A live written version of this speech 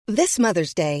This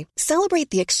Mother's Day, celebrate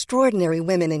the extraordinary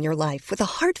women in your life with a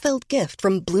heartfelt gift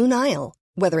from Blue Nile.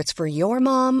 Whether it's for your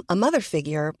mom, a mother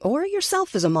figure, or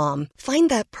yourself as a mom, find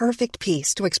that perfect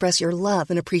piece to express your love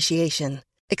and appreciation.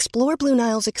 Explore Blue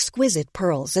Nile's exquisite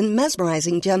pearls and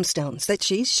mesmerizing gemstones that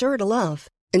she's sure to love.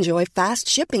 Enjoy fast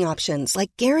shipping options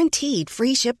like guaranteed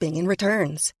free shipping and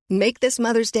returns. Make this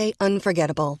Mother's Day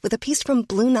unforgettable with a piece from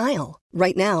Blue Nile.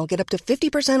 Right now, get up to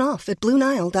 50% off at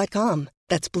BlueNile.com.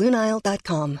 That's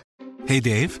BlueNile.com. Hey,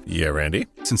 Dave. Yeah, Randy.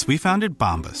 Since we founded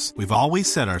Bombas, we've always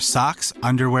said our socks,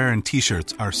 underwear, and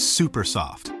T-shirts are super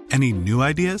soft. Any new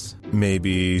ideas?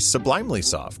 Maybe sublimely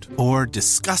soft. Or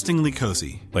disgustingly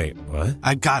cozy. Wait, what?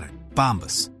 I got it.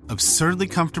 Bombas. Absurdly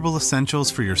comfortable essentials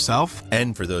for yourself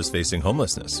and for those facing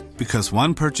homelessness. Because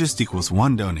one purchased equals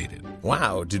one donated.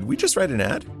 Wow, did we just write an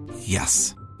ad?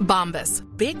 Yes. Bombas.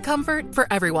 Big comfort for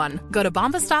everyone. Go to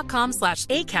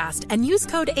bombas.com/ACAST and use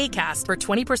code ACAST for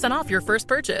 20% off your first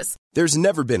purchase. There's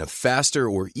never been a faster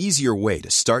or easier way to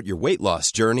start your weight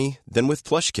loss journey than with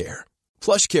PlushCare.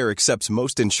 PlushCare accepts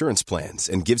most insurance plans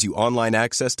and gives you online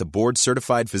access to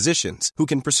board-certified physicians who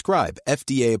can prescribe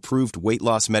FDA-approved weight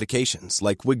loss medications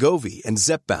like Wegovy and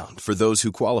Zepbound for those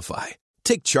who qualify.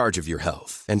 Take charge of your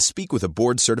health and speak with a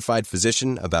board-certified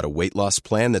physician about a weight loss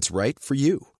plan that's right for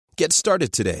you. Get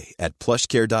started today at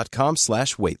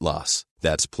plushcare.com/weight loss.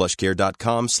 That's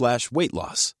plushcare.com/weight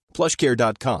loss.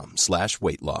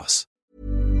 plushcare.com/weight loss.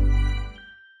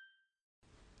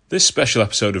 This special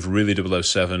episode of Really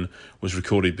 007 was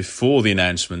recorded before the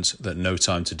announcement that No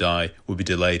Time to Die would be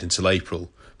delayed until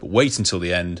April, but wait until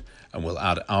the end and we'll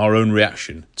add our own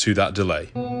reaction to that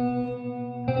delay.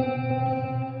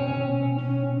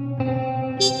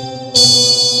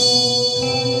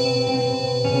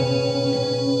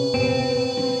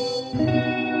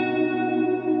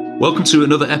 Welcome to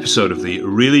another episode of the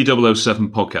Really 007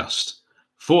 podcast.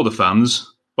 For the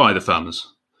fans, by the fans.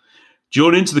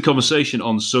 Join into the conversation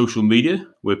on social media.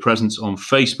 We're present on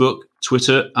Facebook,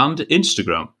 Twitter and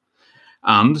Instagram.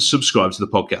 And subscribe to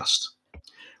the podcast.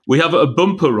 We have a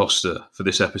bumper roster for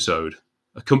this episode.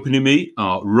 Accompanying me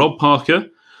are Rob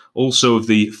Parker, also of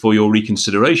the For Your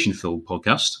Reconsideration film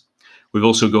podcast. We've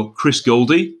also got Chris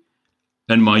Goldie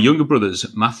and my younger brothers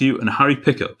Matthew and Harry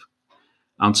Pickup.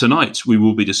 And tonight we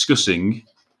will be discussing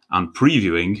and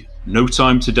previewing No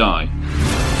Time to Die.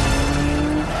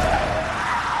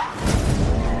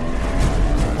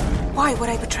 Why would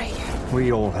I betray you?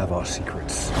 We all have our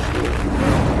secrets.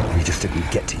 We just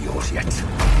didn't get to yours yet.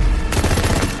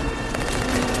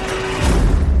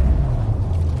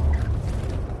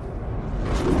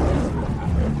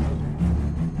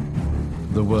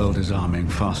 The world is arming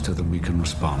faster than we can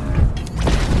respond.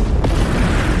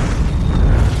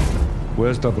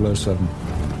 Where's 007?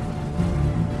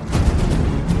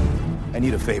 I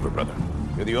need a favor, brother.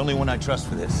 You're the only one I trust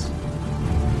for this.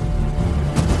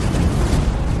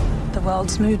 The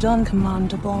world's moved on,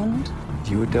 Commander Bond.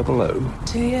 You were 00?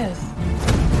 2 years.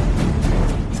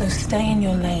 So stay in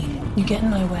your lane. You get in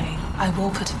my way, I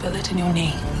will put a bullet in your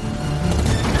knee.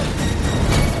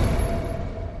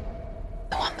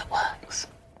 The one that works.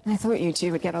 I thought you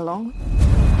two would get along.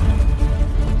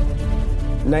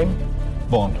 Name?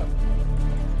 Bond.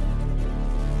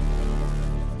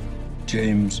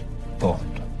 James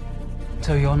Bond.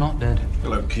 So you're not dead?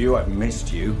 Hello, Q. I've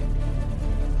missed you.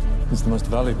 He's the most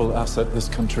valuable asset this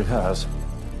country has.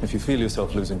 If you feel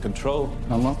yourself losing control,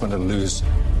 I'm not going to lose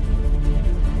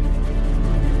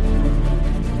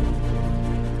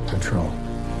control.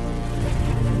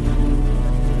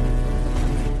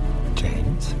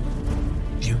 James,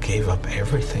 you gave up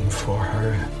everything for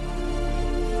her.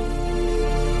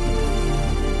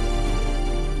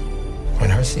 When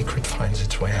her secret finds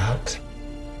its way out,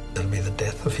 it'll be the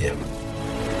death of him.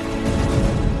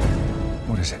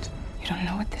 What is it? You don't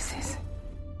know what this is?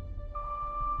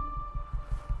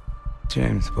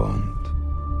 James Bond.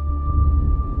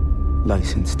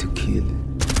 License to Kill.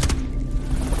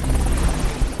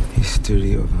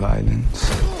 History of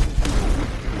violence.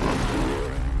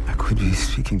 I could be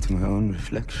speaking to my own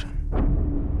reflection.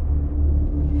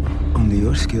 Only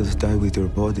your skills die with your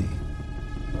body.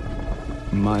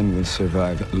 Mine will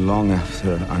survive long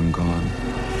after I'm gone.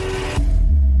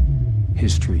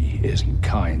 History isn't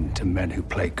kind to men who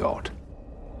play God.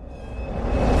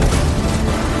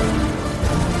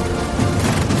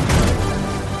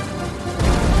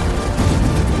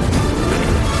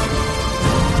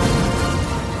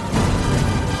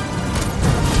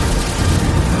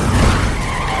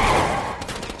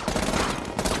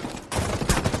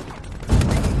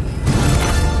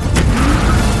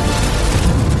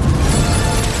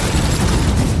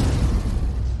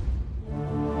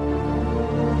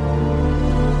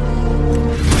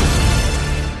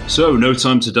 So, No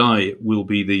Time to Die will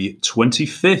be the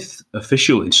 25th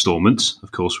official instalment.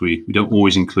 Of course, we don't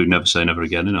always include Never Say Never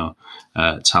Again in our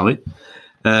tally.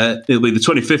 It'll be the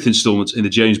 25th instalment in the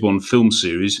James Bond film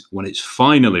series when it's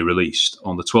finally released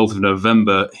on the 12th of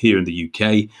November here in the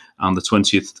UK and the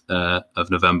 20th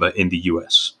of November in the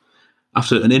US.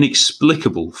 After an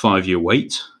inexplicable 5-year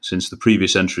wait since the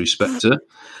previous entry, Spectre,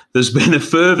 there's been a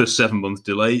further 7-month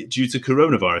delay due to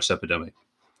coronavirus epidemic.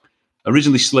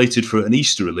 Originally slated for an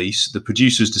Easter release, the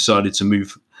producers decided to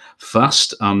move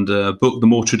fast and book the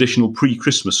more traditional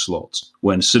pre-Christmas slot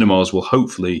when cinemas will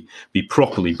hopefully be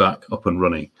properly back up and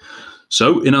running.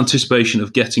 So, in anticipation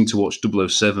of getting to watch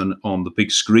 007 on the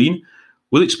big screen,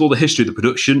 we'll explore the history of the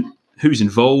production, who's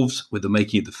involved with the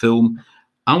making of the film,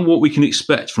 and what we can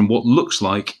expect from what looks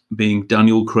like being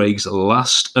Daniel Craig's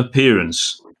last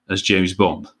appearance as James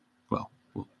Bond. Well,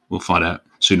 we'll find out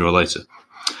sooner or later.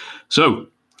 So,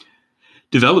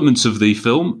 development of the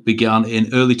film began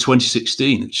in early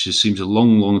 2016, which just seems a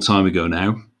long, long time ago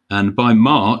now. And by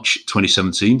March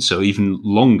 2017, so even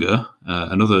longer,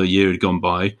 another year had gone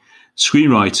by,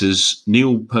 screenwriters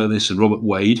Neil Purvis and Robert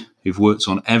Wade, who've worked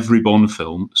on every Bond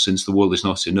film since The World Is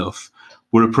Not Enough,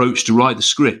 were approached to write the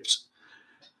script.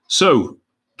 So,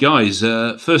 guys,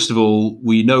 first of all,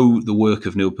 we know the work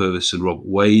of Neil Purvis and Robert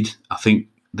Wade. I think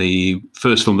the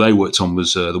first film they worked on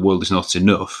was The World Is Not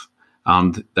Enough.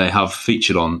 And they have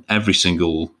featured on every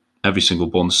single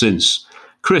Bond since.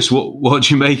 Chris, what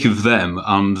do you make of them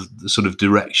and the sort of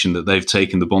direction that they've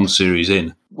taken the Bond series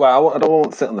in? Well, I don't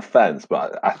want to sit on the fence,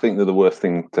 but I think they're the worst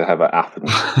thing to ever happen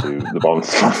to the Bond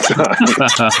franchise.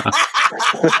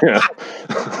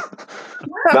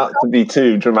 Not to be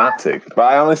too dramatic, but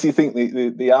I honestly think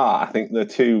they are. I think they're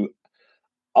two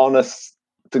honest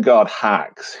to God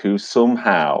hacks who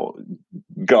somehow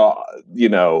got,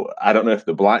 I don't know if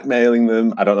they're blackmailing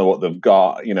them. I don't know what they've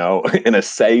got, in a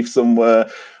safe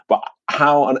somewhere. But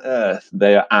how on earth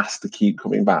they are asked to keep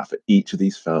coming back for each of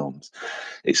these films?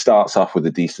 It starts off with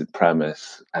a decent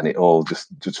premise, and it all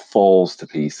just falls to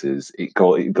pieces. It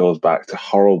goes back to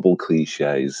horrible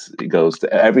cliches. It goes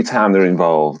to every time they're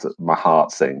involved, my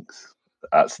heart sinks.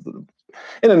 That's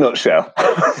in a nutshell.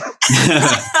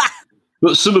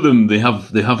 But some of them they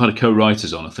have had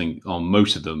co-writers on, I think, on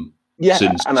most of them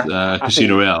since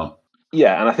Casino Royale.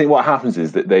 Yeah, and I think what happens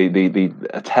is that they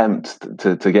attempt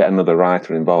to get another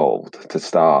writer involved to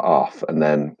start off, and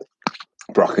then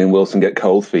Broccoli and Wilson get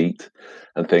cold feet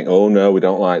and think, oh no, we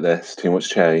don't like this, too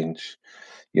much change.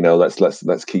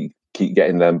 Let's keep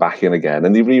getting them back in again,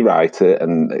 and they rewrite it,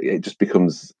 and it just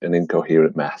becomes an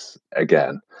incoherent mess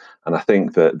again. And I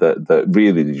think that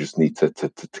really they just need to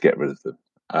get rid of them.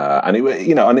 And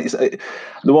it's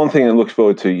the one thing I'm looking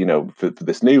forward to, for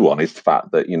this new one is the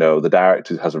fact that, the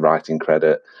director has a writing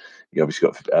credit. You obviously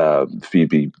got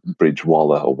Phoebe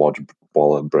Bridge-Waller or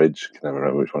Waller-Bridge. I can never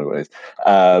remember which one it is.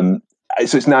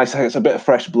 So it's nice. It's a bit of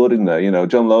fresh blood in there.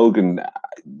 John Logan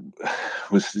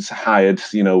was hired,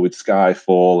 with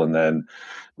Skyfall and then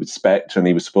with Spectre, and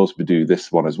he was supposed to do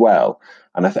this one as well.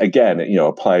 And again,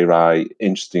 a playwright,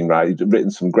 interesting writer, he'd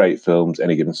written some great films.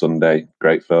 Any Given Sunday,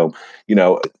 great film.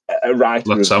 A writer,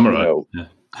 Black Samurai.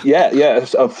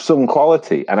 Of some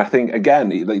quality. And I think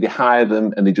again, they hire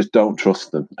them and they just don't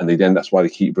trust them, and that's why they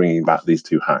keep bringing back these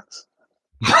two hacks.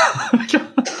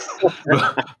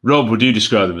 Rob, would you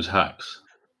describe them as hacks?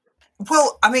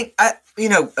 Well, I mean,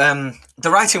 the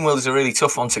writing world is a really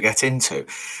tough one to get into,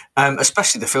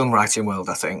 especially the film writing world,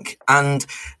 I think. And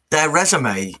their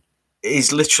resume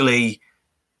is literally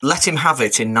Let Him Have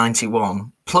It in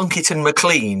 91, Plunkett and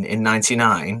McLean in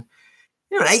 99,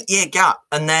 an 8-year gap,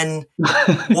 and then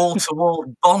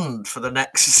wall-to-wall Bond for the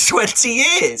next 20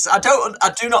 years. I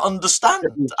do not understand.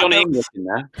 Johnny English in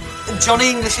there. Johnny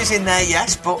English is in there,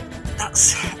 yes, but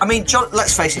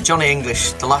let's face it, Johnny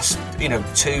English, the last, 2,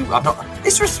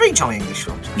 is there 3 Johnny English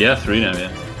films? Yeah, 3 now,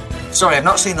 yeah. Sorry, I've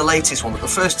not seen the latest one, but the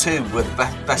first 2 were the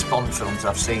best Bond films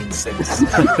I've seen since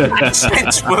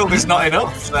World Is Not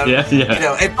Enough. So,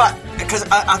 because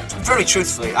I very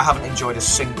truthfully, I haven't enjoyed a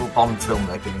single Bond film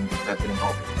they've been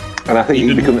involved in. And I think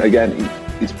he becomes, again,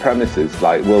 his premises,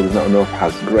 like World Is Not Enough,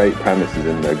 has great premises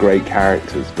in there, great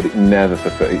characters, but it never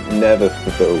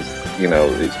fulfills,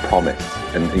 its promise.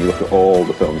 And you look at all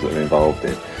the films that are involved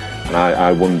in, and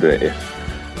I wonder if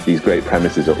these great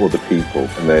premises are other people,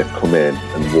 and they've come in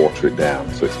and water it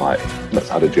down. So it's like,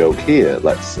 let's add a joke here,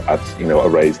 let's add, a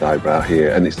raised eyebrow here,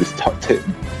 and it's this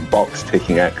box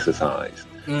ticking exercise.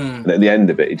 And at the end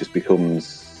of it, it just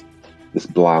becomes this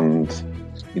bland,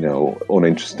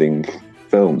 uninteresting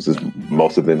films, as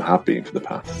most of them have been for the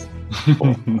past.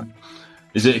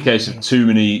 Is it a case of too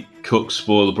many cooks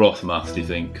spoil the broth, Matt, do you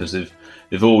think? Because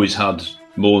they've always had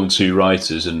more than two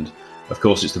writers, and of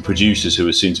course it's the producers who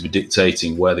are soon to be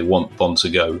dictating where they want Bond to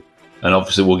go. And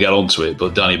obviously we'll get onto it,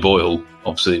 but Danny Boyle,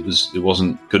 obviously it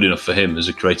wasn't good enough for him as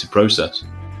a creative process.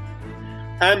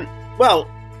 Well,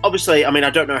 obviously, I mean,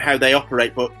 I don't know how they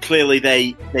operate, but clearly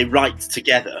they write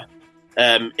together.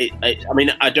 I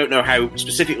mean, I don't know how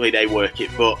specifically they work it,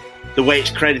 but the way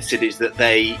it's credited is that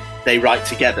they write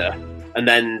together, and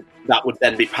then that would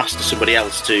then be passed to somebody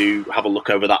else to have a look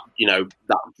over that, you know,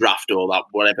 that draft or that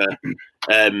whatever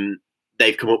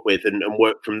they've come up with and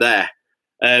work from there.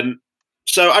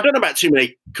 So I don't know about too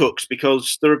many cooks,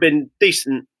 because there have been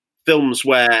decent films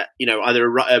where, you know,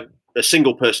 either a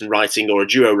single person writing or a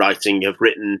duo writing have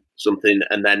written something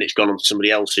and then it's gone on to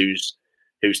somebody else who's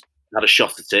had a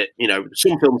shot at it. You know,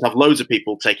 some films have loads of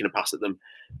people taking a pass at them.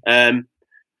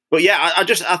 But yeah,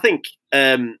 I think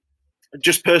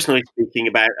just personally speaking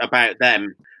about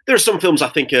them, there are some films I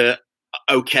think are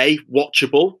okay,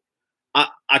 watchable.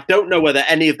 I don't know whether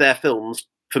any of their films,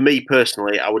 for me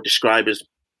personally, I would describe as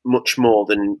much more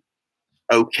than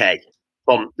okay.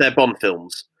 They're Bond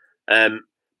films.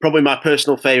 Probably my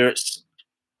personal favourites,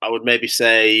 I would maybe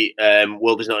say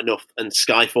World Is Not Enough and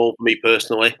Skyfall for me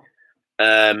personally.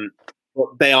 But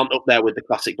they aren't up there with the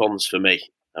classic Bonds for me.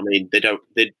 I mean, they don't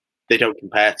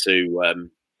compare to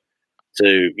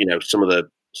you know, some of the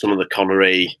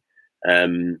Connery,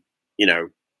 you know,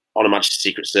 On Her Majesty's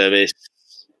Secret Service,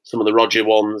 some of the Roger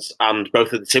ones, and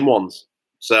both of the Tim ones.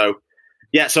 So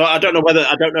yeah, so I don't know.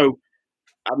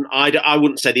 I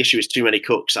wouldn't say the issue is too many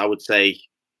cooks. I would say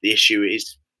the issue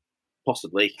is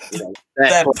possibly, you know,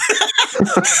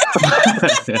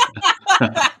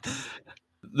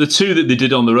 the two that they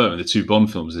did on their own, the two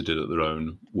Bond films they did on their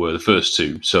own, were the first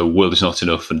two. So World Is Not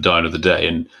Enough and Die Another Day.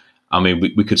 And I mean,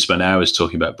 we could spend hours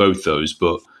talking about both those,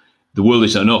 but The World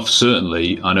Is Not Enough,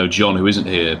 certainly, I know John, who isn't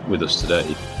here with us today,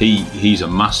 he's a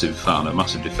massive fan, a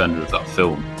massive defender of that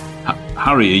film.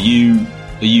 Harry, are you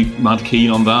mad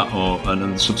keen on that,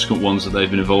 and the subsequent ones that they've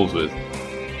been involved with?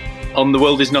 On The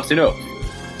World Is Not Enough?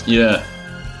 Yeah.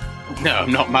 No,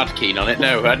 I'm not mad keen on it,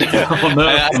 no.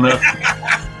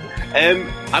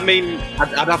 I mean,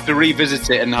 I'd have to revisit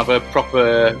it and have a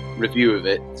proper review of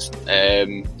it.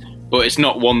 But it's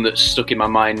not one that's stuck in my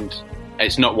mind.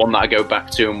 It's not one that I go back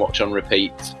to and watch on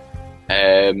repeat.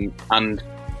 I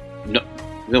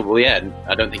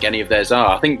don't think any of theirs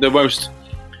are. I think the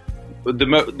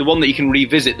one that you can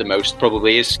revisit the most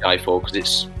probably is Skyfall, because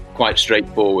it's quite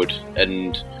straightforward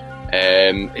and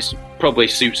it probably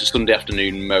suits a Sunday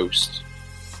afternoon most.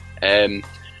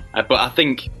 But I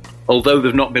think, although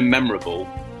they've not been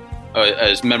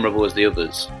as memorable as the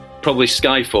others, probably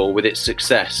Skyfall, with its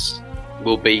success,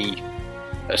 will be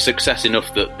a success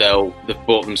enough that they've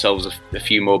bought themselves a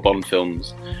few more Bond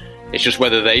films. It's just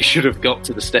whether they should have got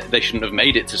to they shouldn't have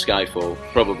made it to Skyfall,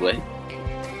 probably.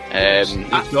 It's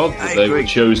odd that they were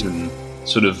chosen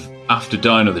sort of after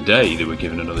Die Another Day. They were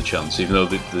given another chance, even though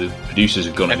the producers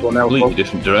had gone in a completely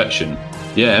different direction.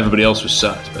 Yeah, everybody else was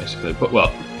sacked, basically. But,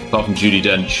 well, apart from Judi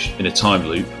Dench in A Time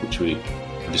Loop, which we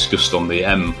discussed on the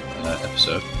M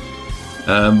episode.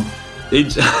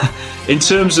 In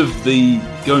terms of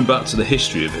going back to the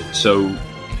history of it, so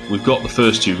we've got the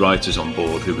first two writers on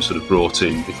board who were sort of brought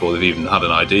in before they've even had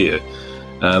an idea.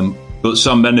 But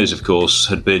Sam Mendes, of course,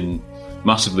 had been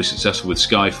massively successful with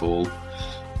Skyfall,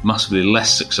 massively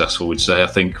less successful, we'd say, I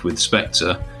think, with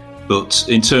Spectre. But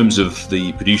in terms of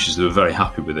the producers, they were very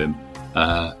happy with him.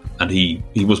 And he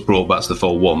was brought back to the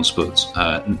fold once, but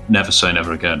never say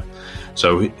never again.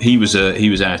 So he was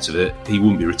out of it. He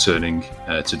wouldn't be returning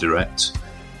to direct.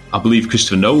 I believe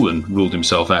Christopher Nolan ruled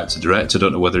himself out to direct. I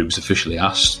don't know whether he was officially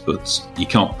asked, but you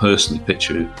can't personally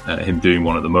picture him doing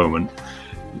one at the moment.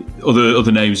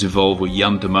 Other names involved were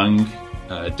Jan de Mang,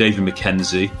 David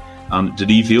Mackenzie, and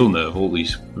Denis Villeneuve, all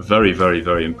these very, very,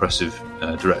 very impressive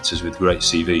directors with great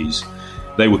CVs.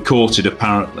 They were courted,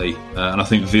 apparently, and I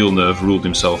think Villeneuve ruled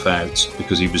himself out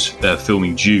because he was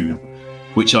filming Dune,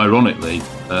 which, ironically,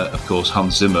 of course,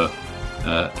 Hans Zimmer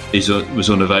was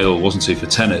unavailable, wasn't he, for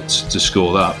Tenet to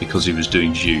score that because he was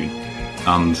doing Dune.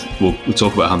 And we'll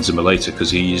talk about Hans Zimmer later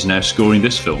because he is now scoring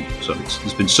this film. So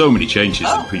there's been so many changes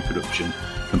in pre-production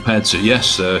compared to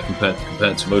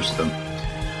most of them.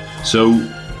 So,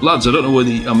 lads, I don't know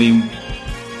whether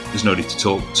there's no need to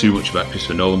talk too much about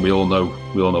Christopher Nolan. We all know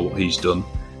what he's done.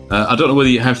 I don't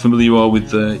know how familiar you are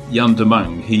with Jan de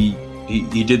Mang. He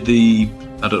did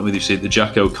I don't know whether you've seen the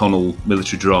Jack O'Connell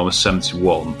military drama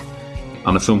 71,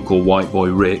 and a film called White Boy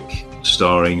Rick,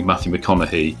 starring Matthew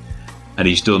McConaughey. And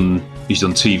he's done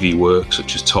TV work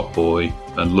such as Top Boy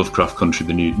and Lovecraft Country,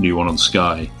 the new one on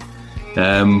Sky.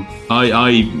 I'm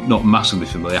not massively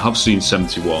familiar. I have seen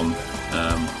 71.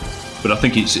 but I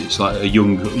think it's like a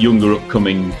younger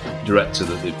upcoming director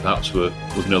that they perhaps were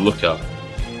going to look at.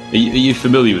 Are you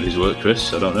familiar with his work,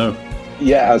 Chris? I don't know.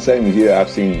 Yeah, I was saying with you, I've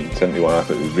seen 71. I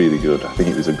thought it was really good. I think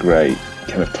it was a great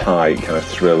kind of tight kind of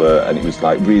thriller, and it was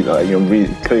like really,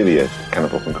 really clearly a kind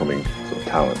of up and coming sort of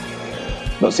talent.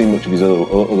 Not seen much of his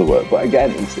other work, but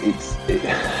again,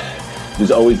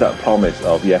 there's always that promise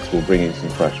of, yes, we'll bring in some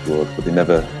fresh blood, but they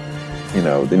never,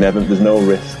 there's no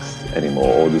risks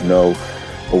anymore,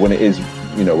 or when it is,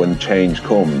 when change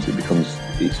comes,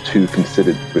 it's too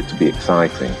considered for it to be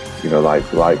exciting.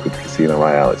 Like with Casino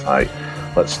Royale, it's like,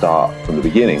 let's start from the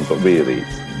beginning, but really,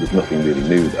 there's nothing really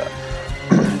new there.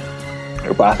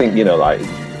 But I think,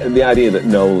 the idea that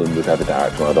Nolan would ever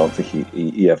direct one, I don't think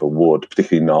he ever would,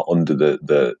 particularly not under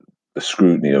the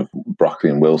scrutiny of Broccoli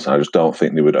and Wilson. I just don't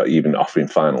think they would even offer him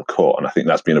final cut. And I think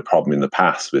that's been a problem in the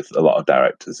past with a lot of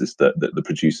directors, is that the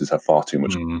producers have far too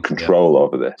much control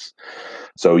over this.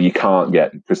 So you can't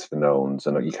get Christopher Nolans,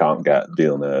 and you can't get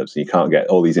Villeneuve's, and you can't get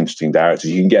all these interesting directors.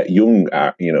 You can get young,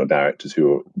 directors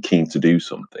who are keen to do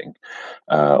something,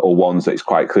 or ones that it's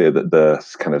quite clear that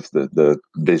the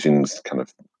visions kind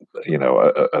of,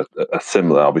 are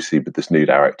similar. Obviously, with this new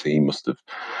director, he must have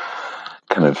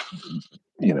kind of,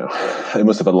 it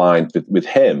must have aligned with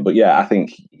him. But yeah, I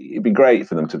think it'd be great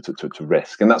for them to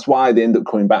risk, and that's why they end up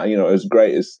coming back. As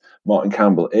great as Martin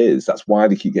Campbell is, that's why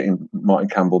they keep getting Martin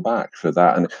Campbell back for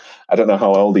that. And I don't know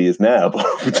how old he is now, but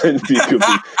potentially he could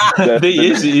be.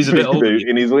 He's a bit old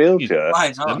in his wheelchair.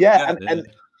 Yeah,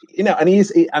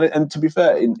 and to be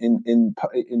fair, in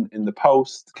the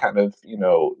post kind of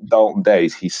Dalton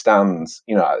days, he stands.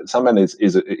 Sam Mendes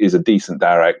is a decent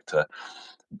director.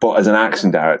 But as an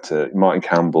action director, Martin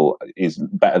Campbell is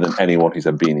better than anyone who's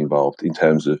ever been involved, in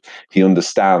terms of he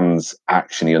understands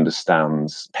action, he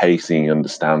understands pacing, he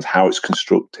understands how it's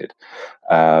constructed.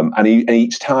 And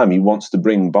each time he wants to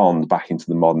bring Bond back into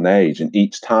the modern age, and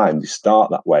each time they start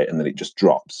that way and then it just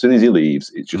drops. As soon as he leaves,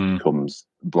 it just becomes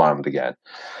bland again.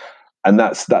 And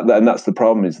that's the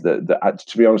problem, is that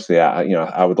to be honest,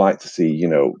 I would like to see,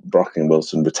 Broccoli and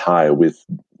Wilson retire with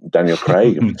Daniel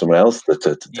Craig and someone else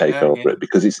to take over it,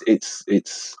 because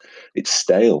it's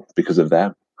stale because of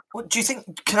them. What do you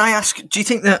think? Can I ask? Do you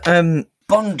think that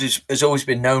Bond has always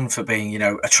been known for being,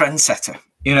 a trendsetter?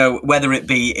 Whether it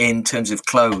be in terms of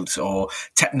clothes or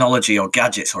technology or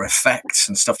gadgets or effects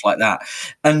and stuff like that.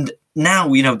 And now,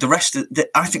 the rest of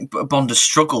I think Bond has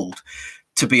struggled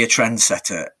to be a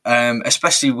trendsetter,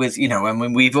 especially with, I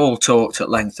mean, we've all talked at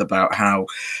length about how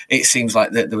it seems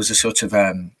like that there was a sort of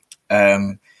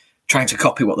trying to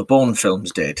copy what the Bourne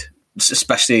films did,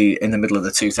 especially in the middle of the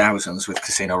 2000s with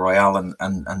Casino Royale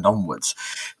and onwards.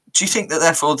 Do you think that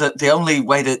therefore that the only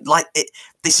way that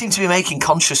they seem to be making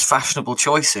conscious fashionable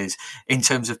choices in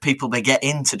terms of people they get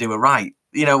in to do a right,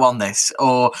 on this,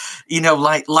 or,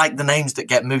 like the names that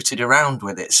get mooted around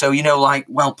with it. So,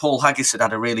 Paul Haggis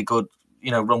had a really good,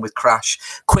 run with Crash.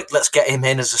 Quick, let's get him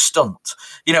in as a stunt,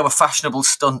 a fashionable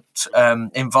stunt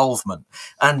involvement.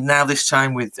 And now this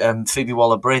time with Phoebe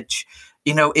Waller-Bridge,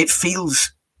 it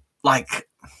feels like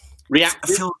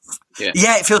reactive.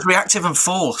 It feels reactive and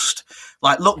forced.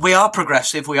 Like, look, we are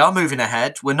progressive. We are moving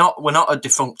ahead. We're not a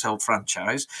defunct old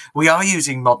franchise. We are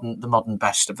using the modern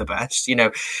best of the best,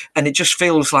 and it just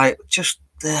feels like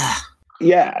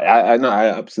Yeah, I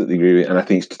absolutely agree with it, and I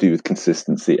think it's to do with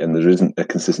consistency, and there isn't a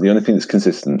consistent. The only thing that's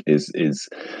consistent is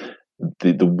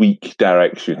the weak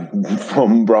direction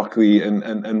from Broccoli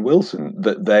and Wilson.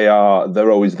 That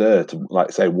they're always there to,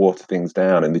 like say, water things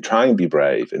down, and they try and be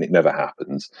brave, and it never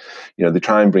happens. They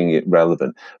try and bring it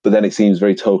relevant, but then it seems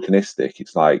very tokenistic.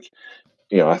 It's like,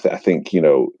 I think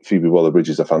Phoebe Waller-Bridge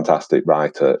is a fantastic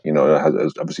writer.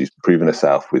 Has obviously proven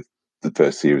herself with the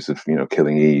first series of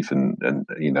Killing Eve and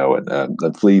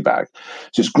Fleabag.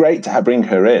 So it's great to bring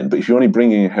her in, but if you're only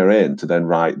bringing her in to then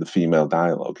write the female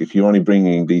dialogue, if you're only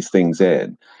bringing these things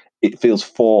in, it feels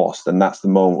forced, and that's the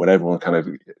moment when everyone kind of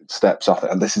steps off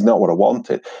it. And this is not what I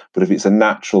wanted. But if it's a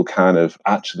natural kind of,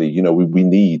 actually, we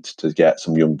need to get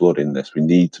some young blood in this. We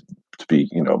need to be,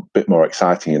 a bit more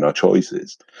exciting in our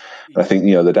choices. And I think,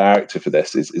 the director for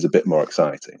this is a bit more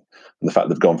exciting. And the fact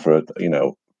they've gone for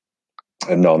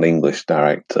a non-English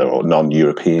director or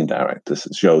non-European director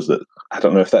shows that, I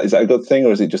don't know if is that a good thing,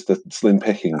 or is it just a slim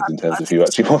pickings in terms of who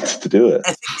actually wanted to do it?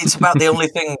 I think it's about the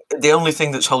only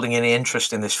thing that's holding any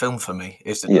interest in this film for me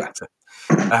is the director.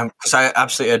 Because I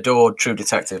absolutely adored True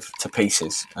Detective to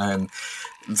pieces.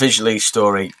 Visually,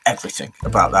 story, everything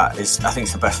about that I think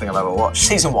it's the best thing I've ever watched.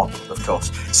 Season 1, of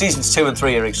course. Seasons 2 and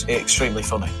 3 are extremely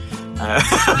funny.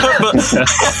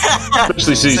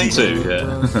 Especially season 2,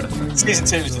 yeah. Season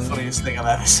 2 is the funniest thing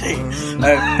I've ever seen.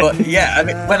 But yeah, I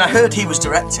mean, when I heard he was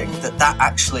directing, that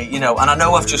actually, you know, and I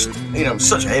know I've just, you know,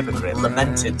 such a hypocrite,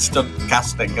 lamented stunt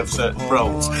casting of certain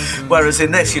roles. Whereas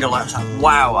in this, you know, like, I was like,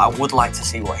 wow, I would like to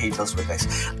see what he does with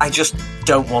this. I just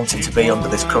don't want it to be under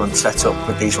this current setup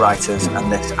with these writers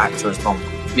and this actor as Bond.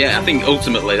 Yeah, I think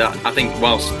ultimately that,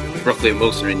 whilst Broccoli and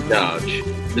Wilson are in charge,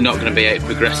 they're not going to be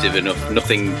progressive enough.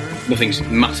 Nothing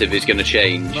massive is going to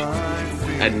change.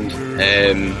 And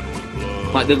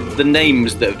like the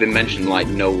names that have been mentioned, like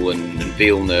Nolan and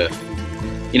Villeneuve,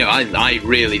 you know, I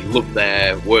really love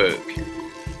their work.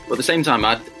 But at the same time,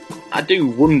 I do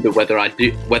wonder whether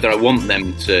I want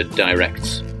them to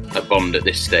direct a Bond at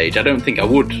this stage. I don't think I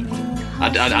would,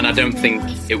 and I don't think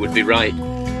it would be right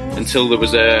until there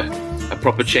was a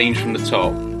proper change from the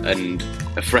top and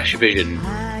a fresh vision.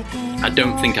 I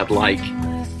don't think I'd like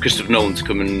Christopher Nolan to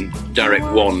come and direct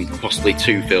 1, possibly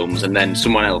 2 films, and then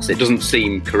someone else. It doesn't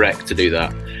seem correct to do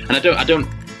that, and I don't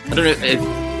know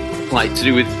if, like, to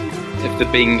do with if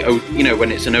they're being, you know,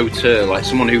 when it's an auteur, like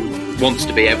someone who wants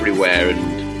to be everywhere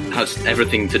and has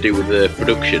everything to do with the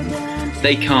production,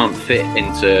 they can't fit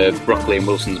into Broccoli and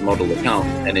Wilson's model. They can't,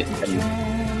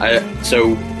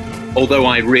 so although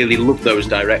I really love those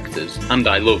directors and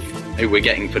I love who we're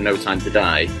getting for No Time to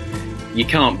Die, you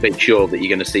can't be sure that you're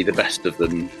going to see the best of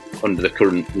them under the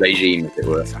current regime, as it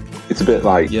were. It's a bit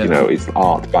like, you know, it's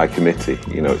art by committee.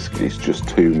 You know, it's just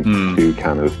too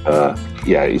kind of,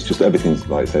 it's just everything's,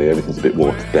 like I say, everything's a bit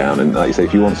watered down. And like you say,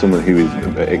 if you want someone who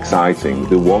is exciting,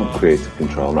 they want creative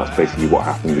control, and that's basically what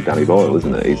happened with Danny Boyle,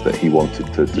 isn't it? Is that he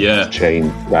wanted to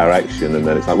change direction, and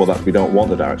then it's like, well, we don't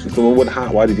want the direction. So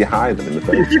why did you hire them in the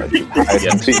first place? Hire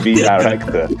a TV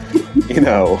director, you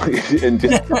know, and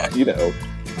just, you know,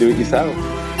 do it yourself.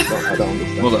 I don't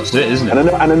understand. Well, that's it, isn't it? And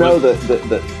I know that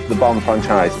the Bond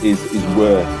franchise is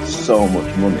worth so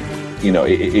much money. You know,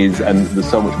 it is, and there's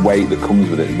so much weight that comes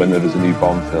with it. When there's a new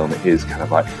Bond film, it is kind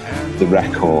of like the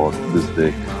record. There's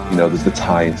the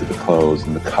tie into the clothes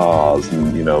and the cars,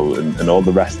 and you know, and all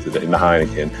the rest of it in the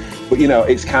Heineken. But you know,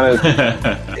 it's kind of,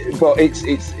 but it's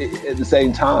at the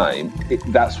same time,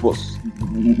 that's what's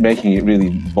making it really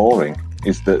boring.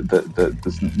 Is that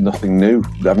there's nothing new.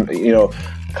 You know,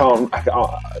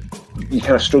 you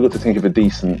kind of struggle to think of a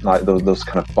decent, like those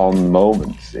kind of Bond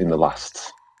moments in the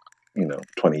last, you know,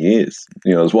 20 years.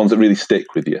 You know, there's ones that really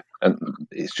stick with you, and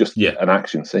it's just an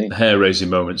action scene.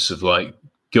 Hair-raising moments of like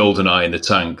GoldenEye in the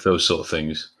tank, those sort of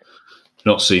things.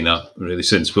 Not seen that really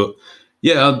since, but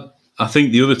yeah, I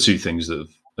think the other two things that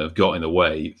have got in the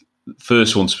way.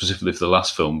 First one specifically for the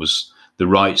last film was the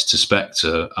rights to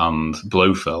Spectre and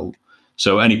Blofeld.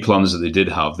 So any plans that they did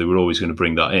have, they were always going to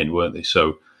bring that in, weren't they?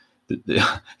 So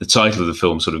the title of the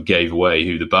film sort of gave away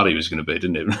who the baddie was going to be,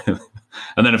 didn't it?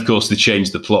 And then, of course, they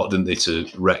changed the plot, didn't they, to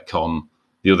retcon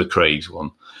the other Craig's one.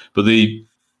 But the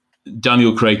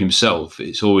Daniel Craig himself,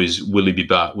 it's always, will he be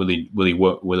back? Will he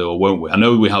or won't we? I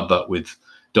know we had that with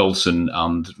Dalton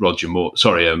and Roger Moore.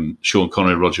 Sorry, Sean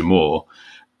Connery and Roger Moore.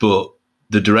 But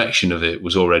the direction of it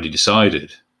was already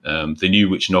decided. They knew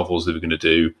which novels they were going to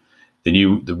do. They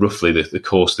knew roughly the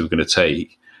course they were going to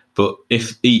take. But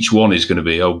if each one is going to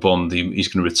be, Bond, he's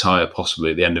going to retire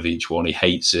possibly at the end of each one, he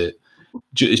hates it.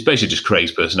 It's basically just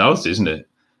Craig's personality, isn't it?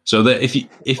 So that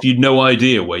if you'd no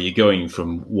idea where you're going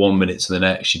from 1 minute to the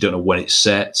next, you don't know when it's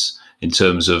set in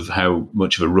terms of how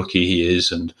much of a rookie he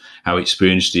is and how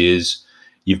experienced he is.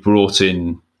 You've brought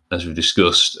in, as we've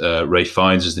discussed, Ralph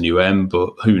Fiennes as the new M,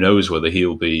 but who knows whether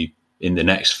he'll be in the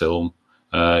next film.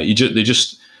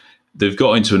 They've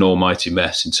got into an almighty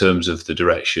mess in terms of the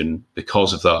direction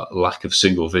because of that lack of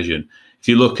single vision. If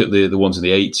you look at the ones in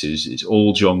the 80s, it's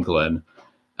all John Glenn,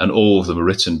 and all of them are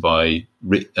written by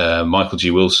Michael G.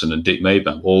 Wilson and Dick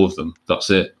Maybank, all of them. That's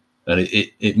it. And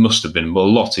it must have been a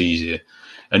lot easier.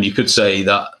 And you could say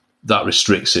that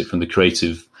restricts it from the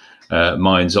creative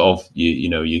minds of your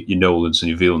Nolans and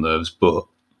your Villeneuves, but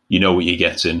you know what you're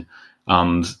getting.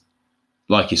 And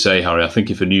like you say, Harry, I think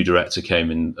if a new director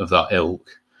came in of that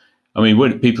ilk, I mean,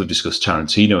 when people have discussed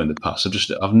Tarantino in the past,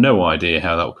 I've no idea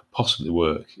how that could possibly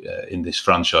work in this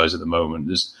franchise at the moment.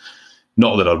 There's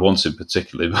not that I'd want it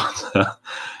particularly, but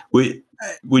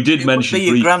we did mention. It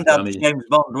would be your granddad's James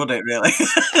Bond, would it? Really?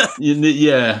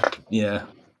 Yeah.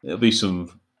 It'll be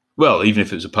some. Well, even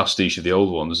if it was a pastiche of the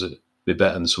old ones, it'd be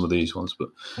better than some of these ones. But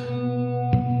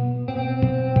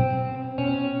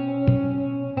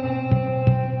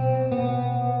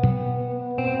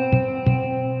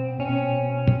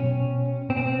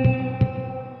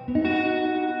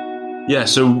yeah,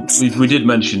 so we did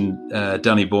mention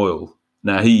Danny Boyle.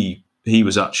 Now he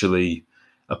was actually,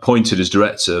 appointed as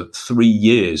director 3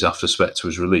 years after Spectre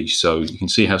was released. So you can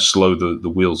see how slow the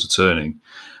wheels are turning.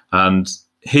 And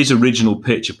his original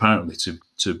pitch, apparently,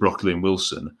 to Broccoli and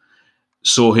Wilson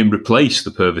saw him replace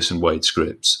the Purvis and Wade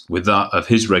script with that of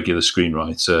his regular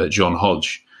screenwriter, John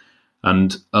Hodge.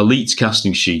 And Elite's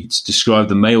casting sheets described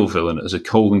the male villain as a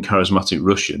cold and charismatic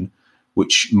Russian,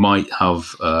 which might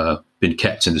have been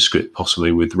kept in the script,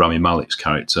 possibly with Rami Malek's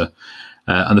character.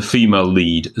 And the female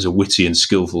lead as a witty and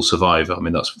skillful survivor. I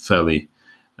mean, that's fairly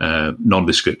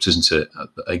nondescript, isn't it?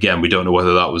 Again, we don't know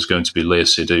whether that was going to be Léa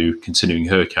Seydoux continuing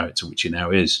her character, which it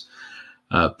now is.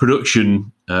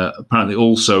 Production apparently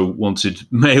also wanted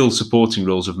male supporting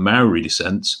roles of Maori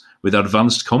descent with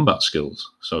advanced combat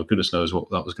skills. So goodness knows what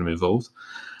that was going to be involved.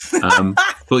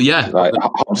 But yeah, like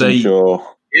they...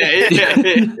 Shaw. Yeah.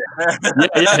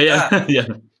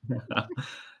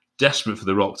 Desperate for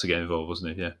The Rock to get involved,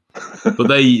 wasn't he? Yeah. But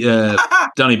they,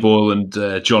 Danny Boyle and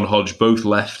John Hodge both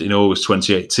left in August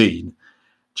 2018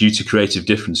 due to creative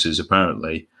differences,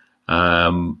 apparently.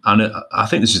 And I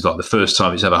think this is like the first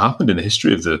time it's ever happened in the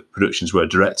history of the productions where a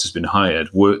director's been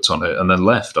hired, worked on it, and then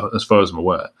left, as far as I'm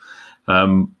aware.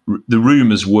 The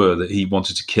rumours were that he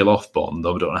wanted to kill off Bond.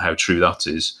 I don't know how true that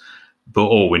is. But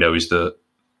all we know is that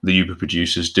the Uber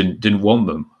producers didn't want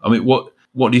them. I mean,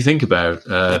 what do you think about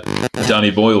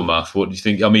Danny Boyle, Matt? What do you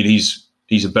think? I mean, he's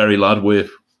a Bury lad.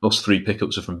 Us 3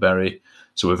 pickups are from Bury,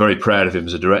 so we're very proud of him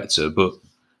as a director. But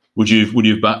would you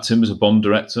have backed him as a Bond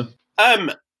director?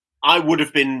 I would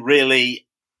have been really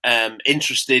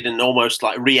interested and almost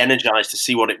like re-energized to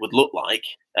see what it would look like.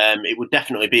 It would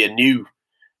definitely be a new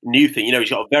thing. You know, he's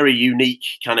got a very unique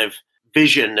kind of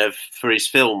vision for his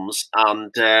films,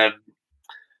 and I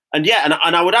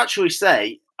would actually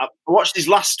say I watched his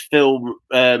last film.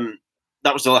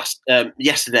 That was the last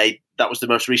yesterday. That was the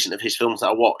most recent of his films that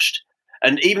I watched,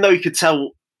 and even though you could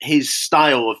tell his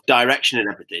style of direction and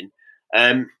everything,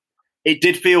 it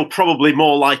did feel probably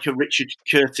more like a Richard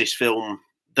Curtis film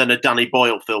than a Danny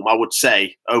Boyle film, I would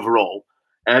say, overall.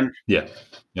 So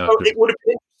it would have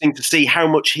been interesting to see how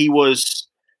much he was,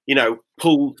 you know,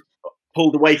 pulled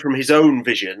away from his own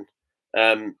vision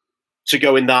to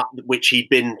go in that which he'd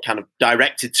been kind of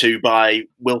directed to by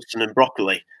Wilson and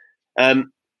Broccoli.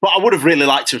 But I would have really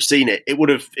liked to have seen it. It would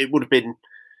have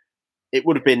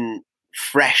been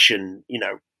fresh, and you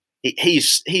know,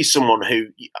 he's someone who,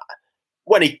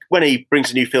 when he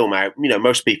brings a new film out, you know,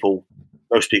 most people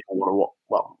want to watch.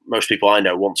 Well, most people I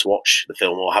know want to watch the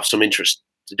film or have some interest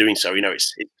to doing so. You know,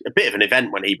 it's a bit of an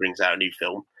event when he brings out a new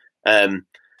film,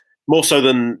 more so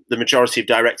than the majority of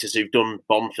directors who've done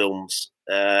Bond films,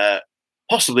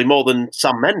 possibly more than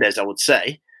Sam Mendes, I would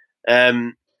say.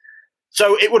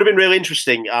 So it would have been really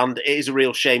interesting, and it is a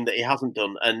real shame that he hasn't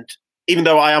done. And even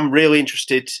though I am really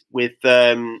interested with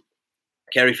Cary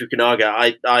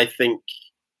Fukunaga, I think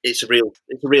it's a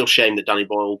real shame that Danny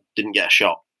Boyle didn't get a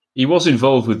shot. He was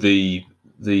involved with the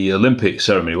Olympic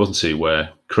ceremony, wasn't he? Where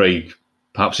Craig,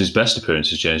 perhaps his best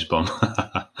appearance as James Bond,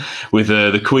 with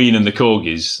the Queen and the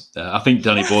Corgis. I think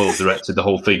Danny Boyle directed the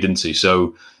whole thing, didn't he?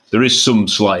 So there is some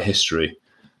slight history.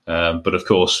 But of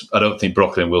course, I don't think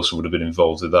Broccoli and Wilson would have been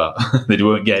involved with that. They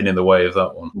weren't getting in the way of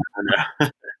that one.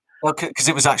 Well, because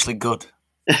it was actually good.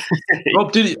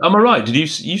 Rob, am I right?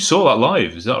 You saw that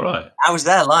live? Is that right? I was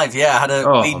there live. Yeah, I had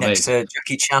a meet next to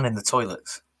Jackie Chan in the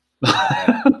toilets,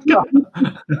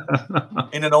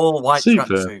 in an all white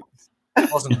tracksuit.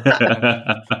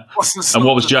 Wasn't. And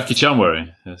what was Jackie Chan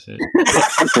wearing? That's it.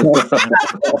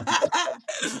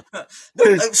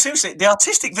 No, seriously, the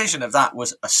artistic vision of that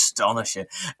was astonishing,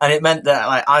 and it meant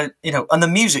that and the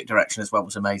music direction as well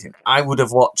was amazing. I would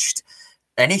have watched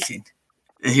anything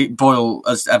Boyle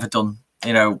has ever done,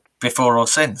 you know, before or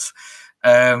since,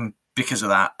 because of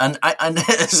that. And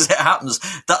as it happens,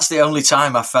 that's the only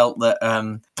time I felt that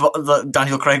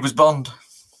Daniel Craig was Bond.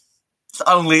 It's the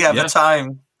only ever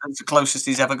time. It's the closest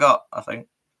he's ever got, I think.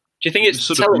 Do you think it's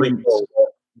sort of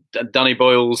that Danny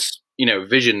Boyle's, you know,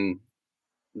 vision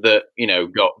that, you know,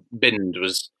 got binned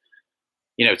was,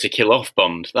 you know, to kill off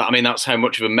Bond? That's how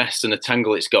much of a mess and a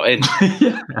tangle it's got in.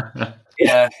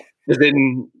 Yeah. As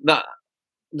in that,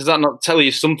 does that not tell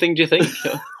you something, do you think?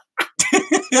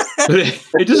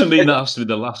 It doesn't mean that has to be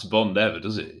the last Bond ever,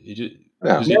 does it?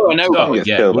 I know. He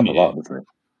gets killed a lot, doesn't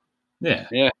he?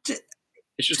 Yeah.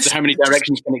 It's just how many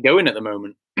directions can it go in at the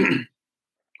moment?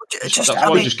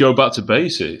 Just go back to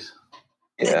basics.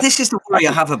 Yeah. This is the worry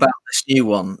I have about this new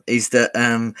one, is that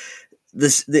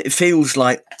it feels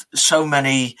like so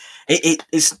many...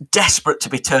 It's desperate to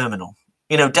be terminal.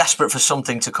 You know, desperate for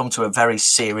something to come to a very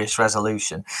serious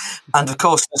resolution. And, of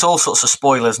course, there's all sorts of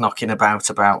spoilers knocking about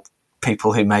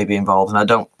people who may be involved, and I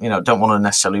don't want to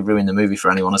necessarily ruin the movie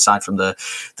for anyone aside from the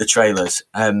trailers.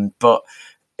 But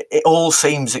it all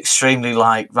seems extremely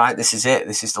like, right, this is it.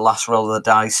 This is the last roll of the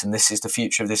dice, and this is the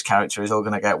future of this character is all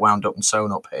going to get wound up and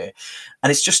sewn up here. And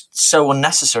it's just so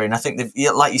unnecessary. And I think,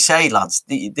 like you say, lads,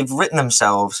 they've written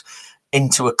themselves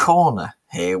into a corner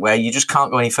here where you just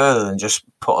can't go any further than just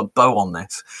put a bow on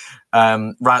this,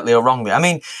 rightly or wrongly. I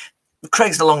mean,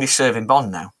 Craig's the longest serving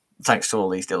Bond now, thanks to all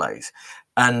these delays.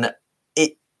 And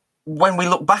when we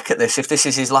look back at this, if this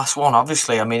is his last one,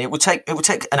 obviously, I mean, it would take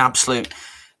an absolute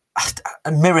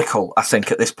a miracle, I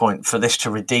think, at this point for this to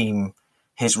redeem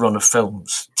his run of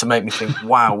films, to make me think,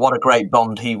 wow, what a great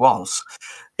Bond he was.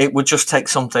 It would just take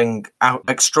something out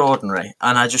extraordinary,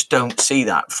 and I just don't see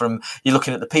that from you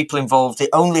looking at the people involved. The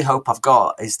only hope I've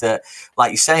got is that,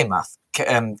 like you say, Matt,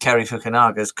 Cary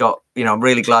Fukunaga's got, I'm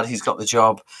really glad he's got the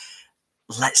job.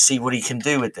 Let's see what he can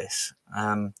do with this.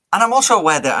 And I'm also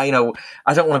aware that, I don't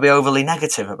want to be overly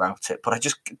negative about it, but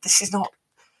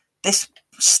this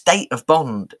state of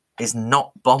Bond is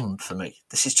not Bond for me.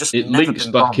 This is just, it links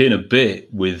back in a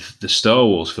bit with the Star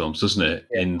Wars films, doesn't it?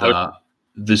 In that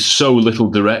there's so little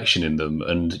direction in them,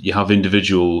 and you have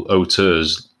individual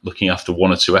auteurs looking after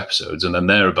one or two episodes, and then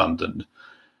they're abandoned.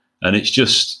 And it's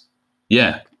just,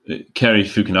 Cary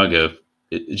Fukunaga,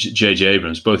 J.J.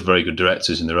 Abrams, both very good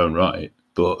directors in their own right,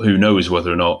 but who knows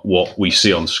whether or not what we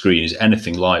see on screen is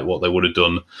anything like what they would have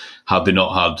done had they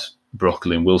not had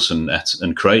Broccoli and Wilson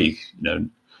and Craig,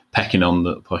 pecking on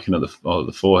the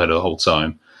forehead the whole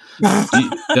time. I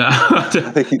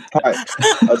think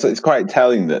it's quite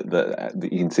telling that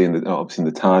you can see obviously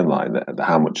in the timeline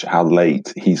that how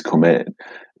late he's come in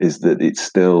is that it's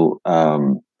still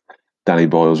Danny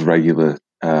Boyle's regular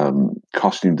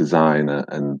costume designer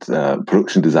and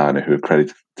production designer who are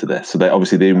credited to this. So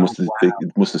they must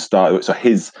have started. So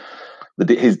his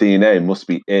DNA must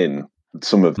be in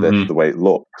some of this, the way it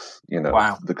looks,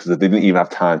 because they didn't even have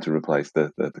time to replace the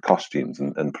costumes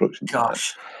and production design.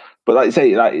 But like you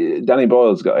say, Danny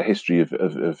Boyle's got a history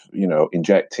of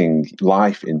injecting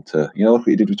life into, look what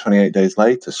he did with 28 Days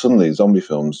Later. Suddenly zombie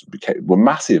films were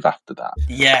massive after that.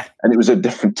 Yeah. And it was a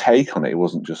different take on it. It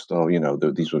wasn't just,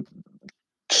 these were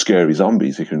scary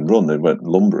zombies who can run. They went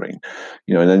lumbering,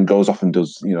 and then goes off and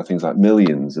does, things like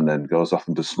Millions, and then goes off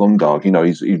and does Slumdog.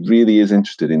 He really is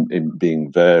interested in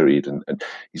being varied, and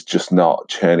he's just not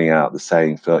churning out the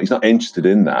same film. He's not interested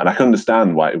in that. And I can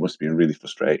understand why it must have been a really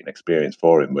frustrating experience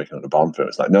for him working on a Bond film.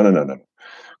 It's like, no.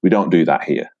 We don't do that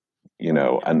here,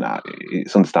 and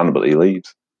it's understandable that he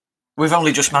leaves. We've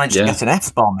only just managed to get an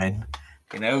F-bomb in.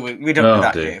 We don't do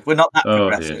that here. We're not that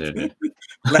progressive. Dear.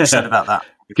 Less said about that.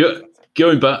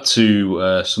 Going back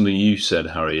to something you said,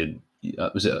 Harry, it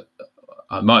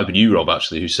might have been you, Rob,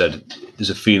 actually, who said there's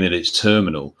a feeling that it's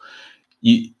terminal.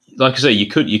 Like I say, you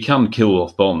can kill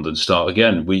off Bond and start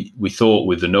again. We thought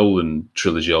with the Nolan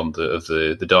trilogy of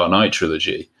the Dark Knight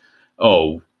trilogy,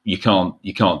 you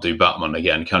can't do Batman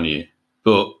again, can you?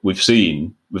 But we've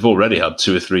already had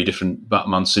 2 or 3 different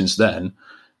Batman since then,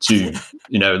 to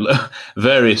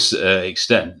various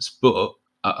extents. But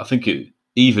I think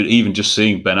even just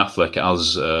seeing Ben Affleck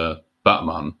as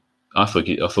Batman, I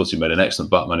thought he made an excellent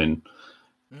Batman in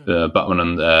Batman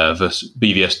and versus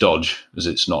BVS Dodge, as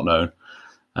it's not known.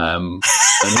 And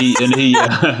he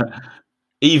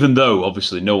even though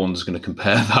obviously no one's going to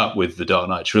compare that with the Dark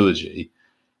Knight trilogy,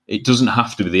 it doesn't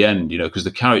have to be the end, because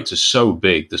the character's so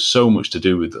big, there's so much to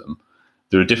do with them.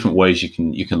 There are different ways you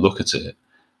can look at it,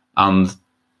 and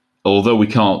although we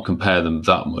can't compare them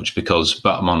that much, because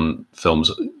Batman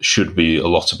films should be a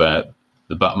lot about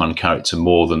the Batman character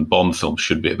more than Bond films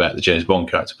should be about the James Bond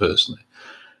character, personally.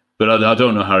 But I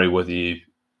don't know, Harry, whether you...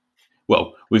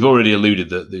 Well, we've already alluded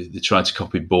that they tried to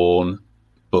copy Bourne,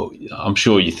 but I'm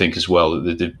sure you think as well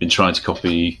that they've been trying to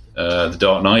copy the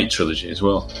Dark Knight trilogy as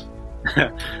well.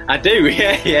 I do,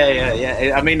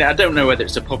 yeah. I mean, I don't know whether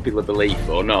it's a popular belief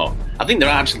or not. I think there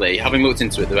actually, having looked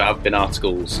into it, there have been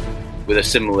articles with a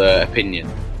similar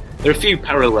opinion. There are a few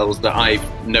parallels that I've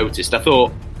noticed. I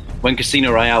thought when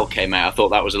Casino Royale came out, I thought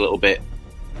that was a little bit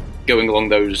going along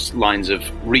those lines of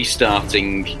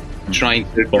restarting,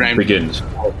 trying to Bond Begins.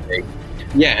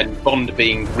 Yeah, and Bond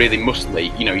being really muscly.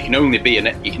 You can only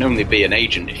be an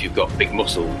agent if you've got big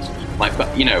muscles.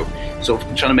 Sort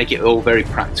of trying to make it all very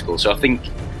practical. So I think,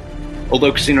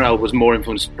 although Casino Royale was more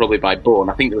influenced probably by Bourne,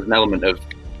 I think there was an element of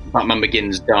Batman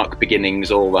Begins, Dark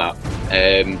Beginnings, all that.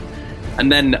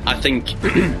 And then I think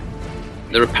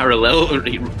there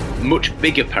are much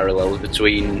bigger parallels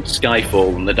between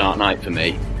Skyfall and The Dark Knight for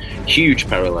me. Huge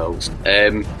parallels.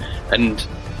 And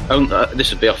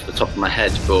this would be off the top of my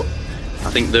head, but I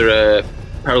think there are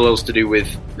parallels to do with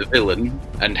the villain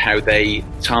and how they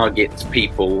target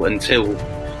people until,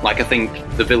 like, I think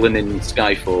the villain in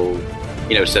Skyfall,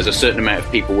 says a certain amount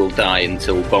of people will die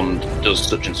until Bond does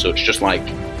such and such, just like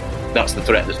that's the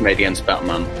threat that's made against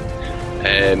Batman.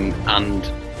 And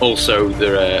also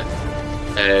there are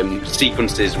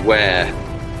sequences where,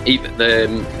 if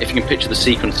you can picture the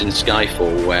sequence in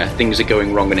Skyfall where things are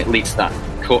going wrong and it leads to that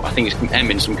court, I think it's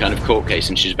M in some kind of court case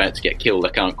and she's about to get killed. I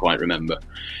can't quite remember.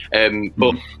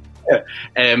 But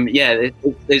and then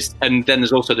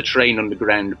there's also the train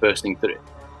underground bursting through.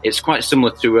 It's quite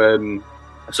similar to a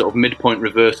sort of midpoint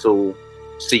reversal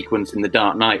sequence in The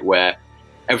Dark Knight where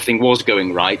everything was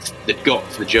going right. They'd got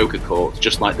to the Joker court,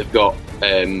 just like they've got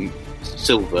Raoul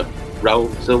Silver?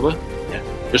 Yeah.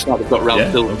 Just like they've got Raoul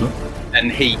Silver. Okay.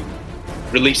 And he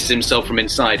releases himself from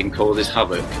inside and causes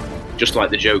havoc, just like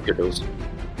the Joker does.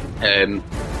 And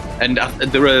I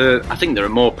think there are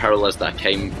more parallels that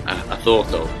I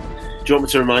thought of. Do you want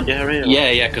me to remind you, Harry? Or?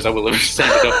 Yeah, because I will have set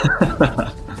it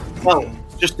up. Well,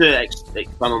 just to expand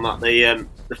on that, the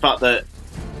fact that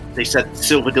they said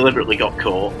Silver deliberately got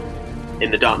caught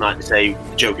in The Dark Knight, they say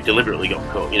Joker deliberately got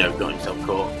caught, got himself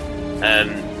caught.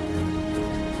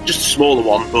 Just a smaller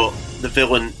one, but the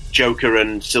villain Joker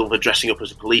and Silver dressing up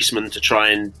as a policeman to try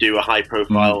and do a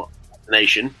high-profile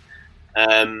assassination.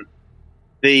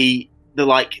 The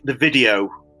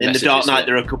video in The Dark Knight,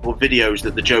 there are a couple of videos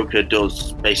that the Joker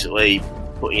does, basically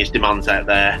putting his demands out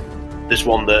there. There's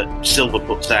one that Silver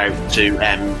puts out to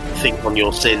think on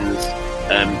your sins,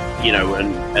 and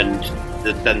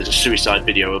then there's a suicide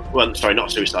video of, well, sorry, not a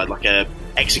suicide, like a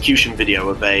execution video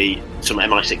of some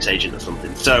MI6 agent or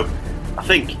something. So I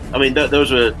think,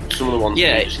 those were some of the ones we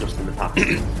discussed in the past.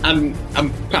 I'm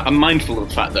mindful of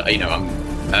the fact that I'm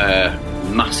a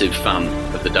massive fan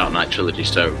of the Dark Knight trilogy,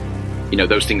 so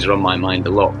those things are on my mind a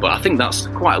lot. But I think that's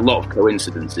quite a lot of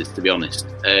coincidences, to be honest.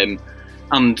 And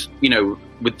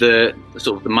with the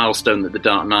sort of the milestone that the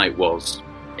Dark Knight was,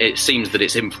 it seems that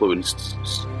it's had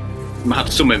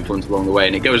some influence along the way,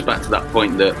 and it goes back to that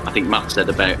point that I think Matt said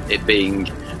about it being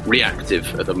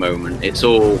reactive at the moment. It's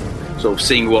all sort of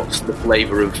seeing what's the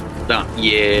flavour of that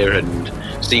year and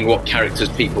seeing what characters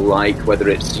people like, whether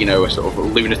it's a sort of a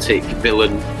lunatic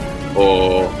villain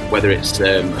or whether it's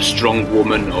a strong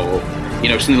woman or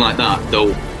something like that.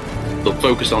 They'll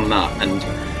focus on that, and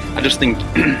I just think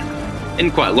in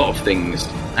quite a lot of things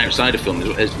outside of film,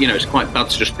 it's quite bad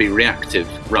to just be reactive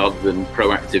rather than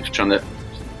proactive, trying to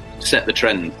set the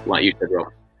trend, like you said,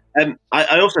 Rob.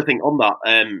 I also think on that,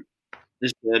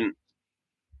 there's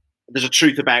a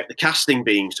truth about the casting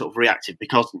being sort of reactive,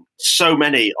 because so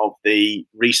many of the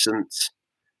recent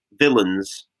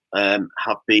villains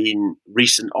have been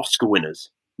recent Oscar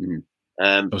winners.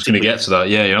 I was going to get to that.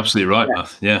 Yeah, you're absolutely right,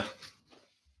 Matt. Yeah.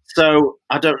 So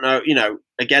I don't know.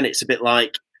 Again, it's a bit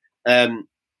like. I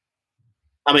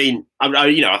think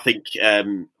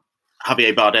Javier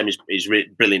Bardem is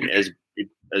brilliant as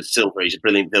Silver. He's a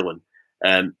brilliant villain.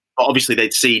 But obviously,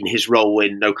 they'd seen his role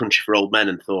in No Country for Old Men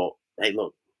and thought, "Hey,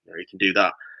 look, he can do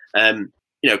that."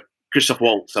 Christoph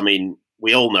Waltz.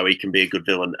 We all know he can be a good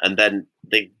villain, and then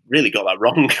they really got that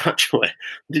wrong, actually,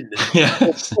 didn't they? Yeah.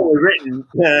 Written.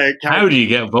 How do you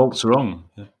get Waltz wrong?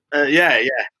 Yeah,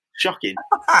 shocking.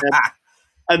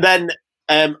 And then,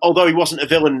 although he wasn't a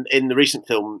villain in the recent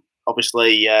film,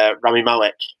 obviously Rami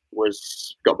Malek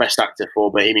got Best Actor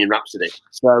for Bohemian Rhapsody.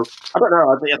 So I don't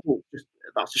know. I think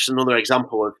that's just another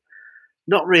example of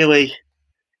not really.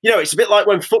 It's a bit like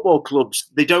when football clubs,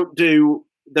 they don't do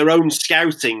their own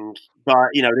scouting,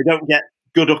 but they don't get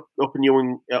good up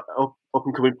and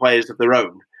coming players of their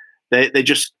own. They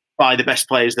just buy the best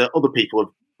players that other people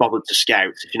have bothered to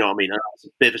scout. If you know what I mean. That's a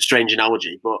bit of a strange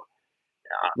analogy, but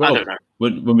I don't know.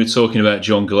 When we're talking about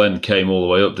John Glenn, came all the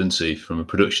way up, didn't he, from a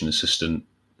production assistant,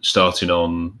 starting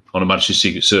on A Majesty's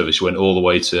Secret Service, he went all the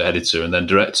way to editor and then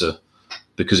director,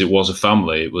 because it was a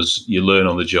family. It was, you learn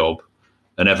on the job,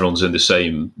 and everyone's in the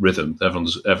same rhythm.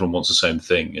 Everyone wants the same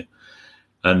thing,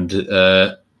 and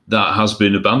that has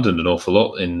been abandoned an awful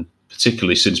lot,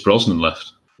 particularly since Brosnan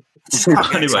left. I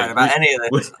can't get excited about any of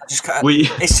this.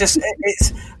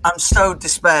 I'm so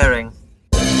despairing.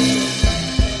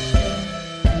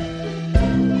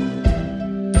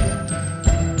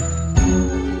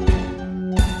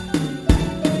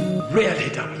 Really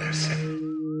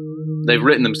 007. They've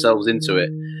written themselves into it,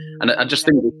 and I just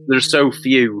think there's so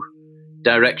few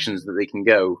directions that they can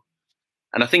go,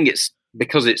 and I think it's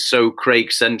because it's so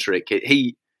Craig-centric.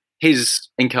 His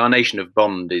incarnation of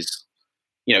Bond is,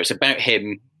 it's about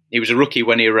him. He was a rookie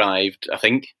when he arrived, I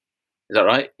think. Is that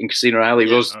right? In Casino Royale,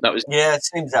 he was. That was. Yeah, it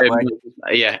seems that way.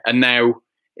 Yeah, and now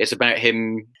it's about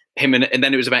him, and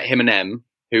then it was about him and M,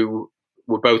 who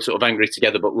were both sort of angry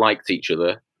together but liked each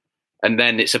other. And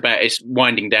then it's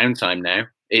winding down time now.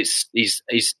 He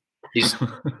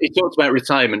talked about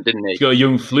retirement, didn't he? He's got a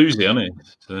young floozy, hasn't he?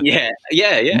 So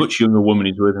yeah. Much younger woman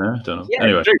he's with now. I don't know. Yeah,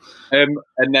 anyway. True.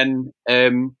 And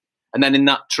then in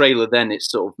that trailer, then it's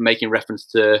sort of making reference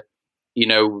to,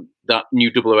 that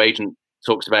new 00 agent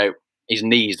talks about his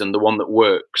knees and the one that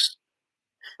works.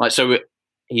 Like, I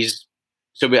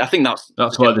think that's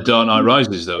like the Dark Knight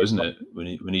Rises, though, isn't it? When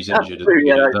he's injured.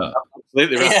 That's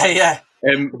absolutely right. Yeah.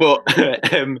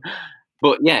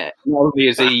 But yeah, not only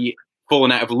has he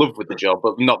fallen out of love with the job,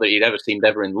 but not that he'd ever seemed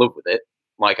ever in love with it.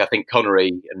 Like, I think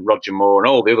Connery and Roger Moore and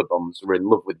all the other Bonds were in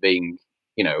love with being,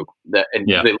 they love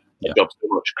the job so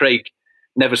much. Craig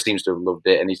never seems to have loved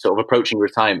it, and he's sort of approaching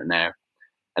retirement now.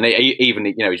 And even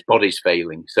his body's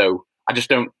failing. So I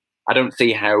don't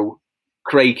see how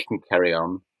Craig can carry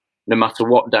on, no matter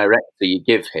what director you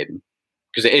give him,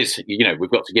 because it is,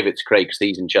 we've got to give it to Craig because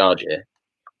he's in charge here.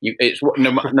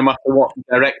 No matter what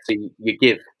director you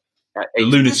give. The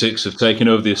lunatics have taken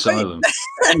over the asylum.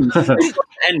 They've got to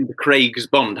end Craig's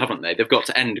Bond, haven't they? They've got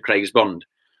to end Craig's Bond.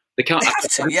 They can't.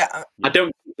 I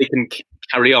don't think they can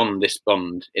carry on this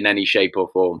Bond in any shape or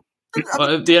form.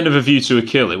 At the end of A View to a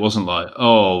Kill, it wasn't like,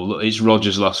 oh, look, it's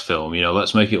Roger's last film.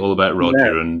 Let's make it all about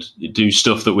Roger and do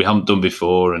stuff that we haven't done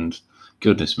before. And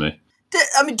goodness me.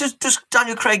 Does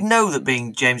Daniel Craig know that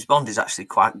being James Bond is actually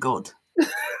quite good?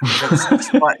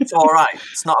 It's all right.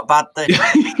 It's not a bad thing.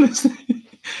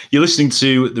 You're listening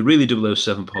to the Really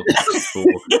 007 podcast for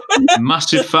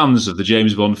massive fans of the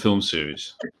James Bond film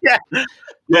series. Yeah.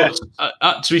 But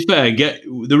to be fair,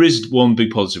 there is one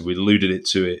big positive. We alluded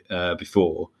to it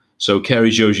before. So Kerry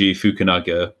Joji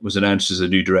Fukunaga was announced as a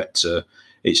new director.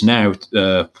 It's now,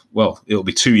 it'll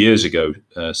be 2 years ago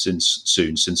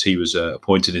since he was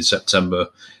appointed in September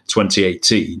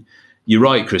 2018. You're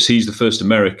right, Chris. He's the first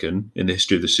American in the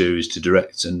history of the series to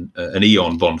direct an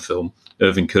Eon Bond film.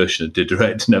 Irving Kershner did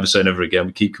direct Never Say Never Again.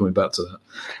 We keep coming back to that.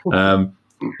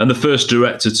 And the first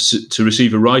director to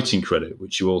receive a writing credit,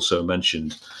 which you also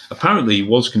mentioned. Apparently, he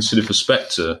was considered for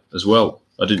Spectre as well.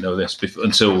 I didn't know this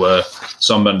until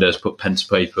Sam Mendes put pen to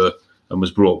paper and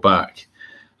was brought back.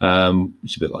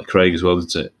 It's a bit like Craig as well,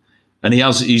 isn't it? And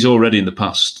he's already in the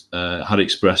past had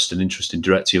expressed an interest in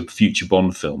directing a future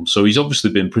Bond film. So he's obviously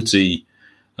been pretty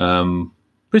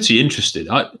interested.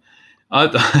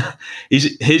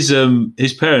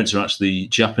 His parents are actually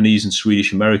Japanese and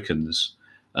Swedish Americans,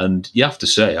 and you have to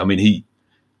say,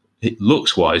 he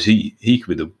looks wise, he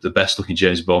could be the best looking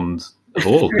James Bond of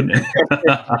all, couldn't he?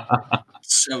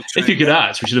 So true. If he could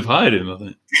act, we should have hired him, I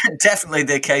think. Definitely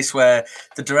the case where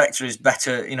the director is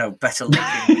better looking than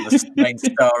the main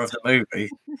star of the movie.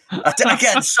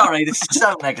 Again, sorry, this is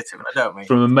so negative, and I don't mean.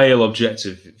 From a male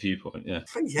objective viewpoint,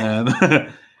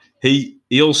 yeah.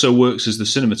 He also works as the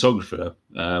cinematographer.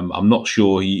 I'm not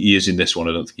sure he is in this one.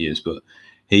 I don't think he is, but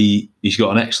he's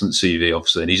got an excellent CV,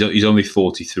 obviously, and he's only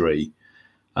 43.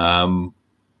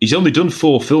 He's only done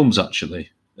 4 films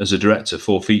actually as a director,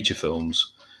 4 feature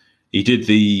films. He did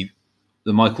the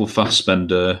Michael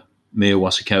Fassbender, Mia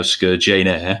Wasikowska, Jane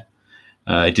Eyre.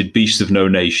 He did Beast of No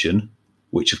Nation,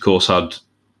 which of course had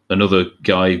another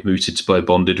guy mooted to play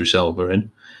Bond, Idris Elba in.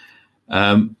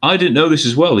 I didn't know this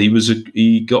as well.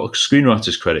 He got a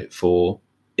screenwriter's credit for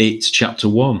It Chapter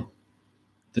 1.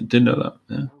 Didn't know that.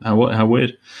 Yeah. How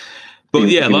weird. But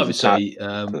like we say,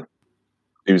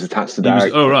 he was attached to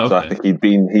direct. Oh right. Okay. So I think he'd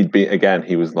been again.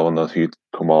 He was one of those who'd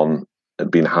come on, had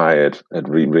been hired, had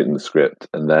rewritten the script,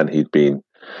 and then he'd been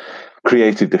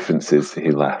creative differences.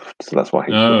 He left, so that's why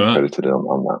he's credited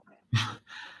on that.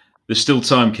 There's still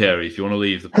time, Kerry, if you want to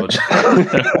leave the project.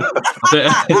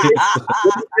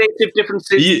 Creative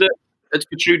differences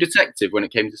for True Detective when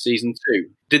it came to season 2.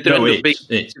 Did there end up being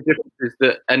differences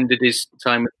that ended his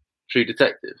time at True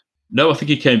Detective? No, I think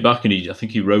he came back and I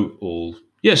think he wrote all.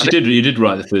 Yes, he did. He did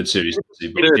write the 3rd series.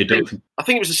 But I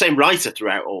think it was the same writer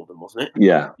throughout all of them, wasn't it?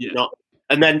 Yeah.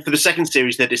 And then for the 2nd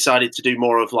series, they decided to do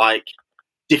more of like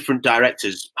different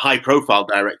directors, high-profile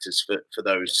directors for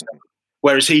those.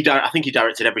 Whereas I think he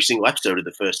directed every single episode of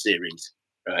the 1st series,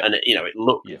 right. And it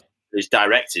looked, it's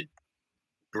directed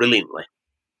brilliantly.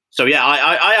 So yeah,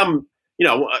 I am,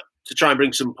 to try and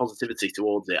bring some positivity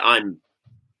towards it. I'm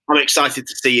excited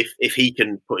to see if he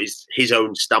can put his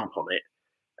own stamp on it,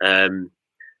 and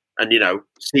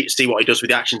see what he does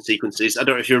with the action sequences. I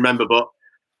don't know if you remember, but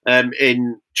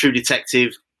in True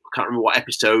Detective, I can't remember what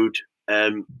episode,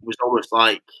 was almost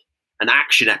like an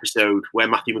action episode where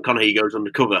Matthew McConaughey goes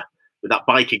undercover with that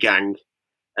biker gang,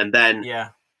 and then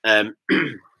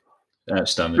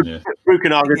outstanding, yeah.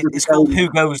 It's called Who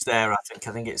Goes There, I think.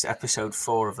 I think it's episode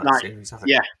 4 of that series. I think.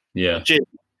 Yeah.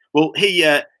 Well,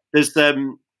 there's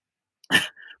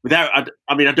without.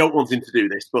 I don't want him to do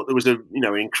this, but there was an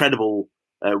incredible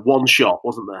one shot,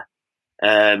 wasn't there?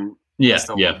 We've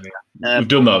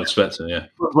done that with Spectre, yeah.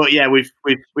 But yeah, we've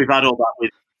had all that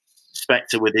with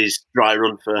Spectre with his dry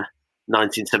run for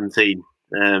 1917.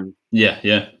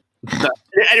 Yeah. So,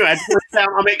 anyway,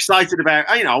 I'm excited about.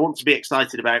 I want to be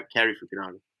excited about Cary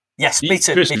Fukunaga. Yes, me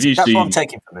too. Chris, That's what I'm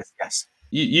taking from this. Yes.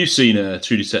 You've seen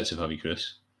True Detective, have you,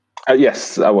 Chris?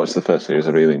 Yes, I watched the first series.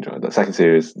 I really enjoyed that. Second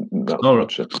series, not so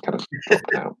much. It's kind of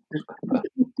dropped out.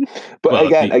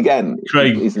 But again,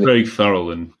 Craig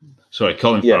Farrell and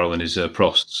Colin Farrell and his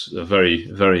Prosts are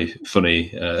very, very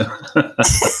funny, and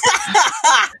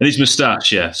his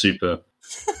moustache, super.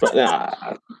 But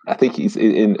I think he's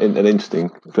in an interesting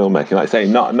filmmaking. Like I say,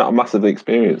 not a massively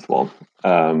experienced one,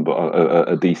 but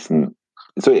a decent.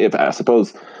 So I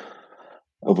suppose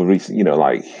over recent,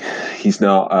 he's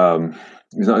not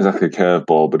exactly a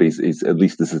curveball, but he's at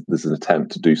least there's an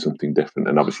attempt to do something different.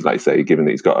 And obviously, like I say, given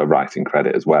that he's got a writing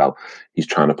credit as well, he's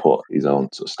trying to put his own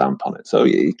sort of stamp on it. So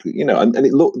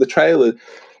the trailer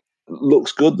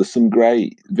looks good. There's some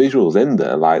great visuals in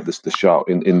there, like the shot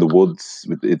in the woods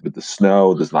with the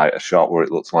snow. There's like a shot where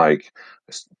it looks like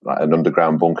an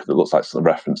underground bunker that looks like some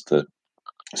reference to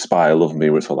Spy I Love Me,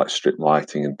 where it's all like strip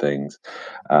lighting and things.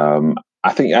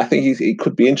 I think it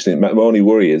could be interesting. My only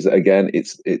worry is, again,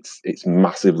 it's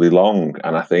massively long,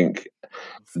 and I think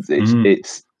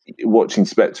it's watching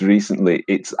Spectre recently.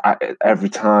 It's every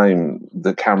time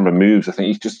the camera moves, I think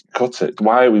he's just cut it.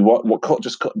 Why are we what cut?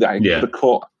 Just cut. I could have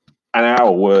cut an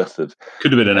hour worth of.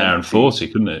 Could have been an hour and 40,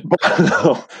 couldn't it?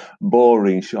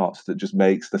 Boring shots that just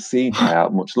makes the scene play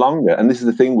out much longer. And this is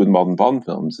the thing with modern Bond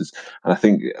films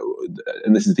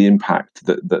and this is the impact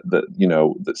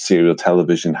that serial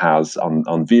television has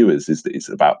on viewers, is that it's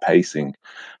about pacing.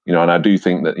 And I do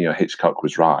think that Hitchcock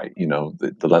was right.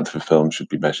 The length of a film should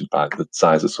be measured by the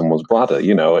size of someone's bladder.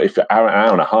 If an hour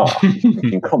and a half, you're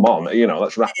thinking, come on,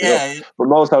 let's wrap it up. But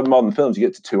most modern films, you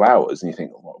get to 2 hours and you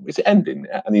think, well, is it ending?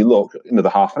 And you look another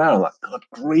half an hour and like, God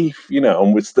grief,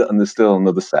 and there's still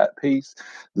another set piece.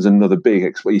 There's another big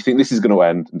you think this is going to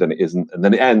end, and then it isn't, and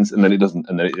then it ends, and then it doesn't,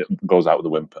 and then it goes out with a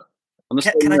whimper.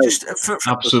 Can I just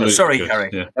absolutely? Sorry, Harry.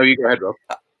 Yeah. Oh, you go ahead, Rob.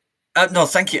 No,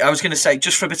 thank you. I was going to say,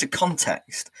 just for a bit of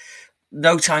context,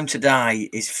 No Time to Die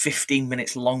is 15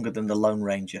 minutes longer than The Lone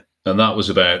Ranger. And that was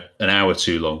about an hour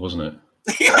too long, wasn't it?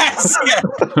 Yes, yeah.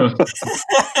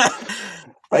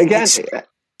 Again,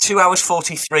 2 hours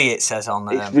 43, it says on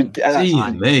there.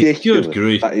 Ridiculous. Good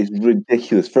grief. That is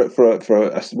ridiculous for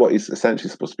what is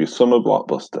essentially supposed to be a summer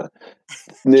blockbuster.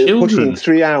 Pushing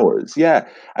 3 hours, yeah.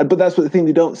 But that's what the thing,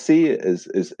 they don't see it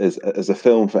as a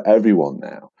film for everyone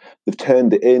now. They've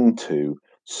turned it into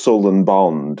sullen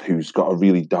Bond, who's got a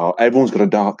really dark. Everyone's got a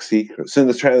dark secret. So in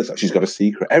the trailer, she's got a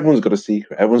secret. Everyone's got a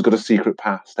secret. Everyone's got a secret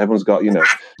past. Everyone's got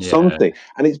something,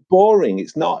 and it's boring.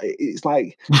 It's not. It's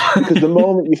like, because the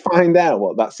moment you find out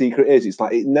what that secret is, it's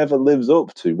like it never lives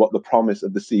up to what the promise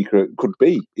of the secret could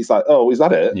be. It's like, oh, is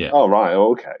that it? Yeah. Oh, right.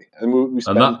 Oh, okay. And we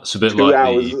spent that's a bit 2 like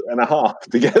hours and a half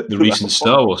to get the recent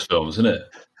Star Wars films, isn't it?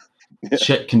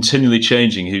 Yeah. Continually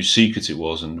changing whose secret it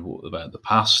was and what about the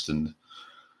past and.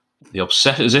 The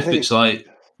upset, as if it's like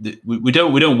we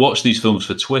don't watch these films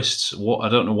for twists. I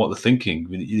don't know what they're thinking.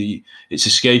 It's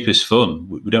escapist fun.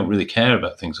 We don't really care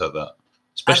about things like that,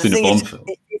 especially in a Bond film.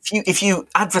 If you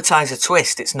advertise a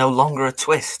twist, it's no longer a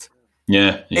twist.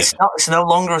 Yeah. It's not. It's no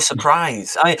longer a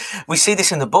surprise. We see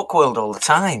this in the book world all the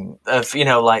time. Of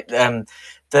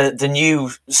the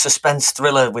new suspense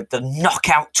thriller with the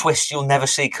knockout twist you'll never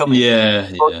see coming.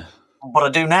 Yeah. But I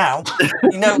do now.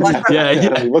 Looking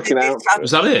out. Is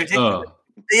that it? Oh.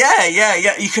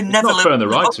 Yeah. You can never live fair on the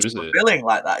writer, is it? Billing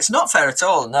like that. It's not fair at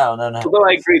all. No. Although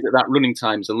I agree that running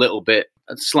time's a little bit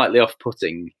slightly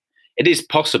off-putting, it is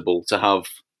possible to have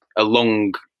a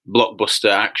long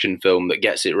blockbuster action film that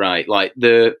gets it right. Like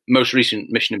the most recent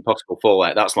Mission Impossible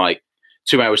Fallout, that's like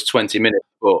 2 hours 20 minutes,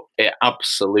 but it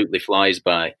absolutely flies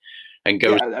by and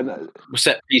goes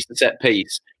set piece to set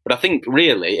piece. But I think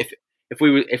really, if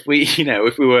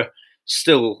we were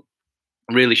still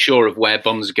really sure of where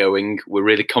Bond's going, we're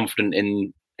really confident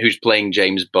in who's playing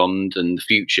James Bond and the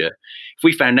future. If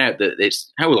we found out that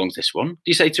it's, how long's this one? Do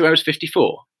you say 2 hours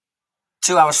 54?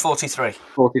 2 hours 43.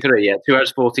 43, yeah, 2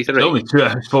 hours 43. It's only 2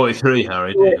 hours 43,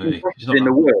 Harry. In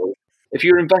the world, if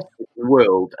you're invested in the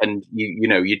world and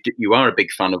you are a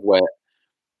big fan of what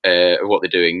they're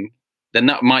doing, then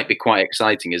that might be quite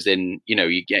exciting. As in,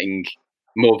 you're getting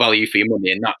more value for your money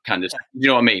and that kind of stuff. You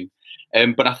know what I mean?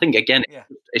 But I think again,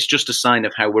 it's just a sign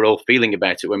of how we're all feeling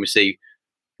about it when we see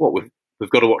what we've we've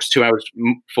got to watch 2 hours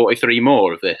 43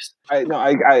 more of this. I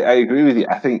agree with you.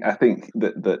 I think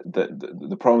that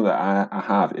the problem that I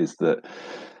have is that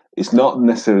it's not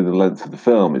necessarily the length of the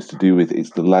film. It's to do with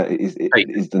is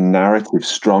the narrative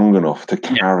strong enough to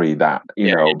carry that,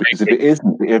 you know? Because if it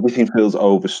isn't, everything feels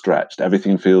overstretched.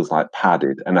 Everything feels like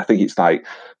padded, and I think it's like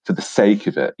for the sake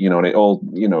of it, you know. And it all,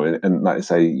 you know, and like I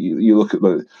say, you look at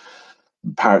the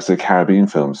Pirates of the Caribbean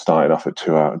films started off at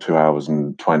 2 hours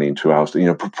and 20, and 2 hours, you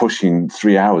know, pushing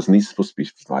 3 hours, and these are supposed to be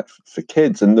like for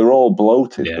kids, and they're all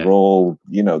bloated. Yeah. They're all,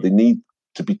 you know, they need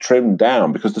to be trimmed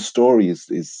down because the story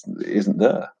isn't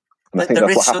there. And I think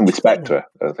that's what happened with Spectre.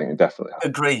 I think it definitely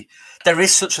happened. Agree. There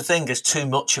is such a thing as too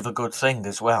much of a good thing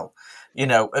as well. You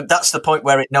know, that's the point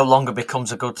where it no longer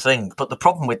becomes a good thing. But the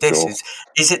problem with this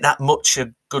is it that much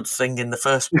a good thing in the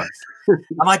first place?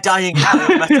 Am I dying?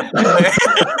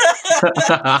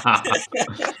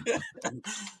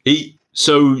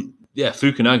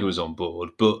 Fukunaga was on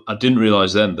board, but I didn't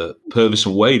realise then that Purvis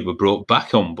and Wade were brought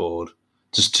back on board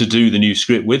just to do the new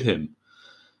script with him.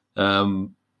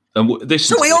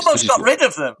 We almost got rid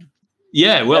of them.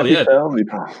 Yeah, well, yeah. They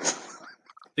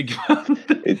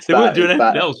weren't doing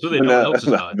anything else, were they?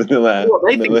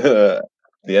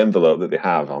 The envelope that they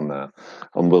have on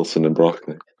Wilson and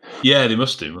Broccoli. Yeah, they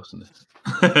must do, mustn't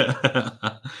they?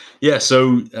 Yeah,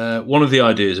 so one of the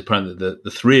ideas apparently that the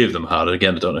three of them had, and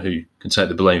again, I don't know who can take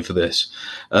the blame for this,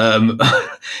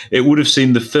 it would have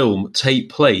seen the film take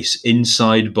place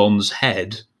inside Bond's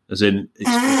head, as in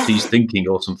it's he's thinking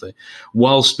or something,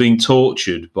 whilst being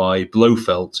tortured by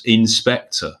Blofeld in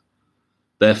Spectre,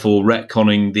 therefore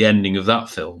retconning the ending of that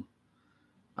film.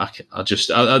 That's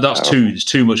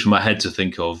too much for my head to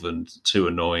think of and too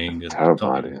annoying. And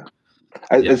terrible idea.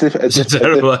 As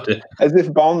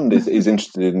if Bond is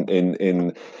interested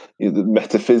in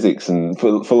metaphysics and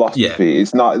philosophy. Yeah.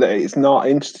 It's not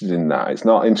interested in that. It's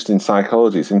not interested in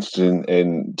psychology. It's interested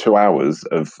in 2 hours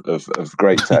of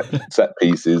great set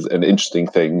pieces and interesting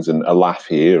things and a laugh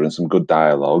here and some good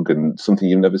dialogue and something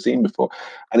you've never seen before.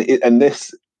 And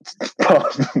this.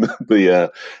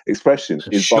 The expression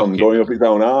is Bond going up his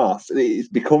own arse. It's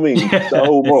becoming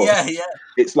so much. Yeah.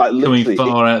 It's like literally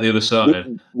coming far out the other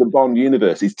side. The Bond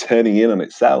universe is turning in on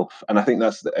itself, and I think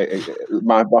that's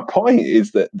my point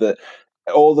is that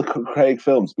all the Craig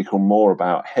films become more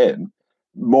about him,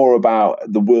 more about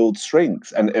the world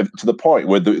shrinks, and to the point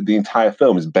where the entire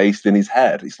film is based in his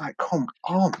head. It's like, come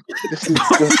on, this is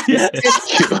just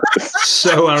ridiculous.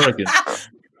 So arrogant.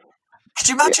 Could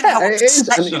you imagine how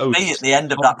upset you'd be at the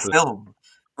end of that film,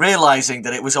 realising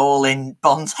that it was all in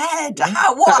Bond's head?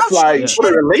 What a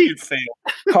relief feel.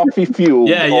 Coffee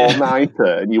fuel all-nighter,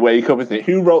 and you wake up and think,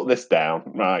 who wrote this down?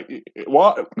 Right,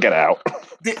 what? Get out.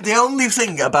 The only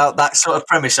thing about that sort of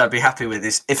premise I'd be happy with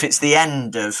is if it's the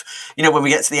end of, when we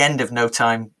get to the end of No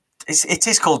Time, it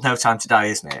is called No Time to Die,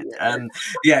 isn't it? We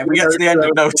get to the end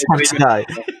of No Time to Die.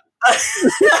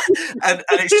 and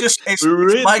it's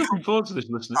really Michael, looking forward to this,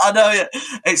 listener. I know, yeah.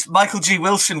 It's Michael G.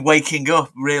 Wilson waking up,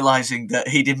 realising that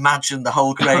he'd imagined the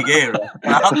whole Craig era.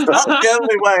 That's the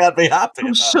only way I'd be happy.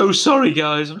 I'm so sorry,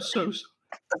 guys. I'm so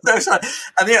sorry.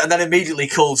 And then immediately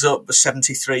calls up the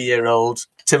 73-year-old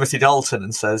Timothy Dalton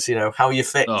and says, how are you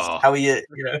fixed? Oh. How are you?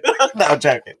 No, I'm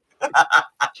joking. Can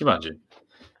you imagine?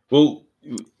 Well,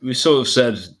 we sort of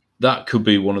said that could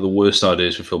be one of the worst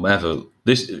ideas for a film ever.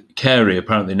 This Carey,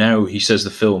 apparently now he says the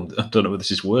film, I don't know whether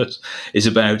this is worse, is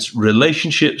about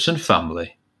relationships and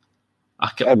family.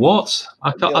 What?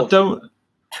 I don't.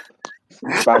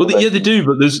 Well, yeah, they do,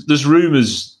 but there's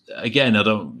rumours. Again, I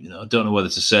don't know whether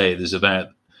to say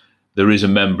there is a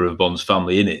member of Bond's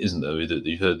family in it, isn't there? That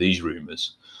you've heard these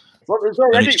rumours. Well, we've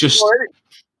already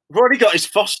got his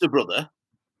foster brother.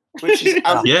 Which is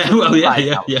yeah. Will they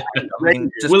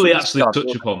actually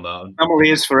touch upon that? Family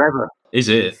is forever. Is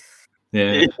it?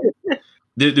 Yeah.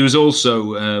 There was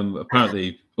also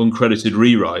apparently uncredited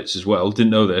rewrites as well.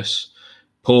 Didn't know this.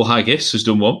 Paul Haggis has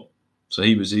done one, so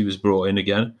he was brought in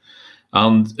again,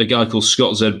 and a guy called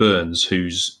Scott Z. Burns,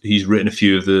 he's written a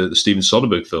few of the Steven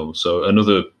Soderbergh films. So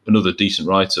another decent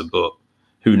writer, but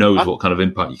who knows what kind of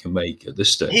impact you can make at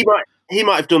this stage. He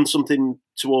might have done something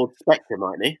towards Spectre,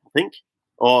 mightn't he? I think.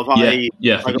 Or I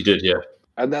think he did. Yeah.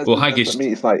 And Haggis, I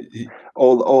mean, it's like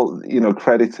all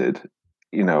credited.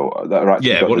 That are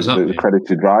actually the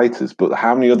credited writers, but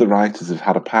how many other writers have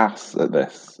had a pass at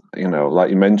this?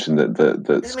 Like you mentioned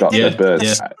that Scott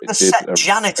Burns. The set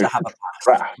janitor have a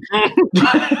pass.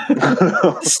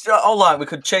 We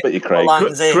could check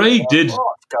lines in. Craig did.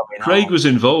 Craig was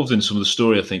involved in some of the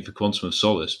story, I think, for Quantum of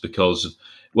Solace because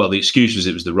well, the excuse was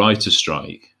it was the writer's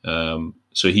strike.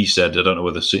 So he said, I don't know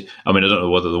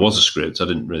whether there was a script. I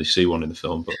didn't really see one in the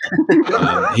film, but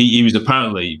he was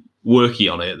apparently working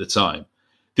on it at the time.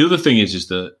 The other thing is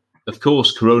that, of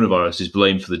course, coronavirus is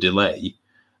blamed for the delay.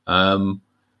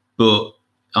 But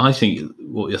I think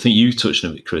you touched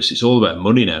on it, Chris. It's all about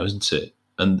money now, isn't it?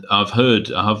 And I have heard,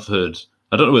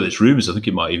 I don't know whether it's rumours, I think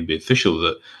it might even be official,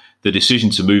 that the decision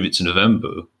to move it to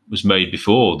November was made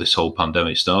before this whole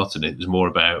pandemic started. It was more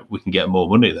about we can get more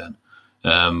money then.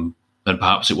 And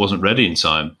perhaps it wasn't ready in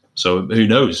time. So who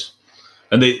knows?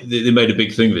 And they made a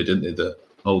big thing of it, didn't they? That,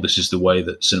 this is the way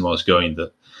that cinema is going,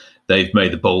 that they've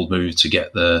made the bold move to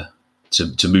get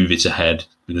to move it ahead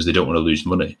because they don't want to lose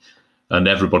money. And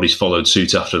everybody's followed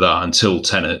suit after that until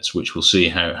Tenet, which we'll see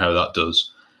how that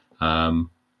does.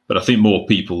 But I think more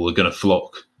people are going to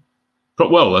flock.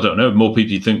 Well, I don't know. More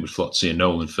people you think would flock to see a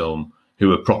Nolan film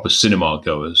who are proper cinema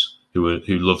goers, who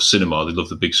love cinema, they love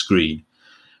the big screen.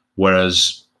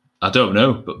 Whereas, I don't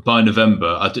know, but by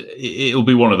November, it'll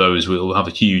be one of those where it'll have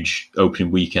a huge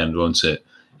opening weekend, won't it,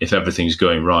 if everything's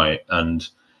going right. And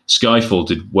Skyfall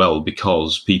did well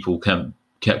because people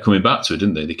kept coming back to it,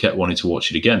 didn't they? They kept wanting to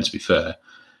watch it again, to be fair.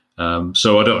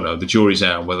 So I don't know. The jury's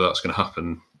out on whether that's going to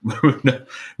happen.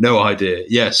 No idea.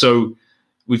 Yeah, so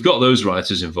we've got those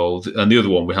writers involved. And the other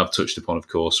one we have touched upon, of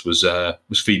course, was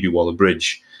Phoebe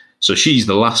Waller-Bridge. So she's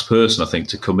the last person, I think,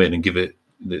 to come in and give it,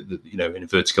 in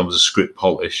inverted commas, a script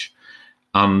polish.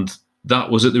 And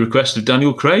that was at the request of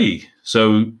Daniel Craig.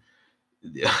 So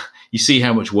you see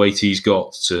how much weight he's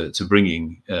got to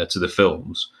bringing to the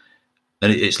films.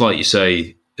 And it's like you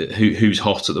say, who's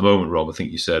hot at the moment, Rob, I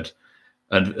think you said.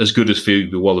 And as good as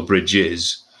Phoebe Waller-Bridge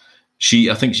is,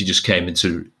 I think she just came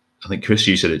into, I think Chris,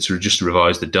 you said it, to just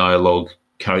revise the dialogue,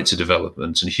 character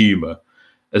development and humour,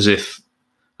 as if,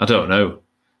 I don't know,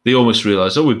 they almost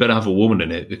realised, we better have a woman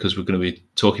in it because we're going to be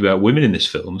talking about women in this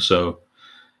film. So,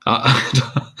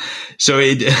 so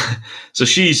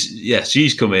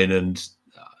she's come in and,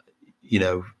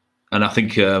 and I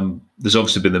think there's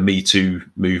obviously been the Me Too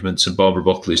movements, and Barbara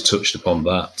Broccoli's touched upon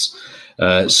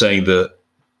that, saying that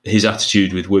his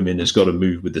attitude with women has got to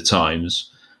move with the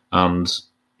times. And,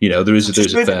 there's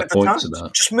a fair point to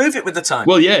that. Just move it with the time.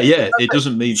 Well, yeah. It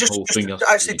doesn't mean the whole thing.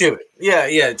 Actually do it.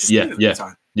 Yeah. Just move it with the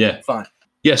time. Yeah. Fine.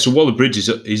 Yeah, so Waller-Bridge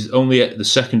is only the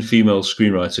second female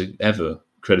screenwriter ever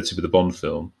credited with a Bond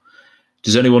film.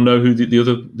 Does anyone know who the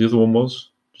other one was?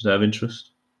 Does that have interest?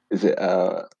 Is it,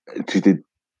 she did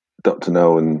Dr.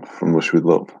 No and From Russia with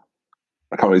Love?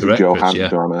 I can't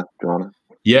remember, Johanna?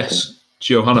 Yes,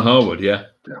 Johanna Harwood, yeah.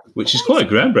 Which is quite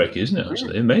groundbreaking, isn't it,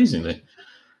 actually? Amazingly.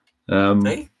 Yeah,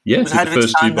 it's the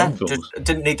first two Bond films.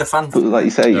 Didn't need the fan. But like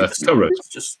you say, it's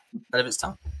just ahead of its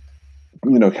time.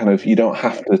 You don't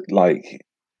have to,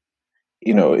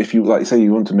 if you, like you say,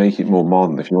 you want to make it more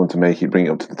modern, if you want to make it, bring it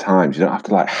up to the times, you don't have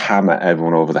to, hammer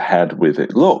everyone over the head with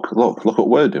it. Look what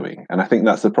we're doing. And I think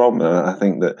that's the problem. And I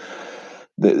think that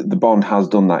the Bond has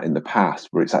done that in the past,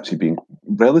 where it's actually been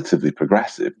relatively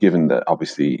progressive, given that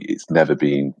obviously it's never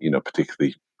been,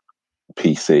 particularly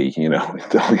PC,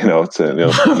 certainly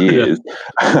over years.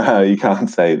 You can't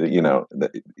say that,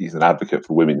 that he's an advocate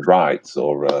for women's rights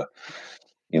or, but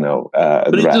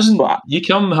it doesn't. You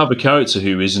can have a character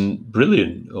who isn't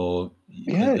brilliant, or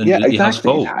he has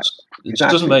faults. It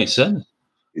just doesn't make sense.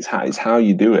 It's how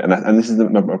you do it, and this is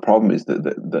my problem is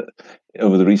that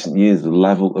over the recent years, the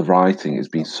level of writing has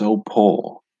been so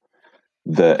poor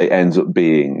that it ends up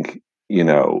being,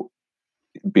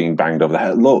 being banged over the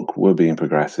head. Look, we're being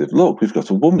progressive. Look, we've got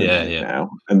a woman now,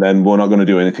 and then we're not going to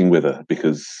do anything with her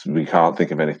because we can't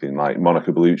think of anything. Like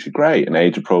Monica Bellucci, great, an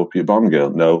age-appropriate Bond girl.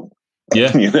 No. Yeah,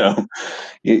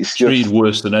 it's just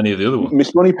worse than any of the other ones.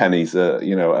 Miss Moneypenny's,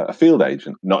 a field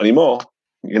agent. Not anymore.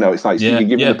 It's like you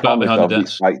give the promise of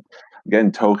it's like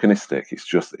again tokenistic. It's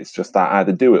just that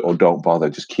either do it or don't bother.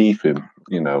 Just keep him,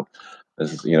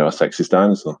 as a sexist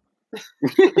dinosaur.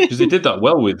 Because they did that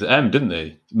well with M, didn't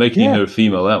they? Making her a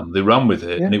female M. They ran with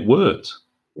it and it worked.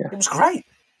 Yeah, it was great.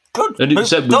 Good. And it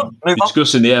said we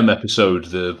discussed in the M episode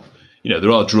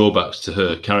there are drawbacks to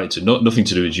her character, nothing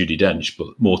to do with Judi Dench, but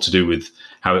more to do with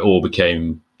how it all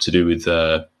became to do with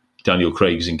Daniel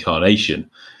Craig's incarnation.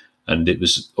 And it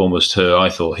was almost her, I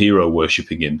thought, hero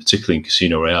worshipping him, particularly in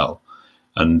Casino Royale.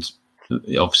 And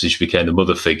obviously she became the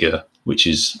mother figure, which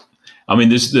is, we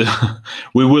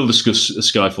will discuss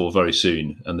Skyfall very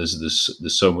soon, and there's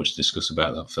so much to discuss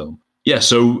about that film. Yeah,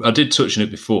 so I did touch on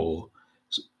it before.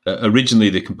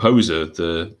 Originally, the composer,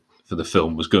 for the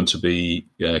film was going to be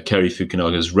Cary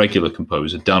Fukunaga's regular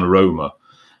composer, Dan Roma.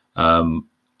 And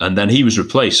then he was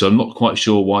replaced, so I'm not quite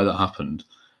sure why that happened.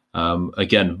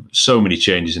 Again, so many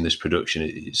changes in this production.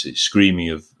 It's screaming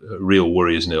of real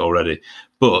worry, isn't it, already?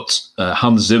 But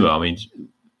Hans Zimmer, I mean,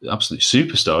 absolute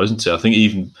superstar, isn't he? I think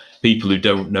even people who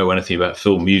don't know anything about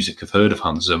film music have heard of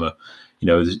Hans Zimmer. You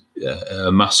know,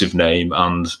 a massive name,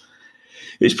 and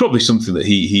it's probably something that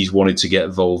he's wanted to get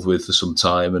involved with for some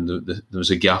time, and there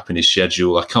was a gap in his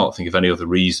schedule. I can't think of any other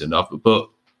reason. But,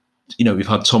 you know, we've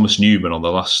had Thomas Newman on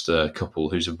the last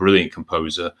couple, who's a brilliant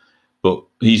composer, but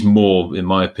he's more, in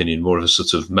my opinion, more of a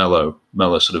sort of mellow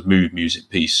sort of mood music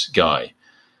piece guy.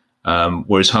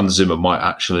 Whereas Hans Zimmer might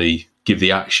actually give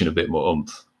the action a bit more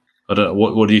oomph. I don't know.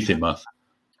 What do you think, Matt?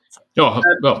 Oh,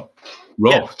 well,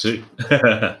 Rob too.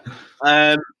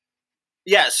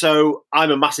 Yeah, so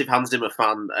I'm a massive Hans Zimmer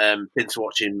fan. Been to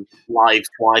watch him live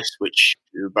twice, which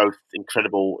were both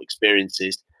incredible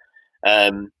experiences.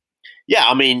 Yeah,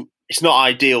 I mean, it's not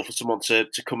ideal for someone to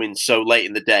come in so late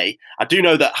in the day. I do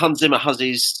know that Hans Zimmer has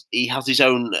his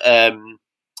own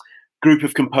group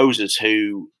of composers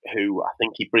who I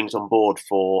think he brings on board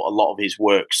for a lot of his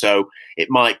work. So it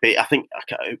might be, I think,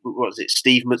 what was it,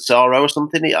 Steve Mazzaro or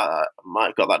something? I might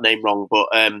have got that name wrong, but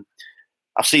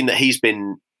I've seen that he's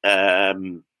been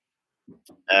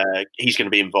he's going to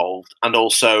be involved, and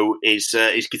also his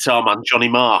guitar man Johnny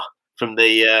Marr from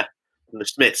the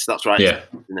Smiths. That's right. Yeah.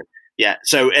 Yeah.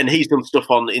 So, and he's done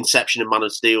stuff on Inception and Man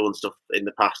of Steel and stuff in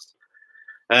the past.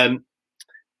 And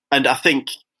I think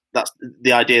that's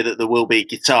the idea that there will be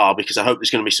guitar, because I hope there's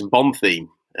going to be some Bond theme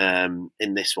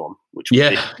in this one. Which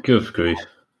good grief.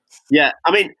 Yeah,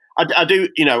 I mean, I do.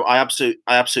 You know, I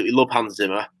absolutely love Hans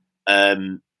Zimmer.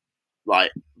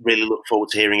 Like, really look forward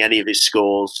to hearing any of his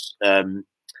scores. I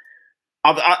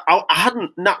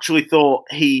hadn't naturally thought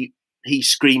he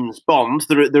screams Bond.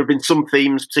 There have been some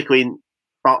themes, particularly in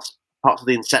parts of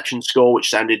the Inception score,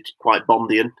 which sounded quite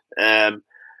Bondian.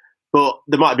 But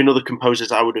there might have been other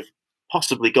composers I would have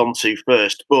possibly gone to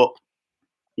first. But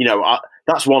you know,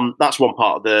 that's one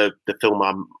part of the film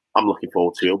I'm looking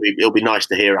forward to. It'll be nice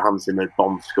to hear a Hans Zimmer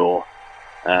Bond score.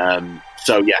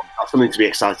 So yeah, that's something to be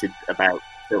excited about.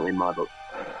 In my book,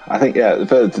 I think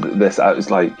further to this, I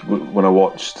was like, when I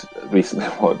recently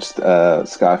watched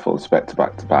Skyfall and Spectre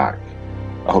back to back.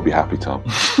 I hope you're happy, Tom.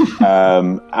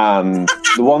 And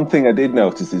the one thing I did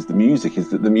notice is the music,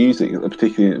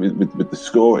 particularly with the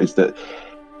score, is that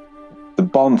the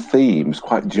Bond theme is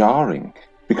quite jarring,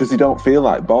 because they don't feel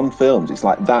like Bond films. It's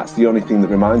like that's the only thing that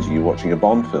reminds you're watching a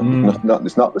Bond film.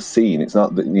 It's not the scene. It's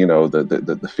not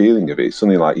the feeling of it. It's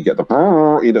something like you get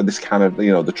this kind of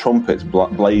the trumpets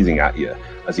blazing at you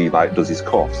as he like does his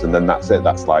cuffs, and then that's it.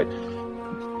 That's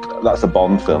a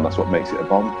Bond film. That's what makes it a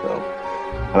Bond film.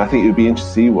 And I think it would be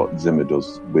interesting to see what Zimmer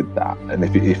does with that, and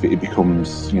if it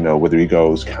becomes, whether he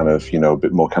goes kind of, a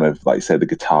bit more kind of, like you say, the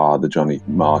guitar, the Johnny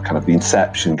Marr kind of the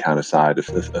Inception kind of side of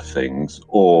things,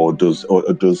 or does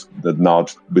the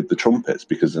nod with the trumpets,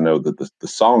 because I know that the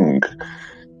song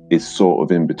is sort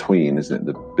of in between, isn't it?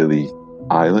 The Billie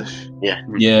Eilish,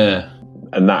 yeah,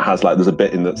 and that has there's a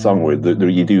bit in that song where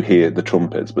you do hear the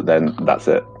trumpets, but then that's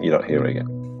it, you're not hearing it.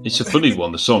 It's a funny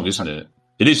one, the song, isn't it?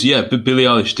 It is, yeah. But Billie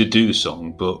Eilish did do the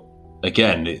song, but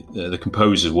again, the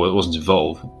composer wasn't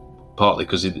involved. Partly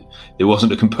because there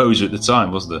wasn't a composer at the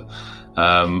time, was there?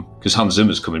 Because Hans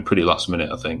Zimmer's coming pretty last minute,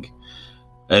 I think,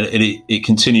 and it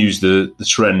continues the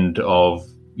trend of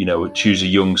choose a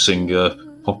young singer,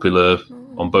 popular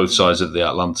on both sides of the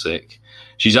Atlantic.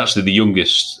 She's actually the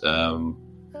youngest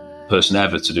person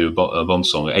ever to do a Bond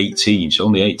song at 18. She's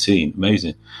only 18.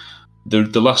 Amazing.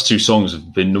 The last two songs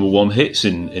have been number one hits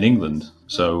in England.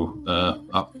 So,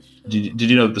 did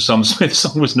you know the Sam Smith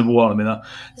song was number one? I mean, that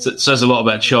says a lot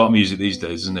about chart music these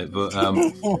days, doesn't it? But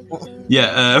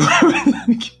yeah.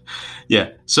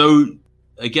 So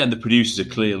again, the producers are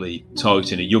clearly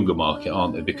targeting a younger market,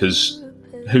 aren't they? Because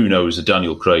who knows, a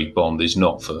Daniel Craig Bond is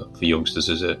not for youngsters,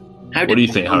 is it? What do you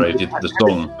think, Harry? Did the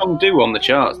song? How did the song do on the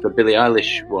charts? The Billie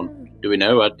Eilish one? Do we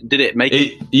know? Did it make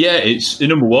it? Yeah, it's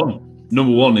number one.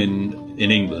 Number one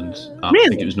in England. I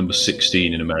think it was number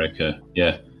 16 in America.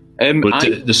 Yeah.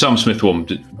 But the Sam Smith one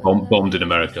bombed in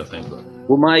America, I think.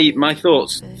 Well, my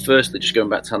thoughts, firstly, just going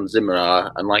back to Hans Zimmer,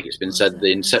 are, and like it's been said,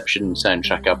 the Inception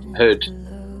soundtrack, I've heard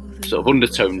sort of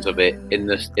undertones of it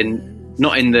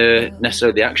not in the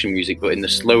necessarily the action music, but in the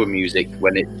slower music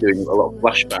when it's doing a lot of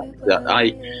flashbacks. There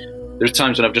are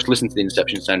times when I've just listened to the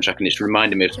Inception soundtrack and it's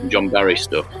reminded me of some John Barry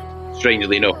stuff,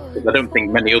 strangely enough, because I don't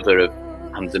think many other of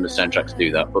Hans Zimmer soundtracks do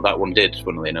that, but that one did,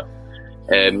 funnily enough.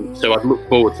 So I'd look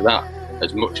forward to that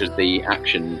as much as the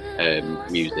action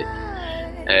music.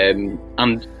 And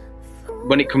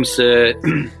when it comes to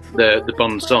the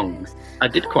Bond song, I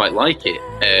did quite like it,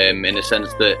 in a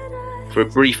sense that for a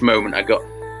brief moment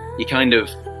you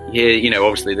hear,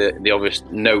 obviously the obvious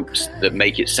notes that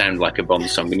make it sound like a Bond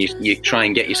song, and you try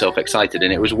and get yourself excited,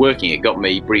 and it was working. It got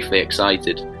me briefly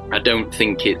excited. I don't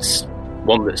think it's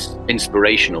one that's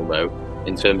inspirational, though,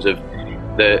 in terms of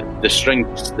the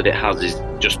strengths that it has is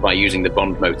just by using the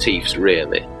Bond motifs,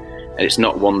 really. And it's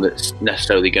not one that's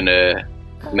necessarily going to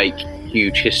make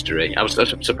huge history. I was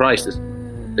surprised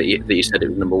that you said it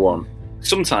was number one.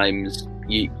 Sometimes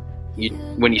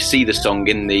when you see the song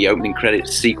in the opening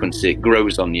credits sequence, it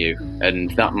grows on you,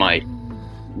 and that might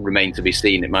remain to be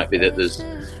seen. It might be that there's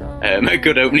a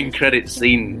good opening credits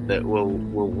scene that will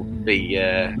be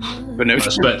for no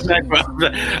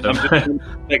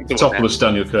topless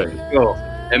Daniel Craig. Sure.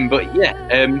 But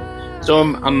yeah, so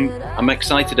I'm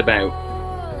excited about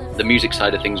the music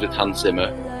side of things with Hans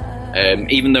Zimmer,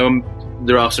 even though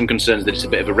there are some concerns that it's a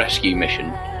bit of a rescue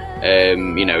mission.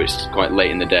 It's quite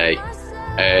late in the day.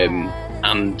 And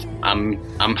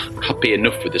I'm happy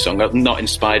enough with the song. I'm not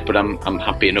inspired, but I'm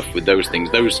happy enough with those things.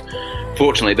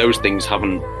 Fortunately, those things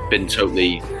haven't been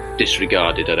totally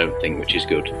disregarded, I don't think, which is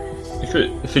good.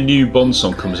 If a new Bond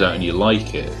song comes out and you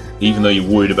like it, even though you're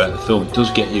worried about the film, it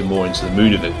does get you more into the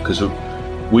mood of it, because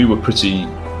we were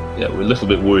we're a little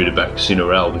bit worried about Casino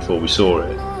Royale before we saw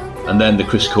it, and then the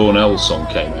Chris Cornell song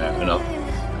came out,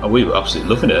 and we were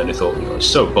absolutely loving it, and I thought, it's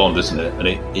so Bond, isn't it? And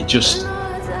it just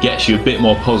gets you a bit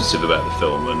more positive about the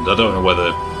film, and I don't know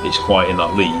whether it's quite in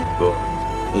that league, but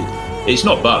it's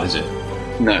not bad, is it?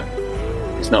 No,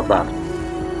 it's not bad.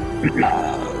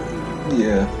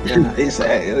 Yeah. It's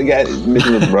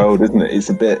middle of the road, isn't it?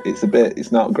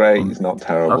 It's not great, it's not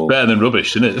terrible. That's better than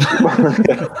rubbish, isn't it?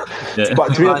 Yeah.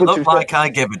 But I look like I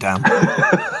give a damn.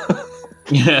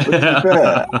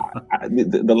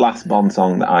 The last Bond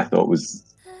song that I thought was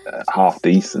half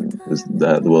decent was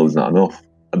The World Is Not Enough.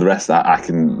 The rest I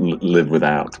can live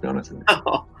without, to be honest with you.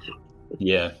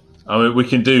 Yeah. I mean, we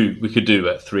could do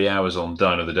about 3 hours on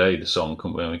Die Another Day, the song,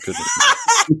 couldn't we?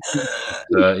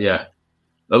 Yeah.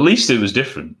 At least it was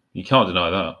different. You can't deny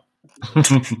that.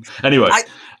 Anyway.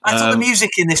 I thought the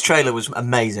music in this trailer was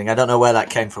amazing. I don't know where that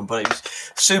came from, but it was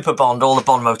super Bond. All the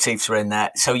Bond motifs were in there.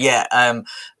 So, yeah,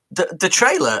 the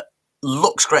trailer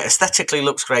looks great. Aesthetically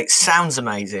looks great. Sounds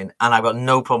amazing. And I've got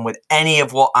no problem with any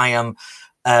of what I am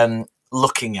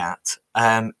looking at.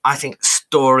 I think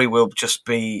story will just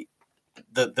be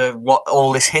the what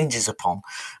all this hinges upon.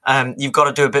 You've got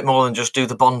to do a bit more than just do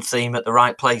the Bond theme at the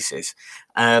right places.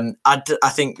 I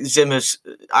think Zimmer's.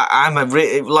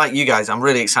 Like you guys, I'm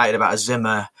really excited about a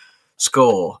Zimmer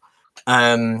score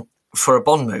for a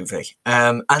Bond movie,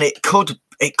 and it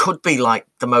could be like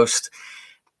the most.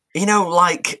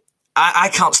 Like I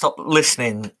can't stop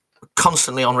listening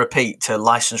constantly on repeat to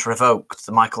License Revoked,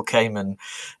 the Michael Kamen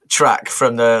track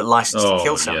from the License to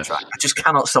Kill soundtrack. Yes. I just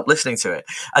cannot stop listening to it.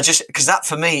 Because that,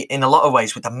 for me, in a lot of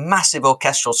ways, with the massive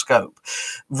orchestral scope,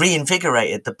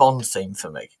 reinvigorated the Bond theme for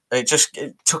me. It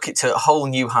took it to whole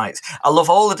new heights. I love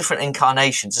all the different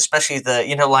incarnations, especially the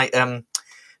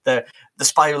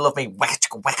Spy Who Loved Me,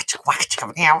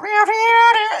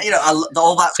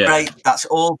 all that's great. That's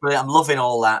all great. I'm loving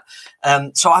all that.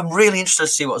 So I'm really interested to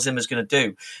see what Zimmer's going to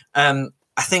do. I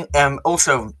think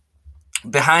also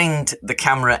behind the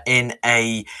camera in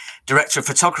a director of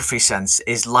photography sense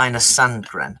is Linus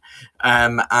Sandgren.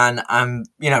 And I'm,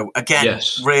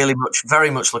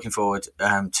 very much looking forward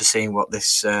to seeing what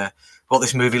this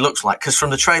movie looks like. Because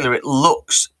from the trailer, it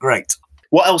looks great.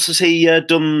 What else has he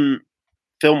done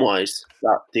film-wise?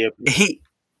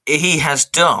 He has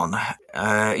done,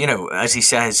 as he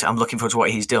says, I'm looking forward to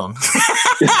what he's done.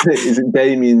 Is it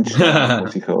Damien Chazelle?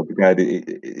 What's he called? The guy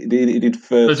he did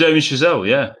first. Damien Chazelle,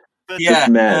 yeah. First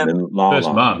Man and La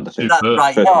La Land. That's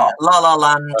right, yeah. La La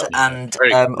Land and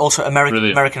also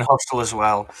American Hostel as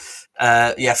well.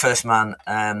 First Man.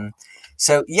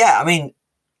 So, yeah, I mean,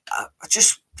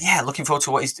 looking forward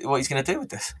to what he's going to do with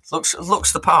this.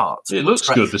 Looks the part. It looks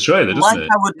good, the trailer, doesn't it?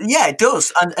 It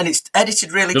does, and it's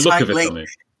edited really tightly.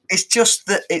 It's just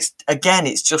that it's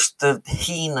just the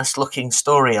heinous looking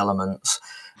story elements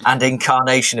and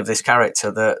incarnation of this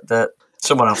character that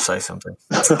someone else say something.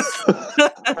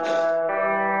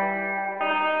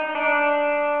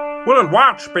 Willard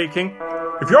White speaking.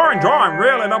 If you're enjoying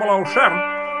Really 007,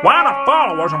 why not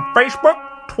follow us on Facebook,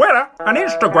 Twitter, and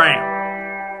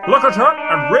Instagram? Look us up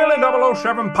at Really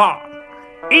 007 Pod.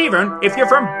 Even if you're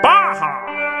from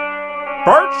Baja.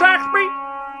 Bert Saxby,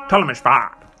 tell him it's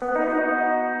fine.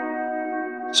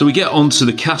 So we get on to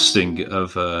the casting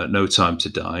of No Time to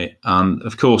Die. And,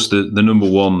 of course, the number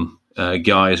one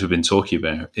guy, as we've been talking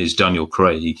about, is Daniel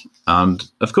Craig. And,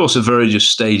 of course, at various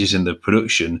stages in the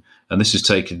production, and this has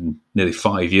taken nearly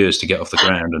 5 years to get off the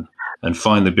ground. And and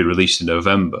finally be released in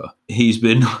November. He's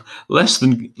been less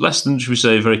than, should we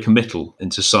say, very committal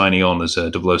into signing on as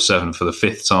 007 for the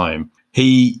 5th time.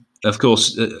 He, of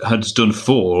course, has done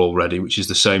 4 already, which is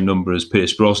the same number as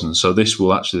Pierce Brosnan. So this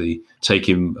will actually take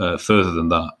him further than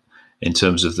that in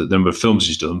terms of the number of films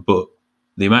he's done. But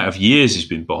the amount of years he's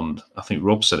been Bond, I think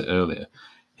Rob said it earlier,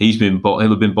 he'll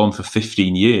have been Bond for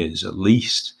 15 years at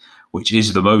least, which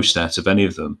is the most out of any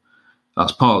of them.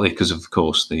 That's partly because, of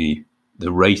course, the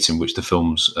rate in which the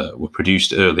films were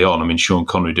produced early on. I mean, Sean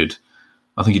Connery did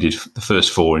the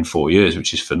first 4 in 4 years,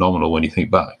 which is phenomenal when you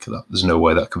think back. There's no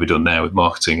way that could be done now with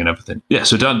marketing and everything. Yeah,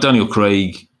 so Daniel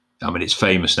Craig, I mean, it's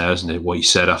famous now, isn't it? What he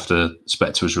said after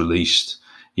Spectre was released.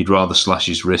 He'd rather slash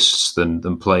his wrists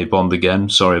than play Bond again.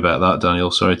 Sorry about that,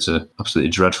 Daniel. Sorry, to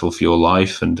absolutely dreadful for your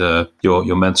life and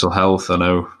your mental health. I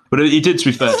know, but he did, to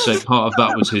be fair, say part of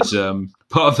that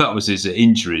was his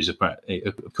injuries,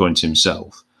 according to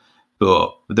himself.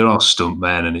 But there are stunt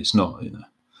men, and it's not,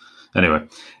 Anyway,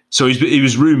 so he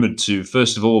was rumoured to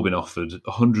first of all been offered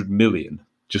 100 million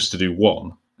just to do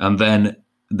 1, and then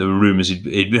there were rumours he'd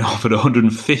been offered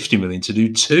 150 million to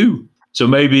do 2. So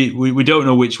maybe we don't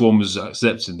know which one was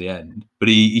accepted in the end, but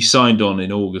he signed on in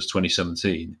August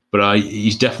 2017. But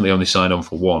he's definitely only signed on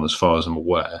for 1, as far as I'm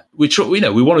aware. We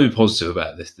want to be positive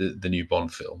about this, the new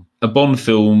Bond film. A Bond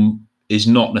film is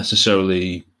not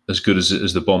necessarily as good as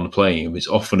the Bond playing him. It's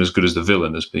often as good as the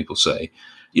villain, as people say.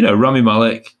 Rami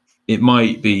Malek, it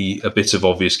might be a bit of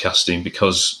obvious casting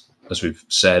because, as we've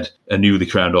said, a newly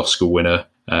crowned Oscar winner.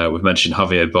 We've mentioned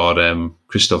Javier Bardem,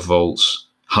 Christoph Waltz,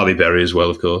 Halle Berry as well,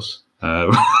 of course.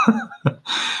 I'm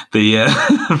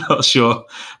not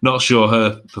sure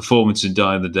her performance in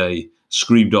Die in the Day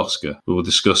screamed Oscar. We will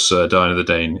discuss Die in the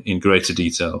Day in greater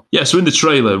detail. Yeah, so in the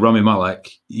trailer, Rami Malek,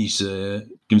 he's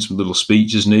giving some little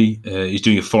speech, isn't he? He's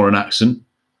doing a foreign accent,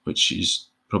 which is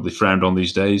probably frowned on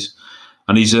these days,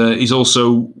 and he's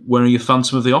also wearing a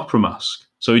Phantom of the Opera mask.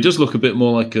 So he does look a bit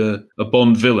more like a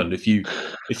Bond villain. If you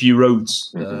wrote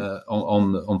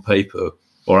on paper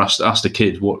or asked a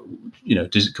kid what,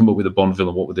 does it come up with a Bond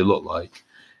villain, what would they look like?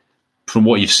 From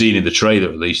what you've seen in the trailer,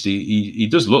 at least, he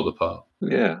does look the part.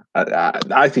 Yeah,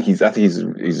 I think he's a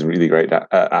really great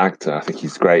actor. I think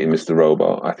he's great in Mr.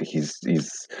 Robot. I think he's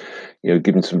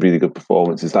given some really good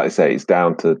performances. Like I say, it's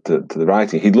down to the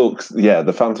writing. He looks,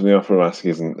 the Phantom of the Opera mask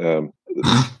isn't.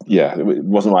 It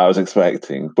wasn't what I was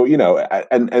expecting. But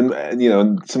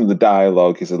and some of the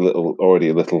dialogue is already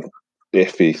a little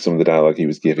iffy. Some of the dialogue he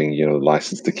was giving,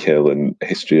 License to Kill and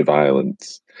History of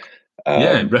Violence.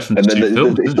 In reference to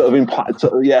films. It's sort of implied. I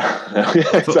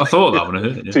thought that when I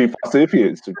heard it. Two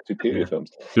period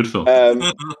films. Good film.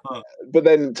 But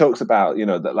then it talks about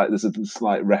that there's a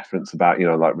slight reference about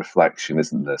reflection,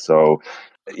 isn't there? So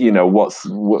what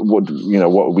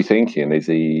are we thinking? Is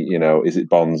he is it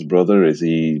Bond's brother? Is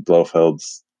he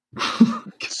Blofeld's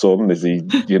son? Is he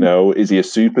is he a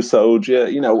super soldier?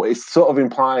 It's sort of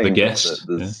implying the guest.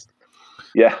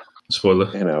 Spoiler.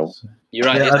 You're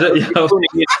right.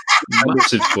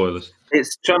 Massive spoilers.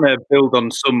 It's trying to build on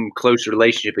some close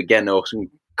relationship again, or some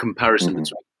comparison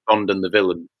between Bond and the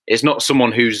villain. It's not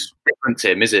someone who's different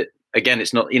to him, is it? Again,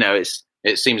 it's not.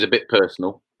 It seems a bit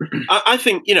personal. I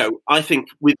think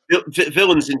with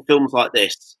villains in films like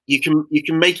this, you can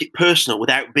make it personal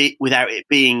without it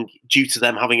being due to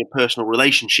them having a personal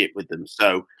relationship with them.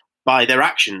 So by their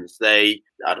actions, they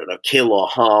kill or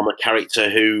harm a character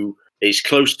who is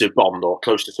close to Bond or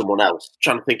close to someone else. I'm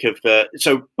trying to think of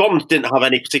so Bond didn't have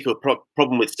any particular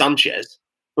problem with Sanchez,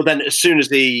 but then as soon as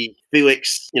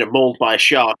Felix mauled by a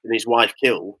shark and his wife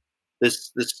killed,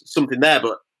 there's something there.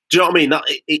 But do you know what I mean? That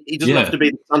it doesn't have to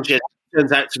be that Sanchez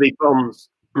turns out to be Bond's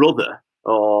brother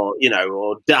or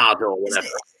or dad or whatever.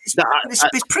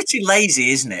 It's pretty lazy,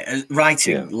 isn't it?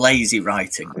 Lazy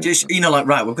writing. Just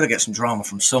right, we've got to get some drama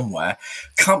from somewhere.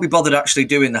 Can't be bothered actually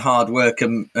doing the hard work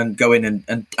and going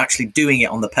and actually doing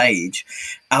it on the page.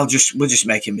 We'll just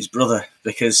make him his brother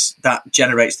because that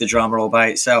generates the drama all by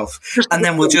itself. And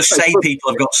then we'll just say people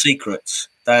have got secrets.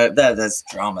 There's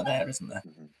drama there, isn't there?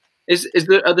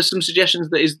 Are there some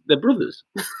suggestions that they're brothers?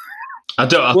 I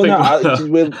don't know. I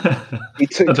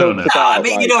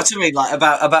mean, you know what I mean. Like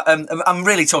about I'm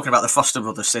really talking about the Foster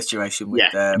brothers situation. With,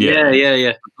 yeah.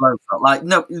 Like,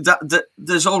 no,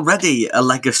 there's already a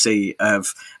legacy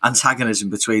of antagonism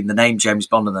between the name James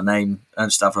Bond and the name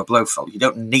Stavro Blofeld. You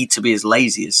don't need to be as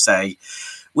lazy as say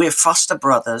we're Foster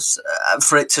brothers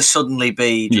for it to suddenly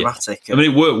be dramatic. I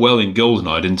mean, it worked well in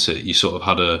GoldenEye, didn't it? You sort of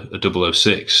had a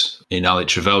 006 in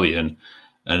Alex Trevelyan.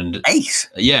 And Ace,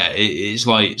 it's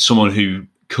like someone who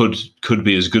could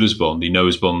be as good as Bond. He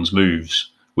knows Bond's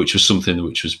moves, which was something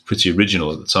which was pretty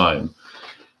original at the time.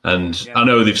 And I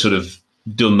know they've sort of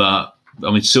done that.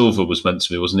 I mean, Silver was meant to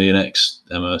be, wasn't he, an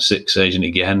ex-MI6 agent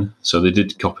again? So they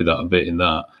did copy that a bit in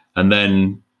that. And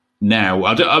then now,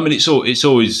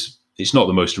 it's not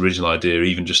the most original idea,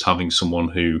 even just having someone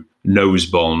who knows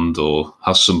Bond or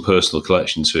has some personal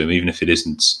connection to him, even if it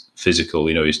isn't physical,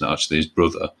 he's not actually his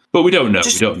brother. But we don't know.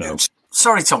 We don't know.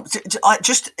 Sorry, Tom.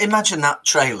 Just imagine that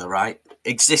trailer, right,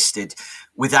 existed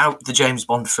without the James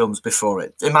Bond films before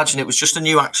it. Imagine it was just a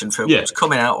new action film that was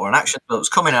coming out, or an action film that was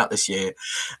coming out this year,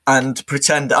 and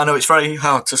pretend. I know it's very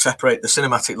hard to separate the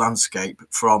cinematic landscape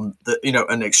from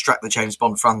and extract the James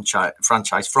Bond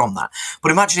franchise from that.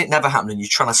 But imagine it never happened, and you're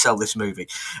trying to sell this movie,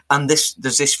 and there's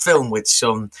this film with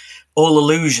all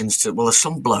allusions to, well, there's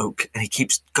some bloke, and he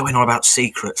keeps going on about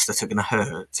secrets that are going to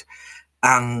hurt,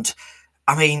 and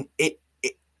I mean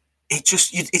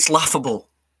it's laughable.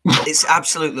 It's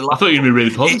absolutely laughable. I thought you'd be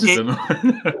really positive.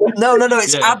 No.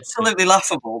 It's absolutely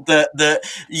laughable that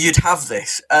you'd have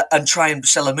this and try and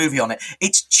sell a movie on it.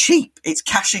 It's cheap. It's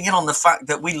cashing in on the fact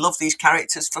that we love these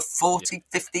characters for 40,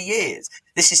 50 years.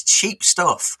 This is cheap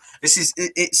stuff.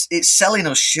 It's selling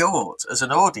us short as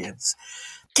an audience.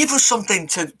 Give us something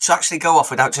to actually go off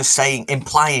without just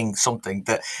implying something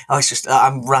that, it's just,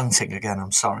 I'm ranting again,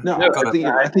 I'm sorry. No,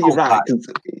 I think you're right.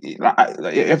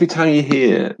 Every time you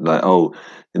hear,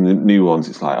 in the new ones,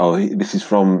 it's like, this is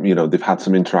from, they've had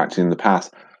some interaction in the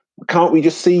past. Can't we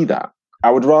just see that? I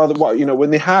would rather,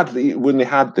 when they had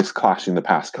this clash in the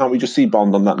past, can't we just see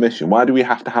Bond on that mission? Why do we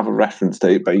have to have a reference to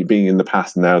it being in the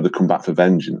past and now they come back for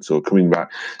vengeance or coming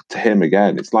back to him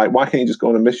again? It's like, why can't you just go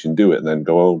on a mission, do it, and then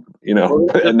go,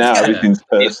 and now everything's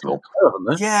personal.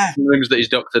 Yeah. Rumours that he's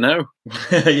Dr. No.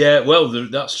 Yeah, well,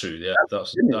 that's true. Yeah,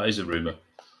 that is a rumour.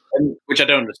 Which I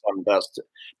don't understand.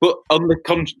 But on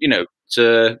the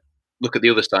to look at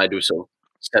the other side, we sort of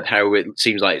said how it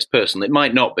seems like it's personal. It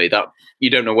might not be that. You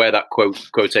don't know where that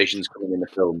quotation's coming in the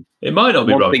film. It might not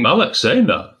be Rami Malek saying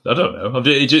that. I don't know.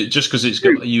 Just because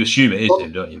you assume it is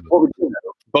him, don't you? What would you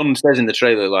know? Bond says in the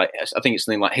trailer, I think it's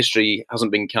something like, history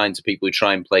hasn't been kind to people who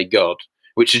try and play God,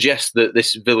 which suggests that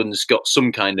this villain's got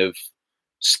some kind of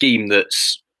scheme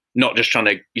that's he's not just trying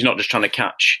to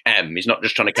catch M. He's not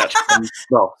just trying to catch M.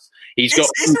 He's got.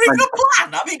 Is there even a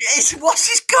plan? I mean, what's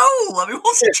his goal? I mean,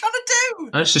 what's he trying to do?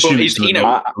 I just assume it's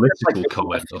a political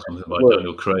comment or something like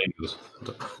Daniel Craig.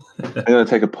 I'm going to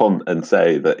take a punt and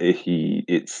say that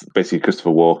it's basically Christopher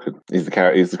Walken. He's the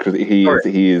character.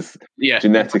 He is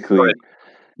genetically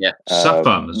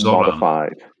Safan Zoran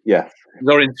modified. Yes,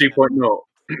 Zoran 2.0.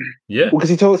 Yeah, because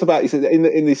he talks about. He says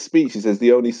in this speech, he says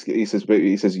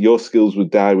he says your skills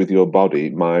would die with your body.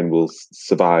 Mine will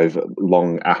survive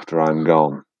long after I'm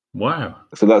gone. Wow.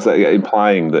 So that's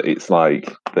implying that it's like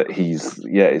that he's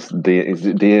is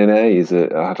it DNA? Is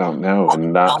it? I don't know.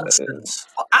 And that nonsense.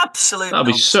 Absolutely. That'd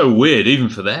be so weird, even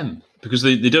for them, because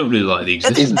they don't really like the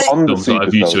existence of films that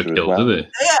I've used to a kill, do they?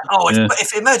 Yeah.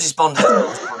 If it emerges Bond,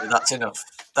 that's enough.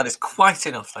 That is quite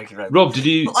enough. Thank you very much. Rob, did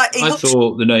you? I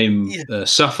thought the name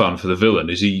Safan for the villain.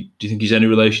 Do you think he's any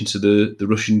relation to the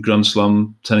Russian Grand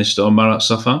Slam tennis star Marat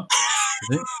Safan?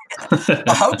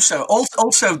 I hope so.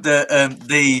 Also,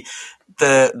 the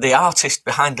artist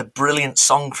behind the brilliant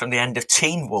song from the end of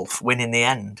Teen Wolf, "Win in the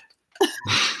End."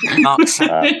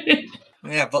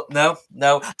 Yeah, but no.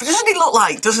 But doesn't he look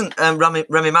like? Doesn't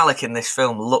Rami Malek in this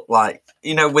film look like?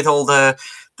 With all the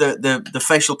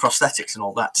facial prosthetics and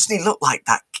all that, doesn't he look like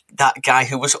that guy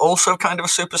who was also kind of a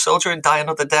super soldier in Die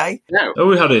Another Day? No. Oh,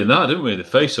 we had it in that, didn't we? The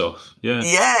Face Off. Yeah.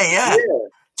 Yeah.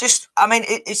 Just, I mean,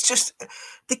 it's just.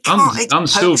 And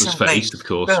Silver's face, of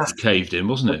course, caved in,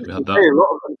 wasn't it? We had that. A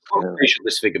lot of facial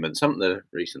disfigurements, haven't there,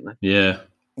 recently? Yeah.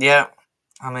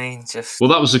 I mean, just. Well,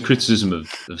 that was the criticism of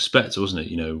Spectre, wasn't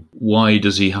it? Why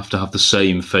does he have to have the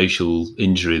same facial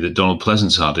injury that Donald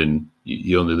Pleasance had in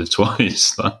You Only Live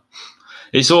Twice?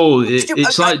 It's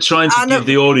like trying to give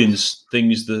the audience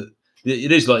things that.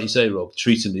 It is like you say, Rob,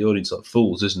 treating the audience like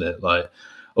fools, isn't it? Like,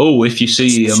 if you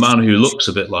see a man who looks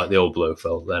a bit like the old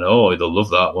Blofeld, then they'll love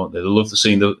that, won't they? They'll love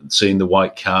seeing the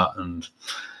white cat and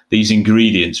these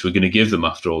ingredients we're going to give them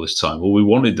after all this time. Well, we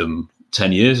wanted them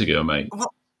 10 years ago, mate.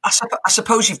 Well, I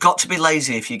suppose you've got to be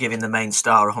lazy if you're giving the main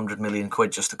star 100 million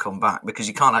quid just to come back, because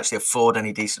you can't actually afford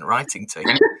any decent writing team.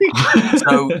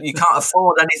 So you can't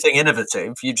afford anything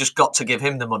innovative. You've just got to give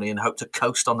him the money and hope to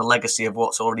coast on the legacy of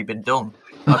what's already been done.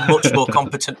 A much more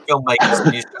competent filmmakers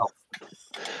than yourself.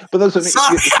 But those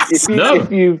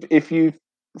if you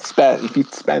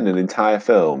spend an entire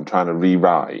film trying to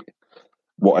rewrite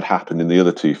what had happened in the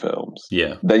other two films.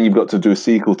 Yeah. Then you've got to do a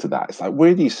sequel to that. It's like,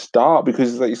 where do you start?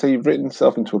 Because, like you say, you've written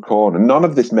yourself into a corner. None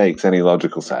of this makes any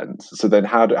logical sense. So then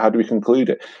how do we conclude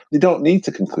it? They don't need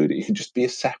to conclude it. It can just be a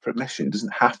separate mission. It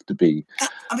doesn't have to be.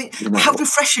 I mean, how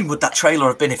refreshing would that trailer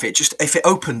have been if it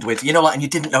opened with, like, and you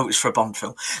didn't know it was for a Bond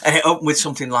film, and it opened with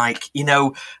something like,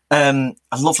 a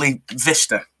lovely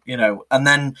vista, and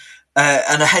then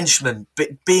and a henchman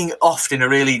being offed in a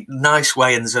really nice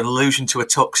way, and there's an allusion to a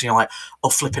tux, and you're like, oh,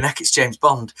 flipping heck, it's James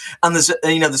Bond. And there's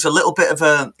a little bit of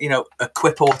a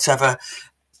quip or whatever.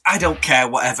 I don't care,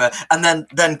 whatever. And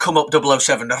then come up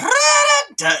 007,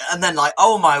 and then like,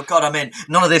 oh my God, I'm in.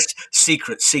 None of this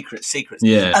secrets.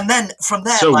 Yeah. And then from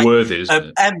there, so worthy, isn't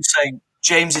it? M saying,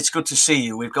 James, it's good to see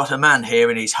you. We've got a man here,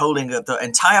 and he's holding the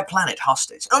entire planet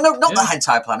hostage. Oh no, not the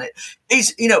entire planet.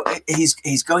 He's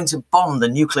going to bomb the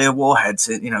nuclear warheads,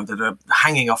 that are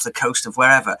hanging off the coast of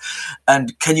wherever.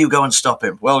 And can you go and stop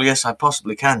him? Well, yes, I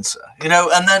possibly can, sir.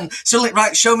 And then suddenly,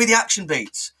 right, show me the action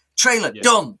beats. Trailer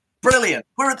done, brilliant.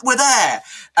 We're there.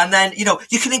 And then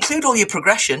you can include all your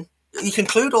progression. You can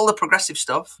include all the progressive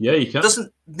stuff. Yeah, you can. It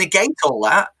doesn't negate all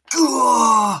that.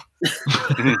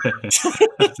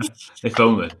 If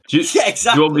only. Yeah,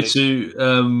 exactly. Do you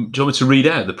want me to read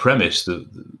out the premise,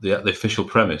 the official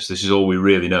premise? This is all we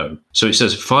really know. So it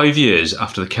says 5 years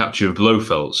after the capture of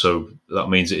Blofeld. So that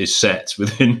means it is set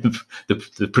within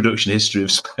the production history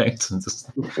of Spectre.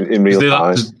 In real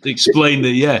time. Explain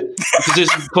that, yeah. Because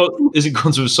isn't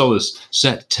Quantum of Solace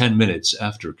set 10 minutes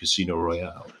after a Casino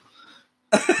Royale?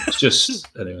 It's just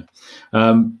anyway.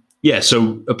 Yeah,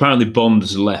 so apparently Bond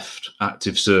has left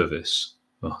active service.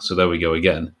 Oh, so there we go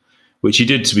again, which he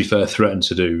did, to be fair, threaten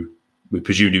to do. We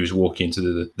presumed he was walking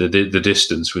into the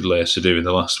distance with Léa Seydoux in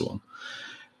the last one.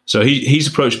 So he's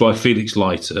approached by Felix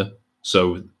Leiter.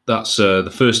 So that's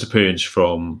the first appearance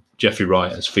from Jeffrey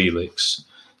Wright as Felix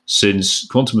since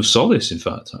Quantum of Solace, in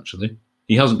fact, actually.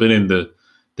 He hasn't been in the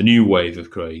new wave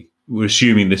of Craig. We're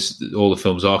assuming all the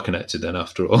films are connected then,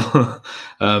 after all.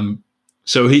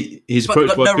 So he's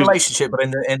approached by no relationship, but in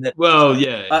the well,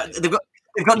 yeah, they've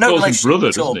got no relationship brother,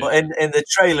 at all. But in the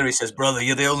trailer, he says, "Brother,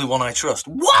 you're the only one I trust."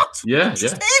 What? Yeah, it's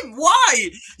just him. Why?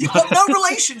 You've got no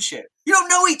relationship. You don't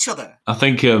know each other. I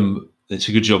think it's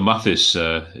a good job Mathis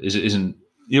isn't.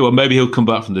 Maybe he'll come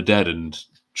back from the dead and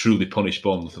truly punish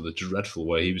Bond for the dreadful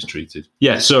way he was treated.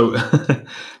 Yeah, so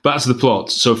back to the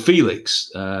plot. So Felix,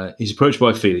 he's approached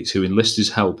by Felix, who enlists his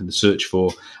help in the search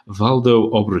for Valdo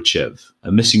Obruchev,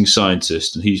 a missing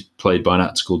scientist, and he's played by an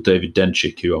actor called David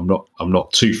Denchik, who I'm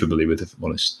not too familiar with, if I'm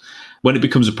honest. When it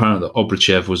becomes apparent that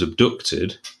Obruchev was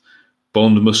abducted,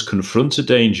 Bond must confront a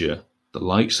danger the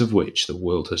likes of which the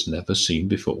world has never seen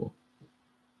before.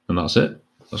 And that's it.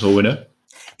 That's all we know.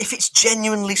 If it's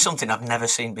genuinely something I've never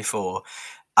seen before,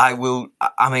 I will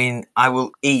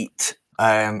eat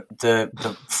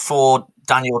the 4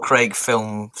 Daniel Craig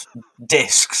film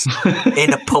discs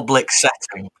in a public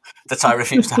setting that I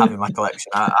refuse to have in my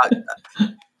collection.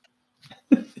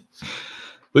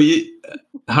 Well,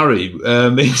 Harry,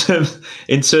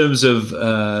 in terms of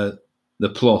the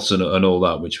plot and all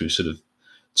that, which we've sort of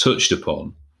touched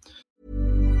upon.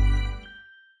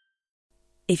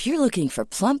 If you're looking for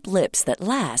plump lips that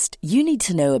last, you need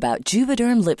to know about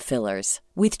Juvederm lip fillers.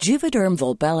 With Juvederm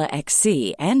Volbella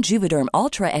XC and Juvederm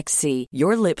Ultra XC,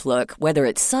 your lip look, whether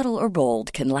it's subtle or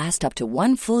bold, can last up to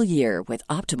 1 full year with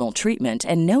optimal treatment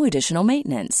and no additional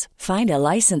maintenance. Find a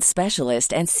licensed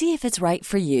specialist and see if it's right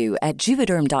for you at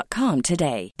Juvederm.com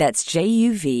today. That's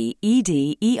JUVEDERM.com.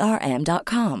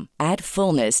 Add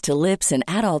fullness to lips in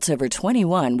adults over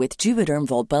 21 with Juvederm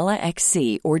Volbella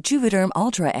XC or Juvederm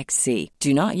Ultra XC.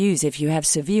 Do not use if you have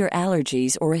severe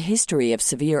allergies or a history of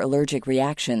severe allergic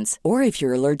reactions, or if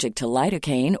you're allergic to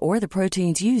lidocaine or the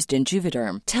proteins used in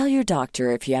Juvederm. Tell your doctor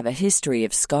if you have a history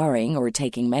of scarring or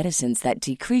taking medicines that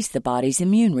decrease the body's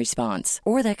immune response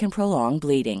or that can prolong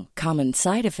bleeding. Common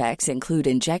side effects include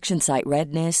injection site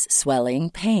redness, swelling,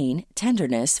 pain,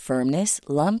 tenderness, firmness,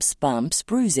 lumps, bumps,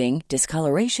 bruising,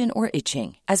 discoloration, or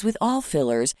itching. As with all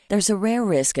fillers, there's a rare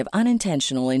risk of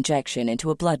unintentional injection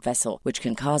into a blood vessel, which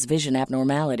can cause vision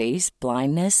abnormalities,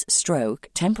 blindness, stroke,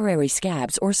 temporary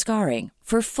scabs, or scarring.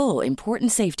 For full,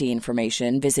 important safety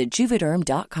information, visit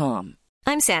Juvederm.com.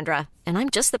 I'm Sandra, and I'm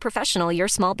just the professional your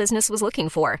small business was looking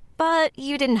for. But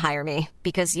you didn't hire me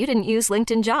because you didn't use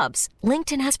LinkedIn Jobs.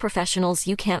 LinkedIn has professionals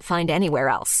you can't find anywhere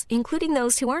else, including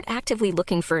those who aren't actively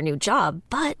looking for a new job,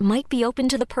 but might be open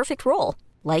to the perfect role,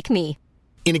 like me.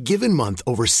 In a given month,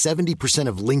 over 70%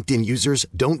 of LinkedIn users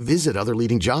don't visit other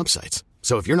leading job sites.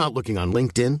 So if you're not looking on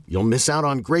LinkedIn, you'll miss out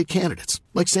on great candidates,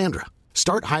 like Sandra.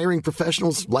 Start hiring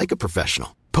professionals like a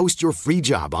professional. Post your free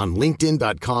job on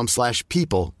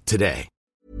linkedin.com/people today.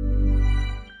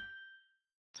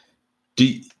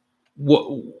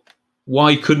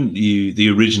 Why couldn't the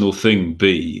original thing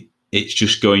be, it's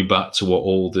just going back to what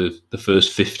all the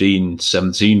first 15,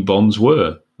 17 Bonds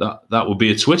were? That would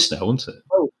be a twist now, wouldn't it?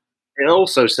 Oh, it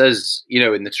also says,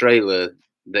 in the trailer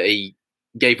that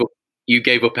you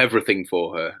gave up everything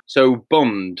for her. So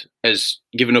Bond has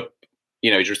given up,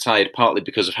 he's retired partly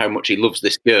because of how much he loves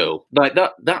this girl. Like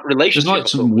that relationship. There's like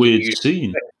some weird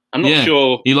scene. I'm not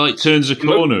sure. He turns a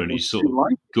corner and he's sort of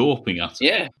gawping at her.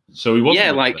 Yeah. So he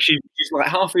wasn't. Yeah, she's like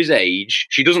half his age.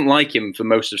 She doesn't like him for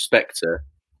most of Spectre,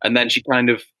 and then she kind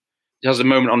of has a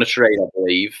moment on a train, I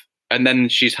believe, and then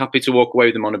she's happy to walk away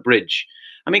with him on a bridge.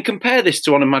 I mean, compare this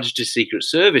to On Her Majesty's Secret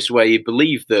Service, where you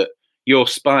believe that your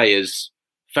spy has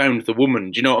found the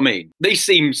woman. Do you know what I mean? They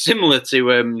seem similar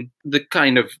to the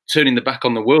kind of turning the back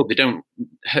on the world. They don't.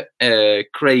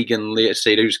 Craig and Léa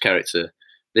Seydoux character.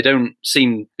 They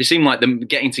seem like them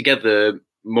getting together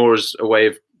more as a way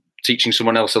of teaching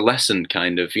someone else a lesson,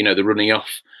 kind of, the running off,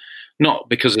 not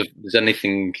because there's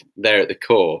anything there at the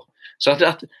core. So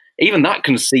even that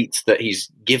conceit that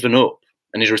he's given up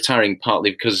and is retiring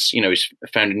partly because, he's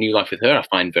found a new life with her, I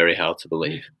find very hard to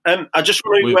believe. I just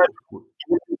want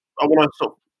to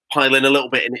sort of pile in a little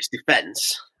bit in its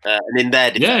defence and in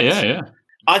their defence. Yeah.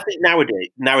 I think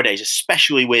nowadays,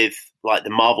 especially with like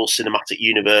the Marvel Cinematic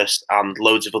Universe and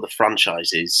loads of other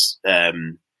franchises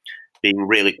being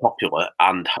really popular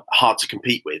and hard to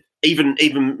compete with, even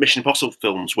Mission Impossible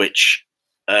films, which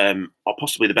are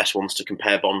possibly the best ones to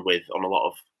compare Bond with on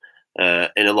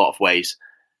in a lot of ways,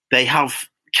 they have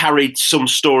carried some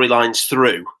storylines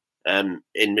through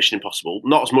in Mission Impossible,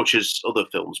 not as much as other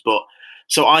films, but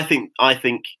so I think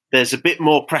there's a bit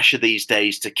more pressure these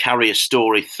days to carry a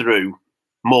story through,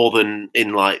 more than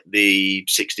in like the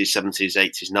 60s, 70s,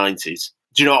 80s, 90s.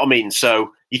 Do you know what I mean?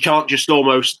 So you can't just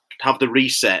almost have the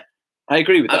reset. I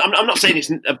agree with that. I'm not saying it's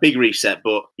a big reset,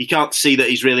 but you can't see that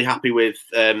he's really happy with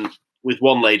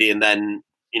one lady and then,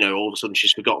 all of a sudden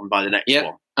she's forgotten by the next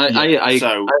one. I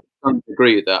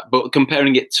agree with that. But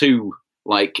comparing it to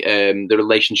like the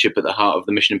relationship at the heart of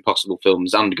the Mission Impossible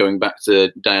films and going back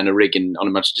to Diana Rigg in On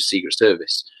Her Majesty's Secret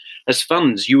Service, as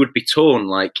fans, you would be torn.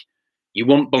 Like, you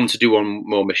want Bond to do one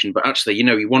more mission, but actually,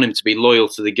 you want him to be loyal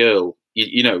to the girl.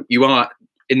 You are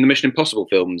in the Mission Impossible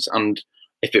films, and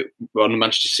if it were On Her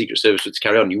Majesty's Secret Service were to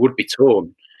carry on, you would be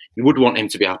torn. You would want him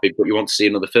to be happy, but you want to see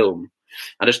another film.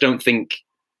 I just don't think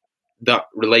that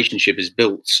relationship is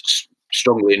built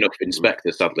strongly enough in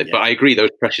Spectre, sadly. Yeah. But I agree,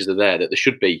 those pressures are there, that there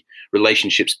should be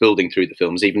relationships building through the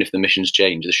films, even if the missions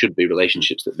change. There should be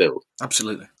relationships that build.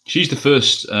 Absolutely. She's the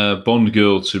first Bond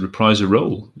girl to reprise a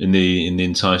role in the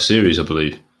entire series, I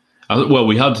believe. Well,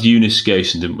 we had Eunice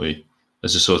Gayson, didn't we,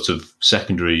 as a sort of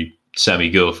secondary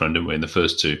semi-girlfriend, didn't we, in the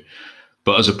first two?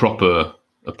 But as a proper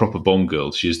Bond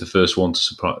girl, she is the first one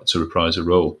to reprise a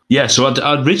role. Yeah, so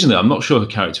originally, I'm not sure her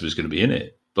character was going to be in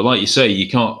it. But like you say, you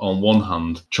can't, on one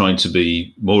hand, trying to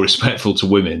be more respectful to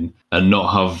women and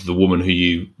not have the woman who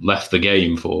you left the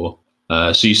game for.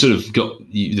 So you sort of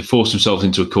they forced themselves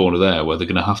into a corner there where they're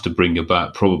going to have to bring her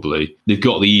back, probably. They've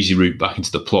got the easy route back into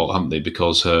the plot, haven't they?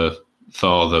 Because her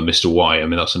father, Mr. White, I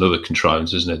mean, that's another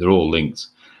contrivance, isn't it? They're all linked.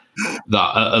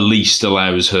 That at least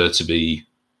allows her to be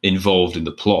involved in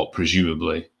the plot,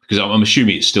 presumably. Because I'm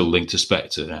assuming it's still linked to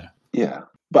Spectre now. Yeah.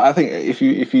 But I think if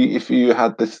you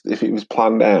had this, if it was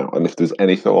planned out, and if there's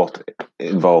any thought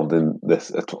involved in this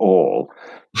at all,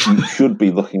 you should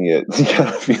be looking at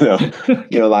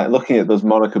like looking at those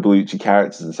Monica Bellucci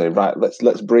characters and say, right,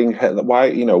 let's bring her. Why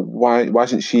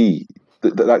isn't she?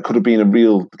 That could have been a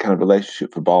real kind of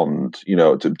relationship for Bond,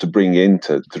 to bring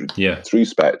into through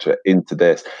Spectre into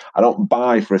this. I don't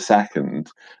buy for a second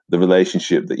the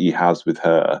relationship that he has with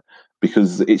her.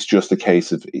 Because it's just a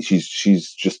case of she's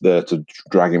just there to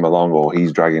drag him along, or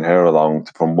he's dragging her along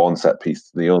from one set piece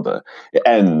to the other. It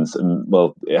ends, and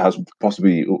it has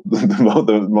possibly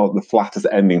the flattest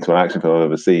ending to an action film I've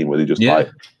ever seen, where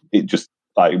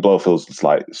Blofeld's just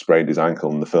like sprained his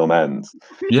ankle and the film ends.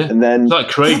 Yeah, and then it's like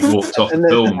Craig walked off the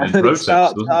film in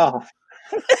protest. And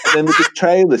then with the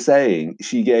trailer saying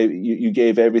you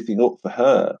gave everything up for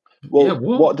her. Well,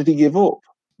 what did he give up?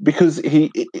 Because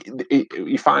he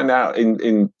find out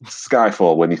in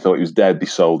Skyfall, when he thought he was dead, he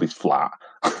sold his flat.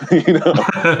 He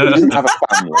doesn't have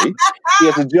a family. He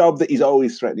has a job that he's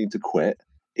always threatening to quit.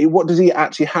 What does he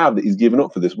actually have that he's given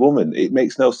up for this woman? It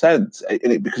makes no sense,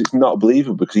 because it's not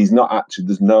believable. Because he's not actually.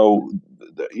 There's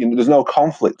no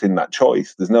conflict in that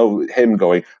choice. There's no him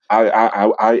going.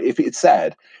 If it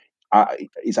said,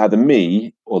 it's either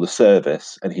me or the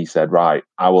service, and he said, right,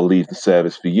 I will leave the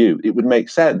service for you, it would make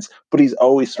sense. But he's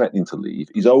always threatening to leave.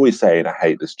 He's always saying, I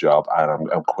hate this job and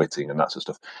I'm quitting and that sort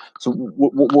of stuff. So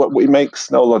it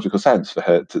makes no logical sense for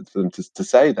her to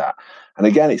say that. And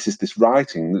again, it's just this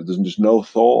writing that there's just no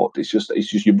thought. It's just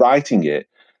you're writing it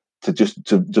to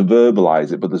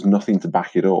verbalize it, but there's nothing to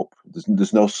back it up.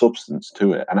 There's no substance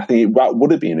to it. And I think what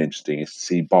would have been interesting is to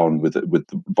see Bond with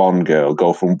the Bond girl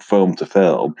go from film to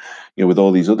film, with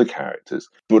all these other characters.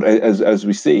 But as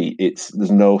we see,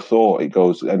 there's no thought. It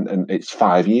goes and it's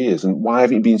 5 years. And why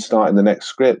haven't you been starting the next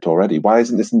script already? Why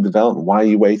isn't this in development? Why are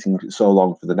you waiting so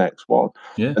long for the next one?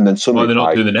 Yeah. And then suddenly they're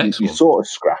not doing the next one. You sort of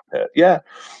scrap it. Yeah.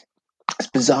 It's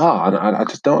bizarre, and I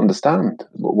just don't understand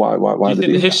why. Do you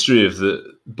think the history of the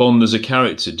Bond as a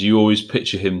character? Do you always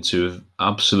picture him to have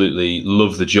absolutely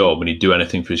loved the job and he'd do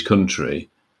anything for his country,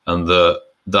 and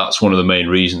that's one of the main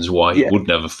reasons why he would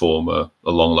never form a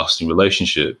long-lasting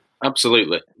relationship?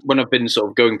 Absolutely. When I've been sort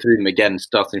of going through them again,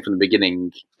 starting from the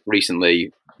beginning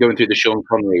recently, going through the Sean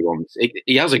Connery ones,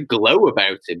 he has a glow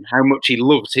about him. How much he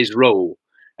loves his role,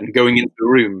 and going into the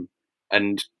room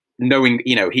and knowing,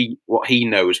 what he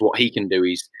knows, what he can do.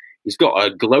 He's got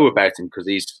a glow about him because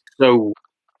he's so,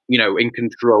 in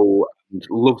control and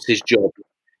loves his job.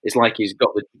 It's like he's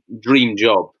got the dream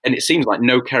job, and it seems like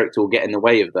no character will get in the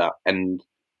way of that. And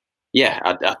yeah,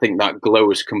 I think that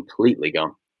glow is completely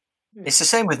gone. It's the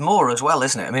same with Moore as well,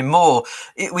 isn't it? I mean, Moore,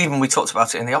 even we talked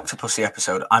about it in the Octopussy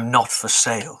episode, I'm not for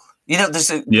sale. There's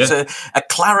a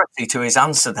clarity to his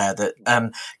answer there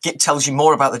that tells you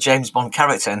more about the James Bond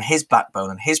character and his backbone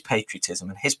and his patriotism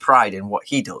and his pride in what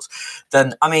he does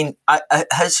than,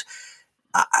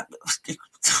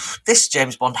 this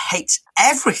James Bond hates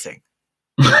everything.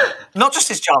 Not just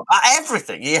his job,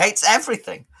 everything. He hates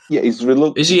everything. Yeah, he's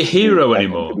reluctant. Is he a hero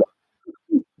anymore?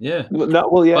 Yeah. No,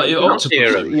 well, yeah.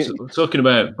 Talking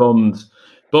about Bond.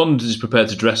 Bond is prepared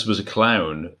to dress up as a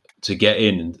clown to get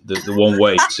in the one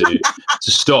way to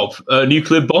stop a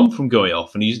nuclear bomb from going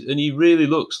off, and he really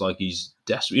looks like he's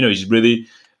desperate. He's really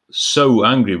so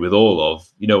angry with Orlov.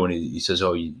 When he says,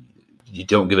 "Oh, you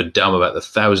don't give a damn about the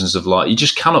thousands of lives." You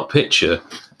just cannot picture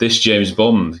this James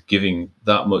Bond giving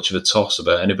that much of a toss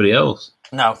about anybody else.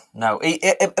 No.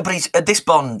 But this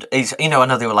Bond is, I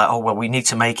know they were like, oh, well, we need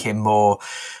to make him more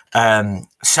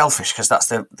selfish because that's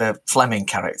the Fleming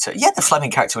character. Yeah, the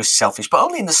Fleming character was selfish, but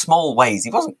only in the small ways.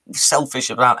 He wasn't selfish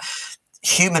about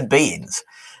human beings,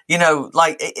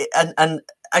 and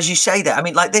as you say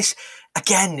that, like this,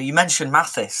 again, you mentioned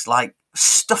Mathis, like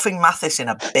stuffing Mathis in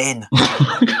a bin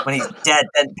when he's dead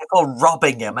and before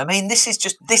robbing him. This is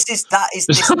this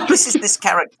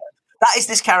character. That is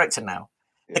this character now.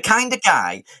 The kind of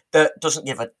guy that doesn't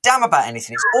give a damn about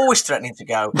anything. He's always threatening to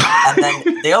go. And then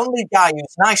the only guy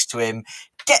who's nice to him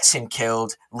gets him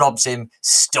killed, robs him,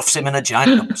 stuffs him in a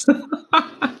giant dumpster.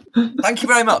 Thank you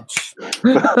very much.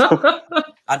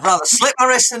 I'd rather slip my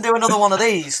wrist than do another one of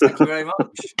these. Thank you very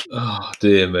much. Oh,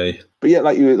 dear me. But yeah,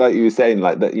 like you were saying,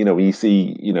 like that, when you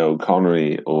see,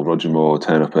 Connery or Roger Moore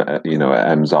turn up at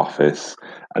M's office,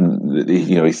 and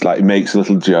he's like, he makes a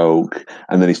little joke,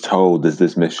 and then he's told there's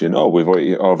this mission. Oh, I've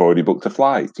already booked a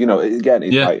flight. Again,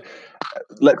 it's like,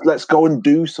 let's go and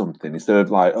do something instead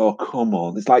of like, oh, come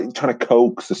on. It's like trying to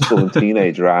coax a sullen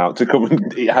teenager out to come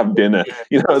and have dinner.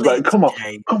 It's like, come on,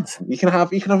 you can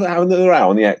have another hour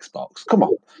on the Xbox. Come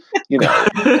on, and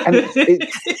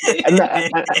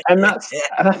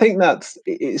I think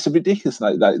it's a ridiculous.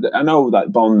 Like I know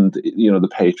that Bond,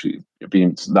 the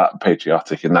being that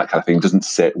patriotic and that kind of thing doesn't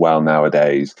sit well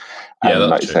nowadays. And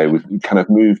like you say, we've kind of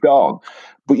moved on,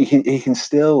 but he can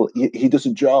still he does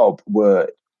a job where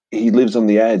he lives on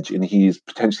the edge and he's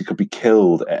potentially could be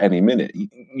killed at any minute.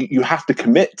 You have to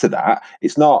commit to that.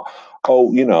 It's not,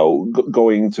 going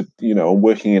to,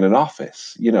 working in an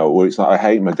office, where it's like, I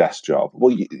hate my desk job.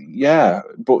 Well, yeah,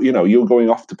 but, you're going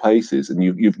off to places and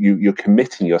you're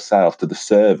committing yourself to the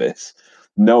service,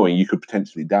 knowing you could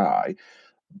potentially die.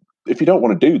 If you don't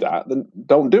want to do that, then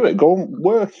don't do it. Go and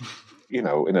work, in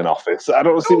an office. I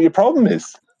don't see what your problem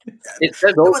is. It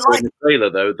says also in the trailer,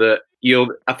 though, that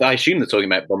I assume they're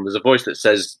talking about Bond. There's a voice that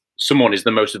says someone is the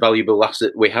most valuable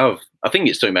asset we have. I think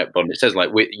it's talking about Bond. It says,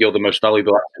 like, you're the most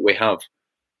valuable asset we have.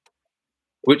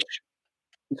 Which,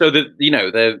 so,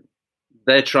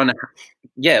 they're trying to,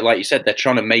 like you said, they're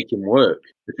trying to make him work.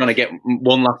 They're trying to get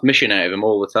one last mission out of him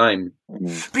all the time.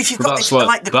 But if you've got this,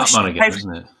 like the Batman again,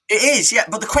 isn't it? It is, yeah.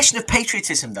 But the question of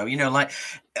patriotism, though,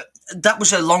 that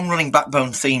was a long-running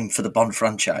backbone theme for the Bond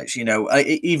franchise.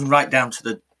 Even right down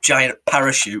to giant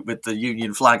parachute with the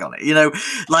Union flag on it. You know,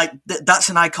 like that's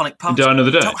an iconic part. Die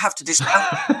Another Day. You don't have to disband.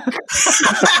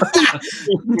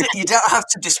 You don't have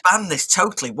to disband this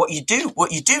totally. What you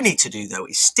do need to do though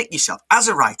is stick yourself as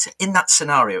a writer in that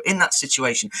scenario, in that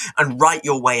situation, and write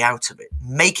your way out of it.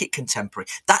 Make it contemporary.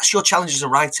 That's your challenge as a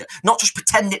writer. Not just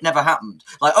pretend it never happened.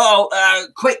 Like,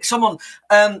 quick, someone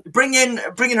bring in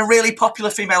a really popular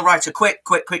female writer. Quick.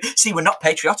 See, we're not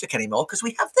patriotic anymore because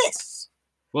we have this.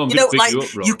 Well,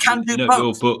 you can do both.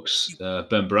 Your books,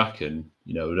 Ben Bracken.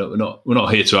 You know, we're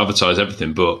not here to advertise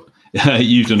everything, but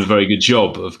you've done a very good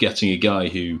job of getting a guy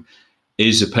who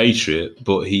is a patriot,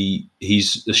 but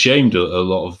he's ashamed of a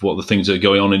lot of what the things that are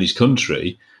going on in his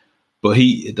country. But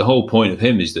the whole point of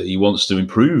him is that he wants to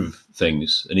improve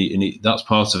things, and that's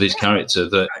part of his character.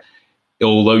 That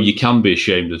although you can be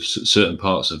ashamed of certain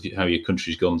parts of how your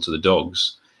country's gone to the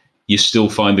dogs, you still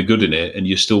find the good in it, and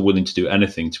you're still willing to do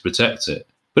anything to protect it.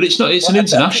 But it's not. It's an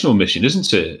international mission,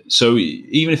 isn't it? So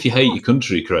even if you hate your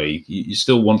country, Craig, you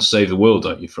still want to save the world,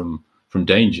 don't you, from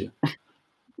danger?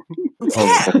 If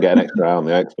I can get an extra eye on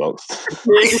the Xbox.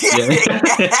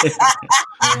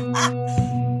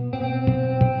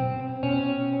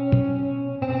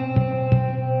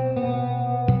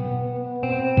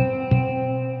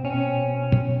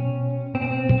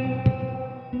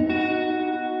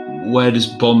 Where does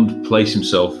Bond place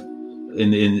himself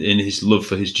in his love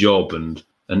for his job and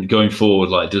going forward?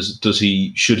 Like,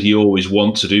 should he always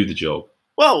want to do the job?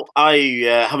 Well,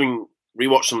 I having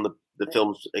rewatched some of the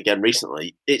films again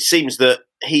recently, it seems that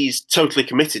he's totally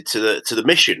committed to the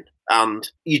mission, and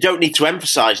you don't need to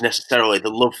emphasise necessarily the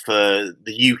love for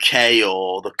the UK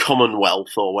or the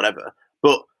Commonwealth or whatever,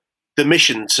 but the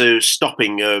mission to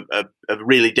stopping a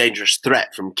really dangerous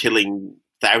threat from killing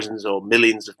thousands or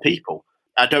millions of people.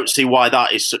 I don't see why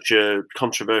that is such a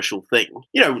controversial thing.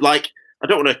 You know, like, I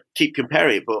don't want to keep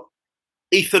comparing it, but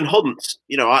Ethan Hunt,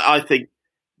 you know, I think